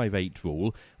 25-8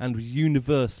 rule and was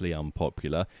universally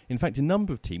unpopular. In fact, a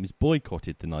number of teams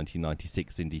boycotted the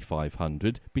 1996 Indy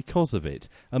 500 because of it.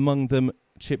 Among them,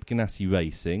 Chip Ganassi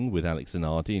Racing with Alex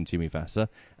Zanardi and Jimmy Vasser,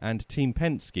 and Team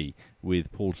Penske with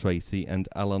Paul Tracy and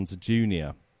Alonso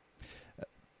Jr.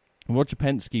 Roger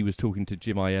Penske was talking to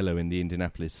Jim Aiello in the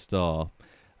Indianapolis Star.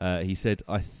 He said,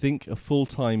 "I think a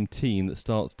full-time team that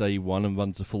starts day one and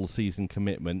runs a full season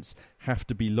commitments have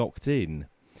to be locked in.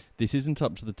 This isn't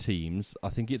up to the teams. I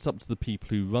think it's up to the people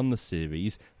who run the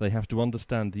series. They have to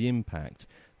understand the impact.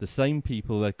 The same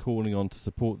people they're calling on to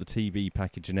support the TV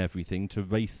package and everything to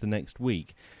race the next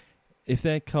week. If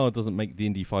their car doesn't make the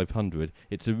Indy 500,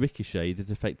 it's a ricochet that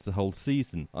affects the whole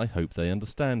season. I hope they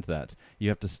understand that. You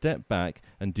have to step back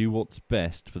and do what's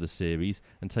best for the series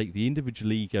and take the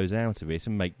individual egos out of it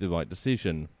and make the right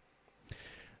decision."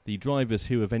 The The drivers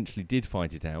who eventually did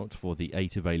fight it out for the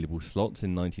 8 available slots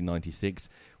in 1996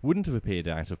 wouldn't have appeared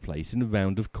out of place in a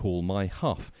round of Call My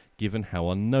Huff, given how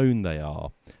unknown they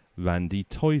are. Randy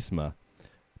Toisma,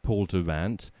 Paul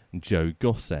Durant, and Joe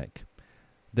Gossek.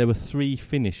 There were 3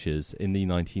 finishers in the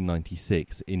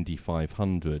 1996 Indy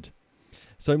 500.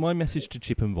 So my message to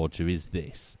Chip and Roger is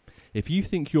this. If you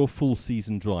think your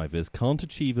full-season drivers can't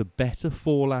achieve a better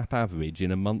 4-lap average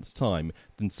in a month's time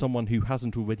than someone who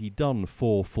hasn't already done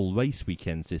 4 full race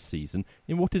weekends this season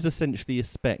in what is essentially a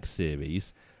spec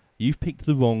series, you've picked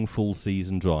the wrong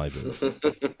full-season drivers.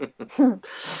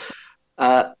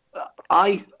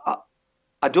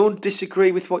 I don't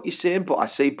disagree with what you're saying, but I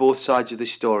see both sides of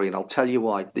this story, and I'll tell you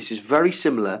why. This is very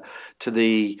similar to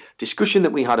the discussion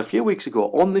that we had a few weeks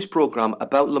ago on this programme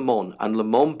about Le Mans, and Le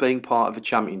Mans being part of a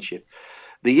championship.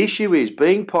 The issue is,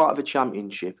 being part of a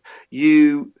championship,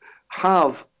 you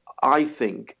have, I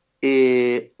think,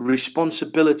 a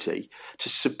responsibility to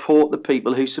support the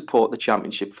people who support the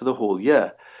championship for the whole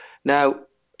year. Now,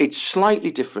 it's slightly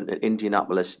different at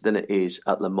Indianapolis than it is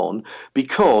at Le Mans,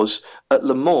 because at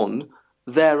Le Mans,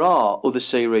 there are other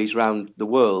series around the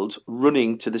world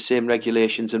running to the same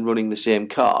regulations and running the same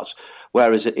cars,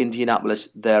 whereas at Indianapolis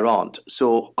there aren't.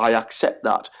 So I accept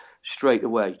that straight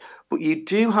away. But you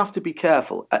do have to be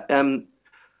careful.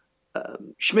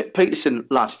 Schmidt-Peterson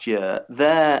last year,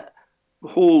 their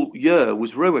whole year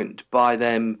was ruined by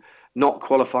them not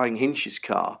qualifying Hinch's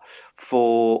car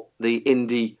for the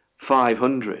Indy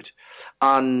 500.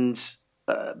 And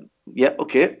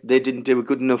they didn't do a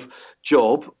good enough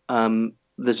job.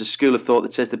 There's a school of thought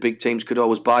that says the big teams could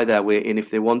always buy their way in if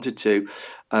they wanted to.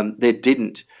 They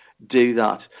didn't do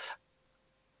that.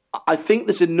 I think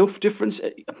there's enough difference.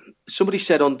 Somebody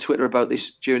said on Twitter about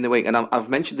this during the week, and I've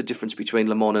mentioned the difference between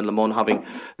Le Mans and Le Mans having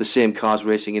the same cars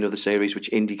racing in other series,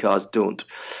 which Indy cars don't.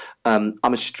 I'm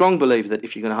a strong believer that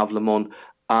if you're going to have Le Mans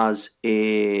as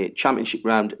a championship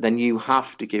round, then you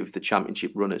have to give the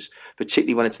championship runners,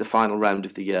 particularly when it's the final round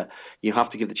of the year, you have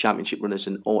to give the championship runners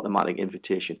an automatic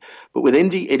invitation. But with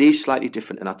Indy, it is slightly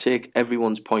different, and I take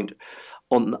everyone's point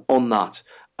on that.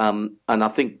 And I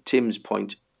think Tim's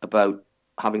point about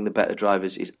having the better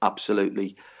drivers is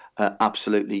absolutely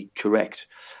correct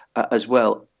as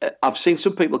well. I've seen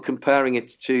some people comparing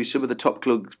it to some of the top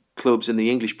clubs in the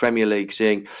English Premier League,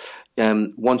 saying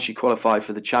once you qualify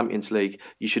for the Champions League,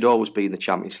 you should always be in the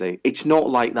Champions League. It's not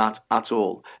like that at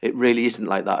all. It really isn't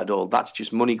like that at all. That's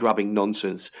just money-grabbing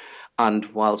nonsense. And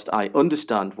whilst I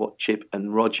understand what Chip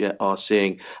and Roger are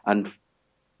saying, and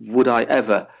would I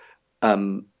ever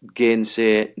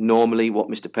gainsay normally what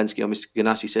Mr. Penske or Mr.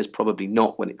 Ganassi says? Probably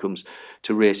not when it comes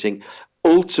to racing.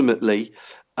 Ultimately,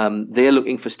 they're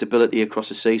looking for stability across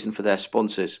the season for their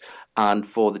sponsors and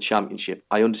for the championship.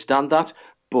 I understand that,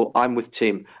 but I'm with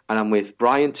Tim, and I'm with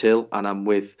Brian Till, and I'm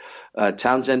with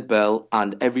Townsend Bell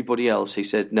and everybody else who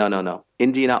says, no.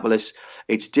 Indianapolis,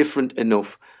 it's different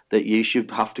enough that you should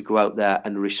have to go out there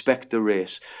and respect the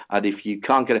race. And if you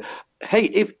can't get it, hey,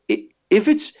 if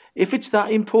it's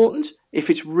that important, if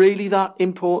it's really that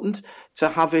important to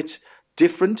have it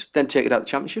different, then take it out of the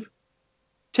championship.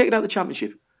 Take it out of the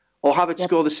championship. Or have it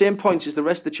score the same points as the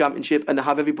rest of the championship, and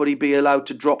have everybody be allowed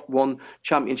to drop one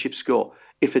championship score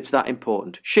if it's that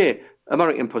important. Shay,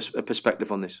 American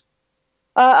perspective on this.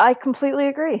 I completely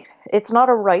agree. It's not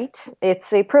a right.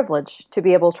 It's a privilege to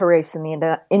be able to race in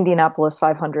the Indianapolis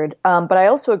 500. But I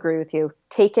also agree with you.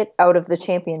 Take it out of the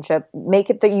championship.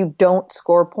 Make it that you don't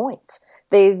score points.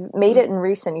 They've made it in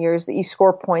recent years that you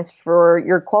score points for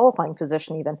your qualifying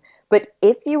position even. But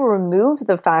if you remove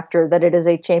the factor that it is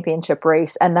a championship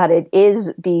race and that it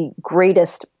is the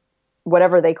greatest,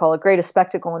 whatever they call it, greatest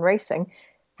spectacle in racing,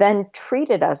 then treat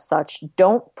it as such.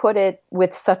 Don't put it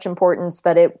with such importance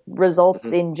that it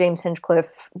results in James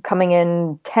Hinchcliffe coming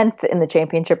in 10th in the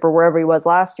championship or wherever he was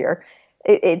last year.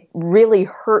 It really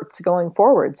hurts going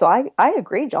forward. So I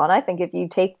agree, John. I think if you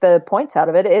take the points out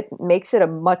of it, it makes it a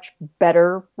much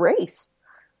better race.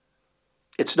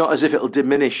 It's not as if it'll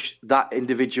diminish that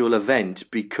individual event,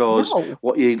 because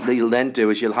what you'll then do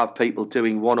is you'll have people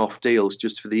doing one-off deals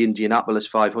just for the Indianapolis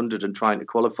 500 and trying to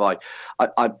qualify.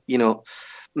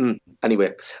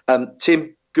 Anyway,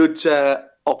 Tim, good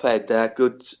op-ed there,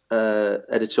 good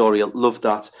editorial, love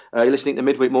that. You're listening to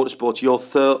Midweek Motorsport. Your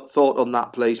thought on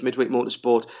that, please. Midweek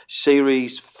Motorsport,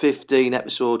 Series 14,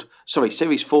 Episode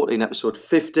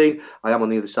 15. I am on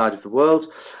the other side of the world.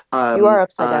 You are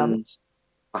upside down.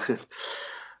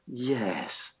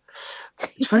 Yes.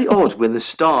 It's very odd when the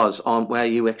stars aren't where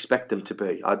you expect them to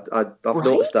be. I've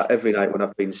noticed that every night when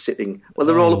I've been sitting. Well,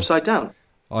 they're all upside down.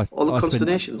 All the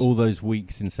constellations. Spent all those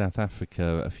weeks in South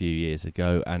Africa a few years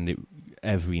ago, and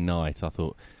every night I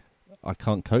thought, I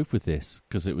can't cope with this,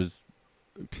 because it was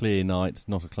clear nights,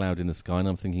 not a cloud in the sky, and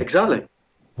I'm thinking, exactly,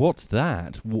 what's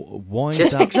that? Why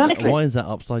is that? Exactly. Why is that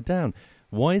upside down?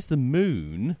 Why is the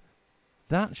moon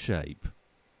that shape?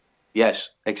 Yes,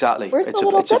 exactly. Where's it's the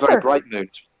little a very dipper? bright moon.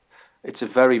 It's a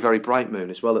very, very bright moon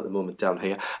as well at the moment down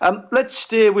here. Let's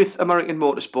stay with American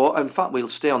motorsport. In fact, we'll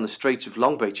stay on the streets of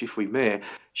Long Beach if we may.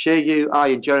 Shay, I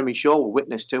and Jeremy Shaw were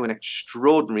witness to an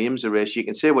extraordinary IMSA race. You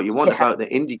can say what you want about the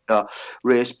IndyCar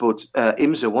race, but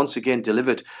IMSA once again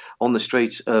delivered on the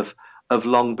streets of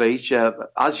Long Beach.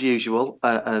 As usual,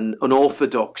 an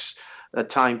unorthodox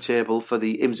timetable for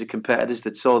the IMSA competitors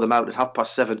that saw them out at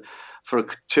 7:30 for a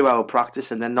 2-hour practice,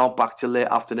 and then not back till late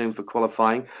afternoon for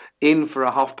qualifying, in for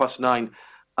a 9:30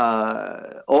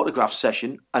 autograph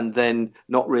session, and then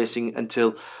not racing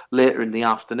until later in the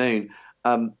afternoon.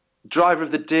 Driver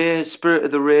of the day, spirit of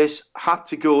the race, had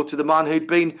to go to the man who'd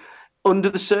been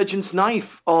under the surgeon's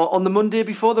knife on the Monday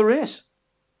before the race.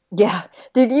 Yeah.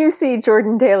 Did you see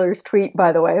Jordan Taylor's tweet,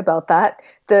 by the way, about that?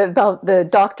 About the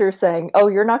doctor saying, "Oh,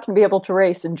 you're not going to be able to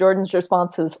race," and Jordan's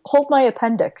response is, "Hold my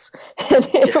appendix." And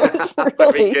it was really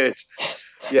very good.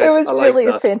 Yes, it was I like really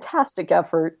that. a fantastic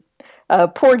effort.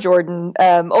 Poor Jordan.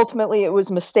 Ultimately, it was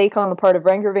a mistake on the part of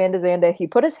Renger van de Zande. He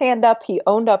put his hand up. He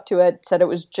owned up to it. Said it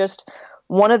was just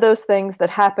one of those things that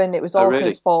happened. It was all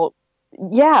his fault.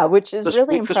 Yeah, which is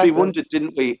really impressive. Because we wondered,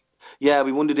 didn't we? Yeah,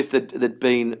 we wondered if there'd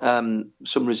been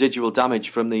some residual damage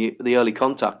from the early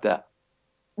contact there.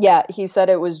 Yeah, he said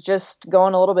it was just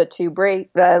going a little bit too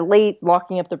late,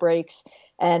 locking up the brakes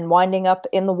and winding up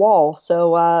in the wall.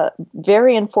 So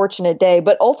very unfortunate day.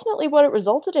 But ultimately what it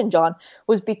resulted in, John,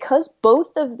 was because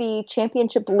both of the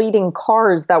championship leading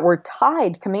cars that were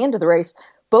tied coming into the race,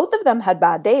 both of them had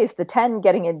bad days, the 10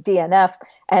 getting a DNF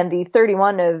and the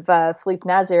 31 of Philippe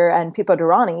Nazir and Pipo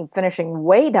Derani finishing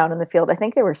way down in the field. I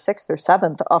think they were 6th or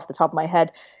 7th off the top of my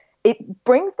head. It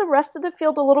brings the rest of the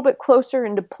field a little bit closer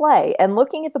into play. And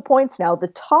looking at the points now, the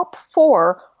top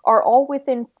 4 are all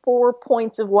within 4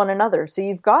 points of one another. So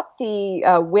you've got the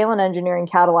Whelen Engineering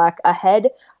Cadillac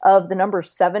ahead of the number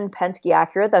 7 Penske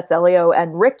Acura, that's Elio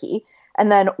and Ricky. And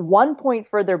then 1 point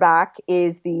further back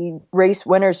is the race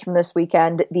winners from this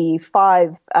weekend, the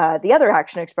 5, the other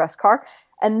Action Express car,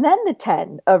 and then the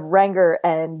 10 of Renger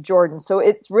and Jordan. So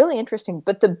it's really interesting.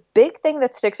 But the big thing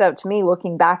that sticks out to me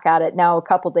looking back at it now a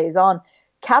couple days on,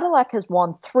 Cadillac has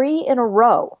won 3 in a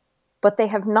row, but they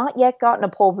have not yet gotten a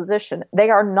pole position. They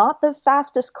are not the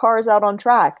fastest cars out on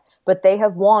track, but they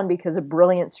have won because of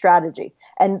brilliant strategy.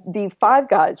 And the 5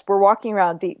 guys were walking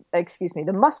around, the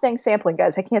Mustang sampling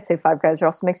guys, I can't say 5 guys, or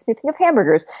else it makes me think of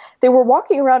hamburgers. They were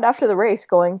walking around after the race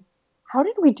going, how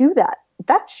did we do that?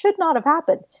 That should not have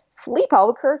happened. Philippe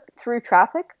Albuquerque through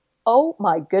traffic, oh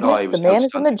my goodness, the man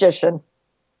is a magician.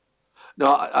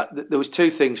 No, there was 2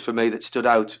 things for me that stood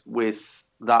out with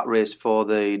that race for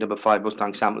the number 5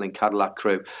 Mustang sampling Cadillac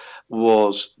crew.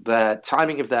 Was their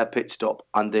timing of their pit stop,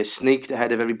 and they sneaked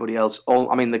ahead of everybody else.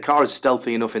 The car is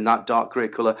stealthy enough in that dark grey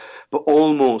colour, but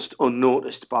almost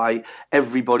unnoticed by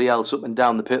everybody else up and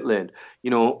down the pit lane.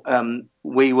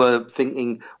 We were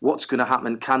thinking, what's going to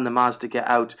happen? Can the Mazda get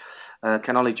out?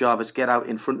 Can Ollie Jarvis get out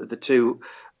in front of the 2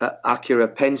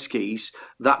 Acura Penskes?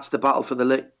 That's the battle for the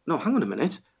late. No, hang on a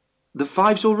minute. The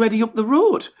 5's already up the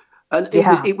road. And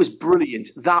it was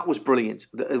brilliant. That was brilliant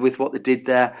with what they did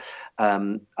there.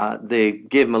 They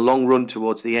gave them a long run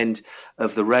towards the end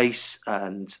of the race,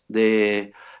 and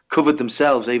they covered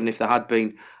themselves. Even if there had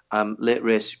been late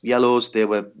race yellows, they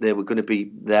were going to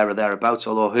be there or thereabouts.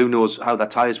 Although who knows how their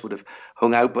tyres would have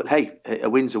hung out. But hey, a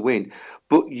win's a win.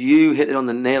 But you hit it on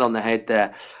the nail on the head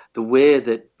there. The way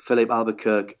that Philippe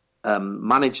Albuquerque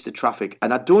managed the traffic,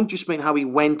 and I don't just mean how he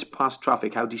went past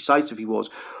traffic, how decisive he was.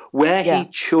 Where he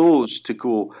chose to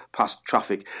go past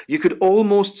traffic. You could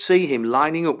almost see him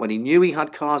lining up when he knew he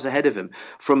had cars ahead of him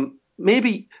from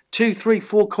maybe 2, 3,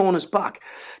 4 corners back.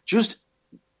 Just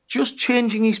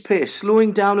changing his pace,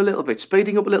 slowing down a little bit,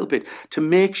 speeding up a little bit to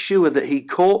make sure that he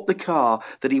caught the car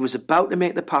that he was about to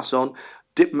make the pass on,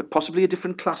 possibly a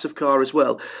different class of car as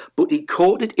well, but he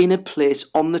caught it in a place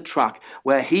on the track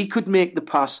where he could make the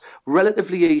pass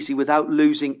relatively easy without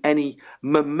losing any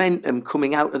momentum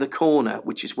coming out of the corner,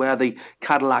 which is where the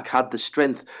Cadillac had the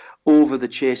strength over the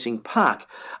chasing pack,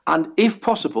 and if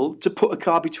possible to put a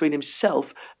car between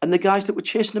himself and the guys that were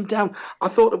chasing him down. I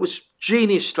thought it was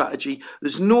genius strategy.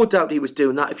 There's no doubt he was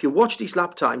doing that. If you watched his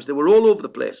lap times, they were all over the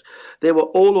place.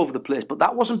 But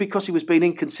that wasn't because he was being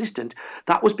inconsistent.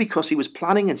 That was because he was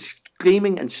planning and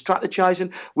scheming and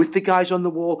strategizing with the guys on the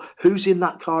wall. Who's in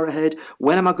that car ahead?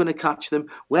 When am I going to catch them?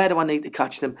 Where do I need to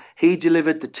catch them? He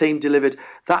delivered, the team delivered.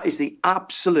 That is the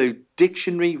absolute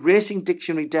racing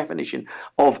dictionary definition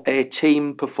of a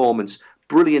team performance.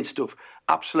 Brilliant stuff.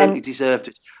 Absolutely deserved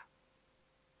it.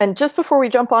 And just before we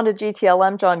jump onto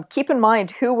GTLM, John, keep in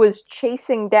mind who was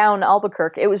chasing down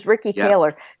Albuquerque. It was Ricky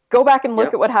Taylor. Go back and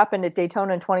look at what happened at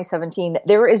Daytona in 2017.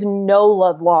 There is no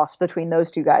love lost between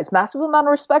those two guys. Massive amount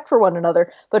of respect for one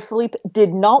another, but Philippe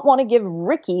did not want to give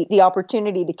Ricky the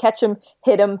opportunity to catch him,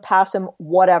 hit him, pass him,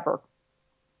 whatever.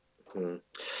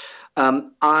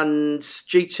 And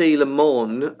GT Le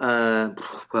Mans,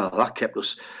 that kept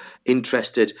us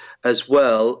interested as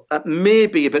well.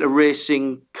 Maybe a bit of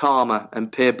racing karma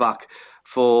and payback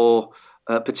for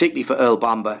particularly for Earl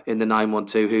Bamber in the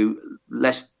 912, who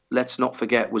let's not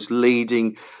forget was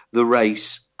leading the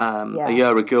race a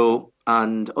year ago,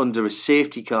 and under a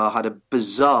safety car had a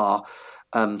bizarre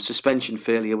suspension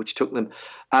failure which took them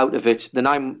out of it. The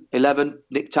 911,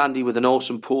 Nick Tandy with an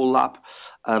awesome pole lap.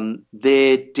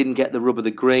 They didn't get the rub of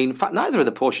the green. In fact, neither of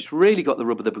the Porsches really got the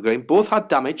rub of the green. Both had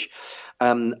damage.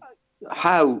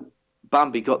 How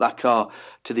Bambi got that car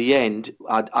to the end,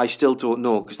 I still don't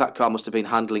know, because that car must have been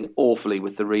handling awfully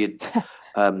with the rear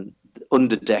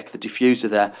underdeck, the diffuser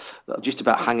there, just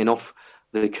about hanging off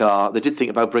the car. They did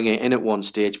think about bringing it in at one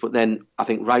stage, but then I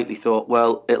think rightly thought,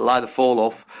 well, it'll either fall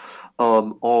off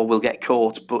or we'll get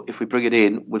caught, but if we bring it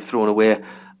in, we've thrown away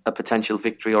a potential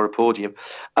victory or a podium.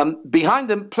 Behind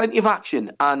them, plenty of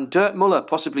action, and Dirk Muller,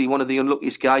 possibly one of the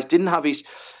unluckiest guys, didn't have his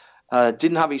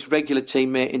regular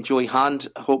teammate in Joy Hand.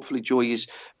 Hopefully Joy is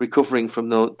recovering from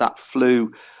that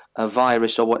flu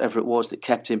virus or whatever it was that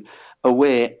kept him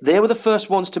away. They were the first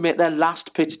ones to make their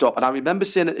last pit stop, and I remember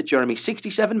saying it to Jeremy,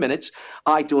 67 minutes.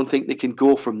 I don't think they can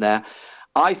go from there.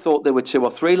 I thought they were 2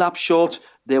 or 3 laps short.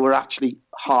 They were actually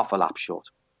half a lap short.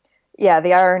 Yeah,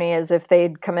 the irony is if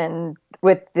they'd come in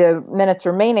with the minutes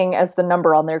remaining as the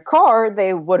number on their car,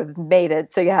 they would have made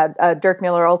it. So you had Dirk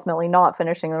Muller ultimately not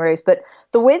finishing the race. But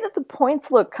the way that the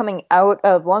points look coming out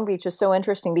of Long Beach is so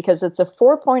interesting, because it's a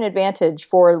 4-point advantage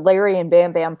for Larry and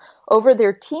Bam Bam over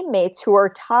their teammates who are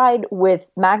tied with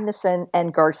Magnussen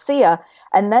and Garcia.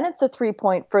 And then it's a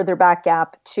 3-point further back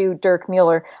gap to Dirk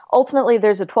Muller. Ultimately,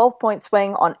 there's a 12-point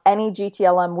swing on any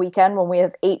GTLM weekend when we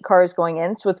have 8 cars going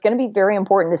in. So it's going to be very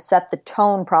important to set the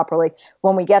tone properly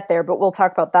when we get there. But we'll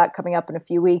talk about that coming up in a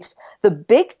few weeks. The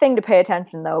big thing to pay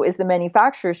attention, though, is the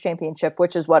Manufacturers' Championship,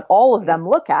 which is what all of them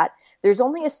look at. There's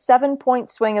only a 7-point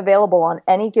swing available on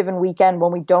any given weekend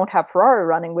when we don't have Ferrari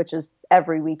running, which is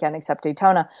every weekend except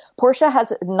Daytona. Porsche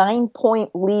has a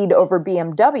 9-point lead over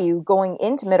BMW going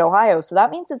into Mid-Ohio. So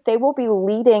that means that they will be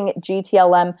leading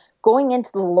GTLM going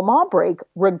into the Le Mans break,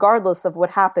 regardless of what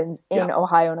happens in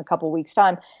Ohio in a couple weeks'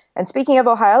 time. And speaking of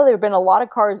Ohio, there have been a lot of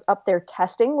cars up there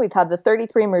testing. We've had the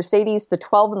 33 Mercedes, the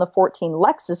 12 and the 14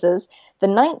 Lexuses, the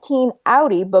 19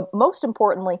 Audi, but most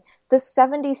importantly, the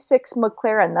 76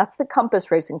 McLaren. That's the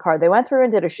Compass Racing car. They went through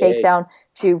and did a shakedown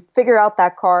to figure out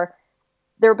that car.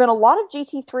 There have been a lot of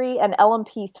GT3 and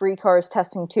LMP3 cars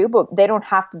testing too, but they don't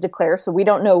have to declare, so we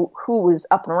don't know who was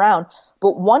up and around.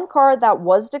 But one car that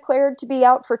was declared to be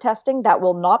out for testing that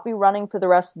will not be running for the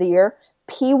rest of the year,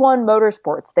 P1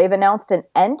 Motorsports. They've announced an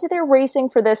end to their racing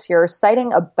for this year,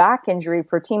 citing a back injury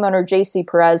for team owner JC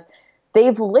Perez.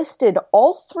 They've listed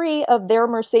all 3 of their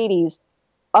Mercedes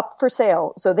up for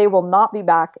sale, so they will not be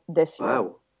back this year.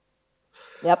 Wow.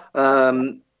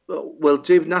 Yep. We'll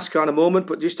do NASCAR in a moment,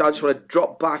 but I just want to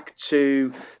drop back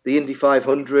to the Indy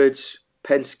 500,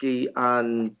 Penske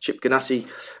and Chip Ganassi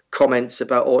comments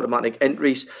about automatic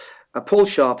entries. Paul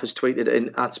Sharp has tweeted in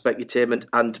at Specutainment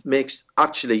and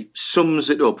sums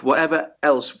it up. Whatever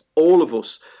else all of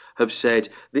us have said,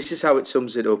 this is how it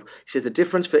sums it up. He says the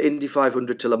difference for Indy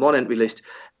 500 to Le Mans entry list,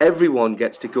 everyone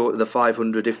gets to go to the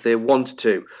 500 if they want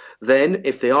to. Then,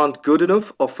 if they aren't good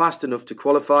enough or fast enough to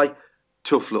qualify,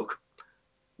 tough luck.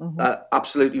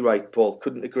 Absolutely right, Paul.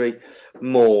 Couldn't agree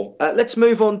more. Let's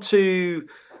move on to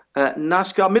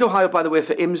NASCAR. Mid-Ohio, by the way,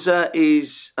 for IMSA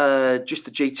is just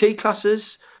the GT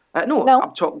classes. No,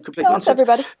 I'm talking complete nonsense.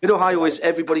 Everybody. Mid-Ohio is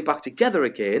everybody back together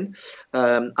again,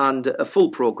 and a full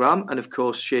programme. And, of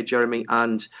course, Shea, Jeremy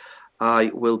and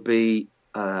I will be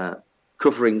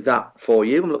covering that for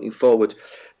you. I'm looking forward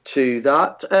to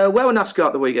that. Where were NASCAR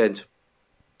at the weekend?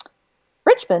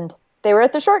 Richmond. They were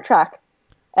at the short track.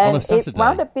 And it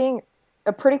wound up being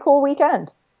a pretty cool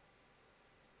weekend.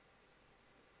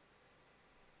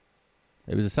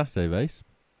 It was a Saturday race.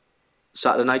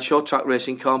 Saturday night short track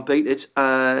racing, can't beat it.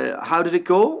 How did it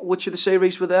go? Which of the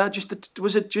series were there?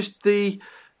 Was it just the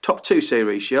top 2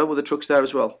 series? Yeah, were the trucks there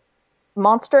as well?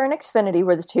 Monster and Xfinity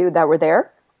were the two that were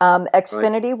there.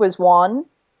 Xfinity was won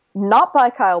not by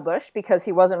Kyle Busch because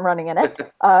he wasn't running in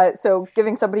it, so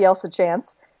giving somebody else a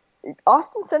chance.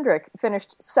 Austin Cindric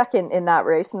finished second in that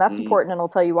race, and that's important, and I'll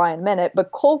tell you why in a minute.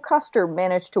 But Cole Custer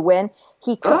managed to win.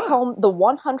 He took home the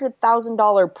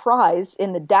 $100,000 prize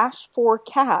in the Dash 4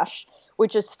 cash,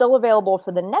 which is still available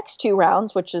for the next two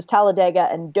rounds, which is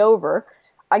Talladega and Dover.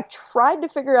 I tried to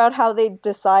figure out how they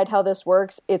decide how this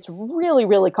works. It's really,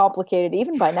 really complicated,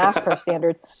 even by NASCAR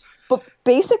standards. But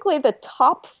basically, the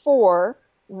top 4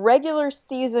 regular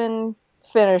season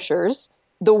finishers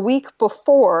the week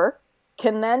before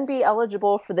can then be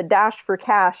eligible for the Dash for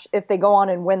Cash if they go on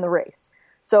and win the race.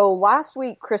 So last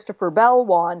week, Christopher Bell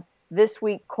won. This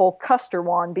week, Cole Custer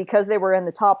won because they were in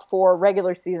the top 4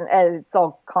 regular season. It's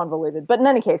all convoluted. But in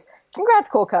any case, congrats,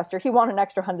 Cole Custer. He won an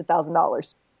extra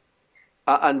 $100,000.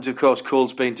 And of course,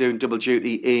 Cole's been doing double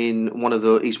duty in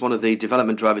he's one of the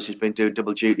development drivers who's been doing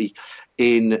double duty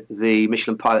in the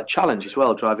Michelin Pilot Challenge as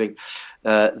well, driving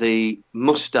the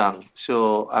Mustang.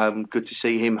 So good to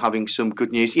see him having some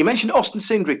good news. You mentioned Austin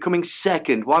Cindric coming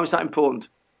second. Why was that important?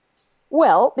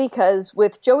 Well, because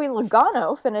with Joey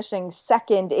Logano finishing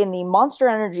second in the Monster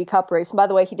Energy Cup race, and by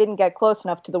the way, he didn't get close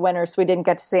enough to the winner, so we didn't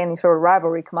get to see any sort of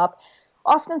rivalry come up.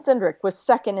 Austin Cindric was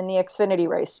second in the Xfinity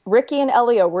race. Ricky and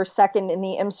Elio were second in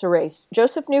the IMSA race.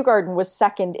 Joseph Newgarden was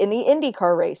second in the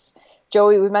IndyCar race.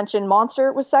 Joey, we mentioned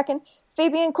Monster, was second.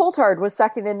 Fabian Coulthard was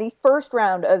second in the first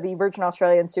round of the Virgin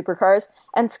Australian Supercars.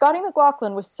 And Scotty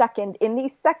McLaughlin was second in the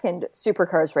second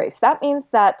Supercars race. That means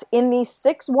that in the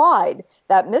 6 wide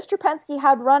that Mr. Penske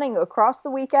had running across the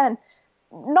weekend,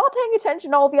 not paying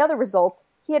attention to all the other results,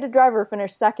 he had a driver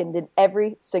finish second in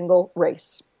every single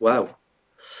race. Wow.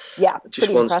 Yeah,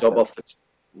 just one stop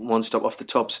off the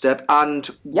top step. And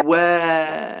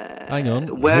where? Hang on.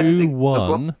 Who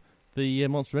won the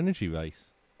Monster Energy race?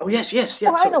 Oh yes.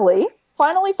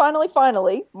 Finally,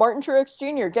 Martin Truex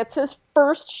Jr. gets his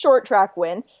first short track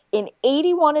win in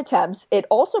 81 attempts. It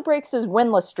also breaks his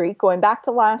winless streak going back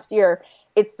to last year.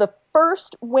 It's the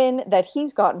first win that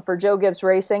he's gotten for Joe Gibbs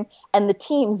Racing, and the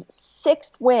team's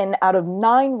 6th win out of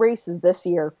 9 races this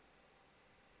year.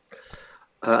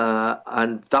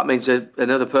 And that means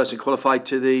another person qualified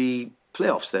to the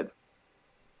playoffs then?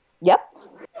 Yep.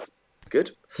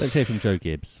 Good. Let's hear from Joe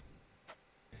Gibbs.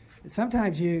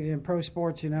 Sometimes in pro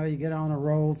sports, you get on a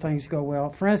roll, things go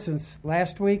well. For instance,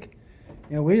 last week,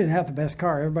 we didn't have the best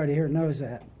car. Everybody here knows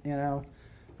that.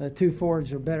 The 2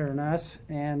 Fords are better than us,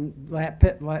 and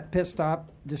pit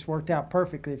stop just worked out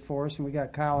perfectly for us, and we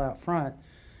got Kyle out front.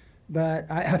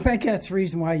 But I think that's the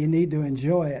reason why you need to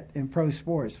enjoy it in pro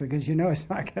sports, because it's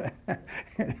not going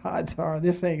to, odds are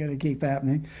this ain't going to keep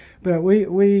happening. But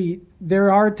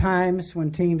there are times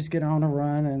when teams get on a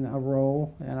run and a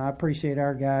roll, and I appreciate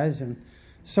our guys, and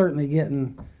certainly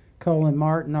getting Colin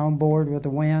Martin on board with a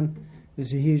win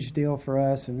is a huge deal for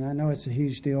us, and I know it's a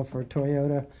huge deal for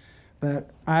Toyota. But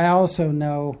I also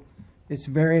know it's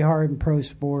very hard in pro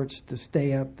sports to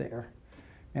stay up there.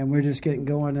 And we're just getting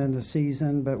going in the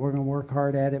season, but we're going to work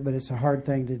hard at it, but it's a hard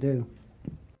thing to do.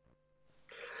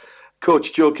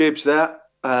 Coach Joe Gibbs there,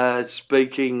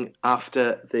 speaking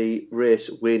after the race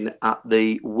win at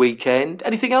the weekend.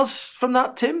 Anything else from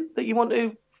that, Tim, that you want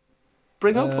to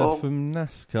bring up? From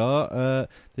NASCAR,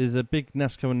 there's a big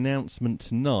NASCAR announcement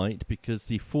tonight because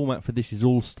the format for this year's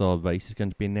All-Star race is going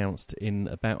to be announced in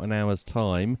about an hour's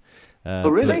time. Oh,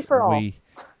 really? Free for all.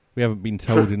 We haven't been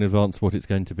told in advance what it's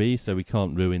going to be, so we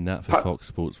can't ruin that for Fox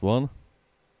Sports 1.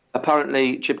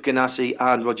 Apparently, Chip Ganassi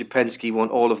and Roger Penske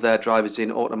want all of their drivers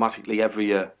in automatically every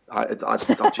year. I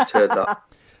just heard that.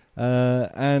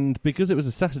 And because it was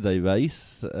a Saturday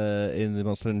race in the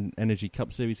Monster Energy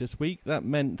Cup Series this week, that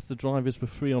meant the drivers were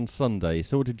free on Sunday.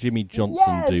 So what did Jimmy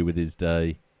Johnson do with his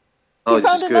day? He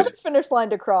found another finish line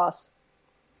to cross.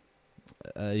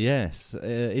 Yes,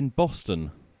 in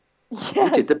Boston.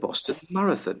 Yes. He did the Boston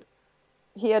Marathon.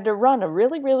 He had to run a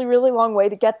really, really, really long way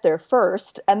to get there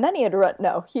first, and then he had to run.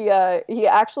 No, he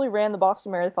actually ran the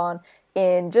Boston Marathon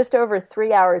in just over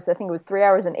 3 hours. I think it was 3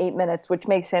 hours and 8 minutes, which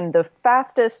makes him the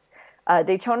fastest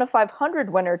Daytona 500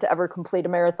 winner to ever complete a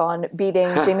marathon, beating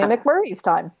Jamie McMurray's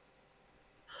time.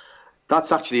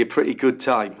 That's actually a pretty good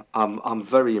time. I'm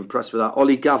very impressed with that.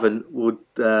 Ollie Gavin would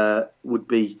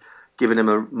be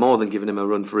more than giving him a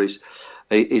run for his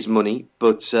money,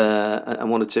 but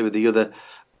and one or two of the other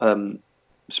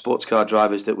sports car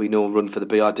drivers that we know run for the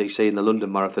BRDC in the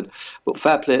London Marathon. But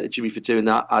fair play to Jimmy for doing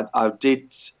that. I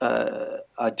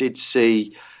did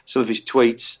see some of his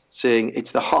tweets saying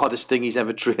it's the hardest thing he's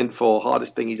ever trained for,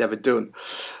 hardest thing he's ever done.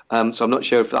 So I'm not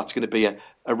sure if that's going to be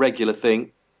a regular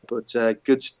thing, but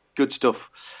good stuff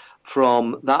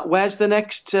from that. Where's the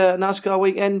next NASCAR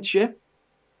weekend, Shea?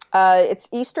 It's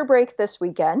Easter break this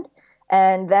weekend,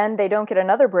 and then they don't get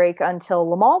another break until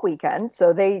Le Mans weekend,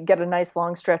 so they get a nice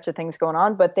long stretch of things going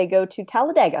on, but they go to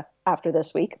Talladega after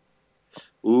this week.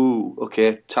 Ooh,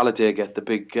 okay, Talladega, the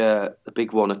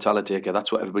big one at Talladega.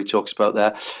 That's what everybody talks about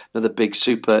there. Another big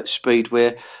super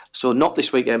speedway. So not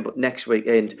this weekend, but next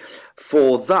weekend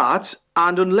for that.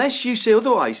 And unless you say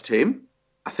otherwise, Tim,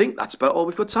 I think that's about all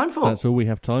we've got time for. That's all we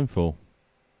have time for.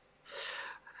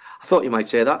 I thought you might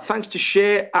say that. Thanks to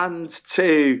Shea and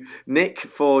to Nick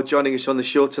for joining us on the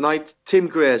show tonight. Tim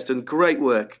Gray has done great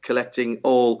work collecting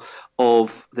all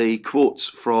of the quotes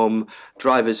from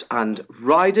drivers and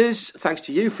riders. Thanks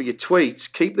to you for your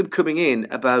tweets. Keep them coming in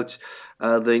about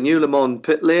the new Le Mans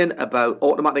pit lane, about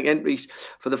automatic entries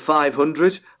for the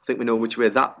 500. I think we know which way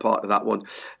that part of that one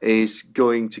is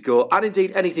going to go. And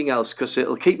indeed anything else, because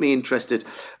it'll keep me interested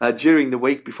during the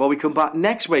week before we come back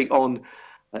next week on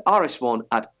RS1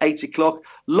 at 8 o'clock.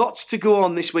 Lots to go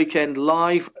on this weekend.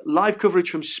 Live coverage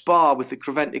from Spa with the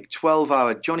Creventic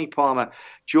 12-hour. Johnny Palmer,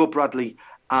 Joe Bradley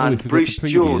and Bruce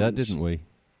Jones. That, didn't we?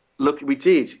 Look, we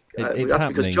did. It's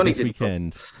happening this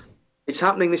weekend. It's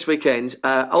happening this weekend.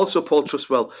 Also, Paul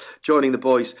Trustwell joining the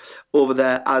boys over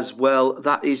there as well.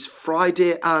 That is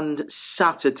Friday and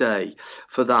Saturday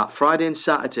for that. Friday and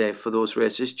Saturday for those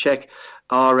races. Check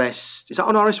RS. Is that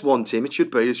on RS1, Tim? It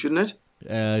should be, shouldn't it?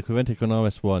 Creventic on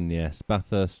RS1, yes.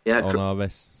 Bathurst on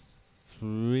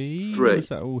RS3. Or is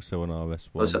that also on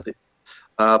RS1?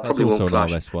 Probably also won't on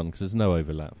clash. RS1 because there's no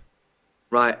overlap.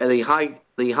 Right, the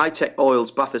high-tech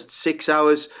oils, Bathurst 6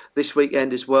 hours this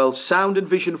weekend as well. Sound and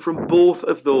vision from both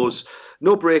of those.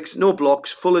 No breaks, no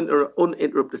blocks, full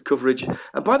uninterrupted coverage.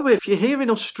 And by the way, if you're here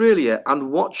in Australia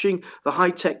and watching the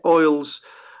high-tech oils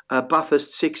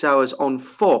Bathurst 6 hours on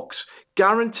Fox,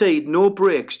 guaranteed no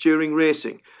breaks during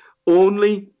racing.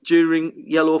 Only during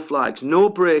yellow flags. No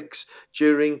breaks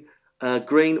during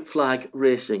green flag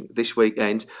racing this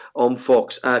weekend on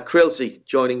Fox. Krilsey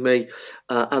joining me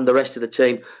and the rest of the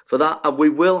team for that. And we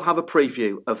will have a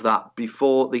preview of that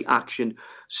before the action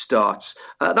starts.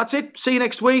 That's it. See you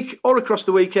next week or across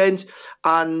the weekend.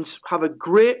 And have a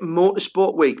great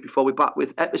motorsport week before we're back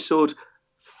with episode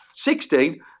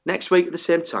 16 next week at the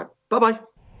same time. Bye-bye.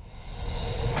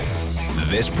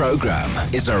 This programme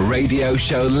is a Radio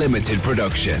Show Limited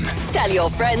production. Tell your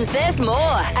friends there's more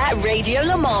at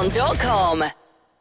radiolemans.com.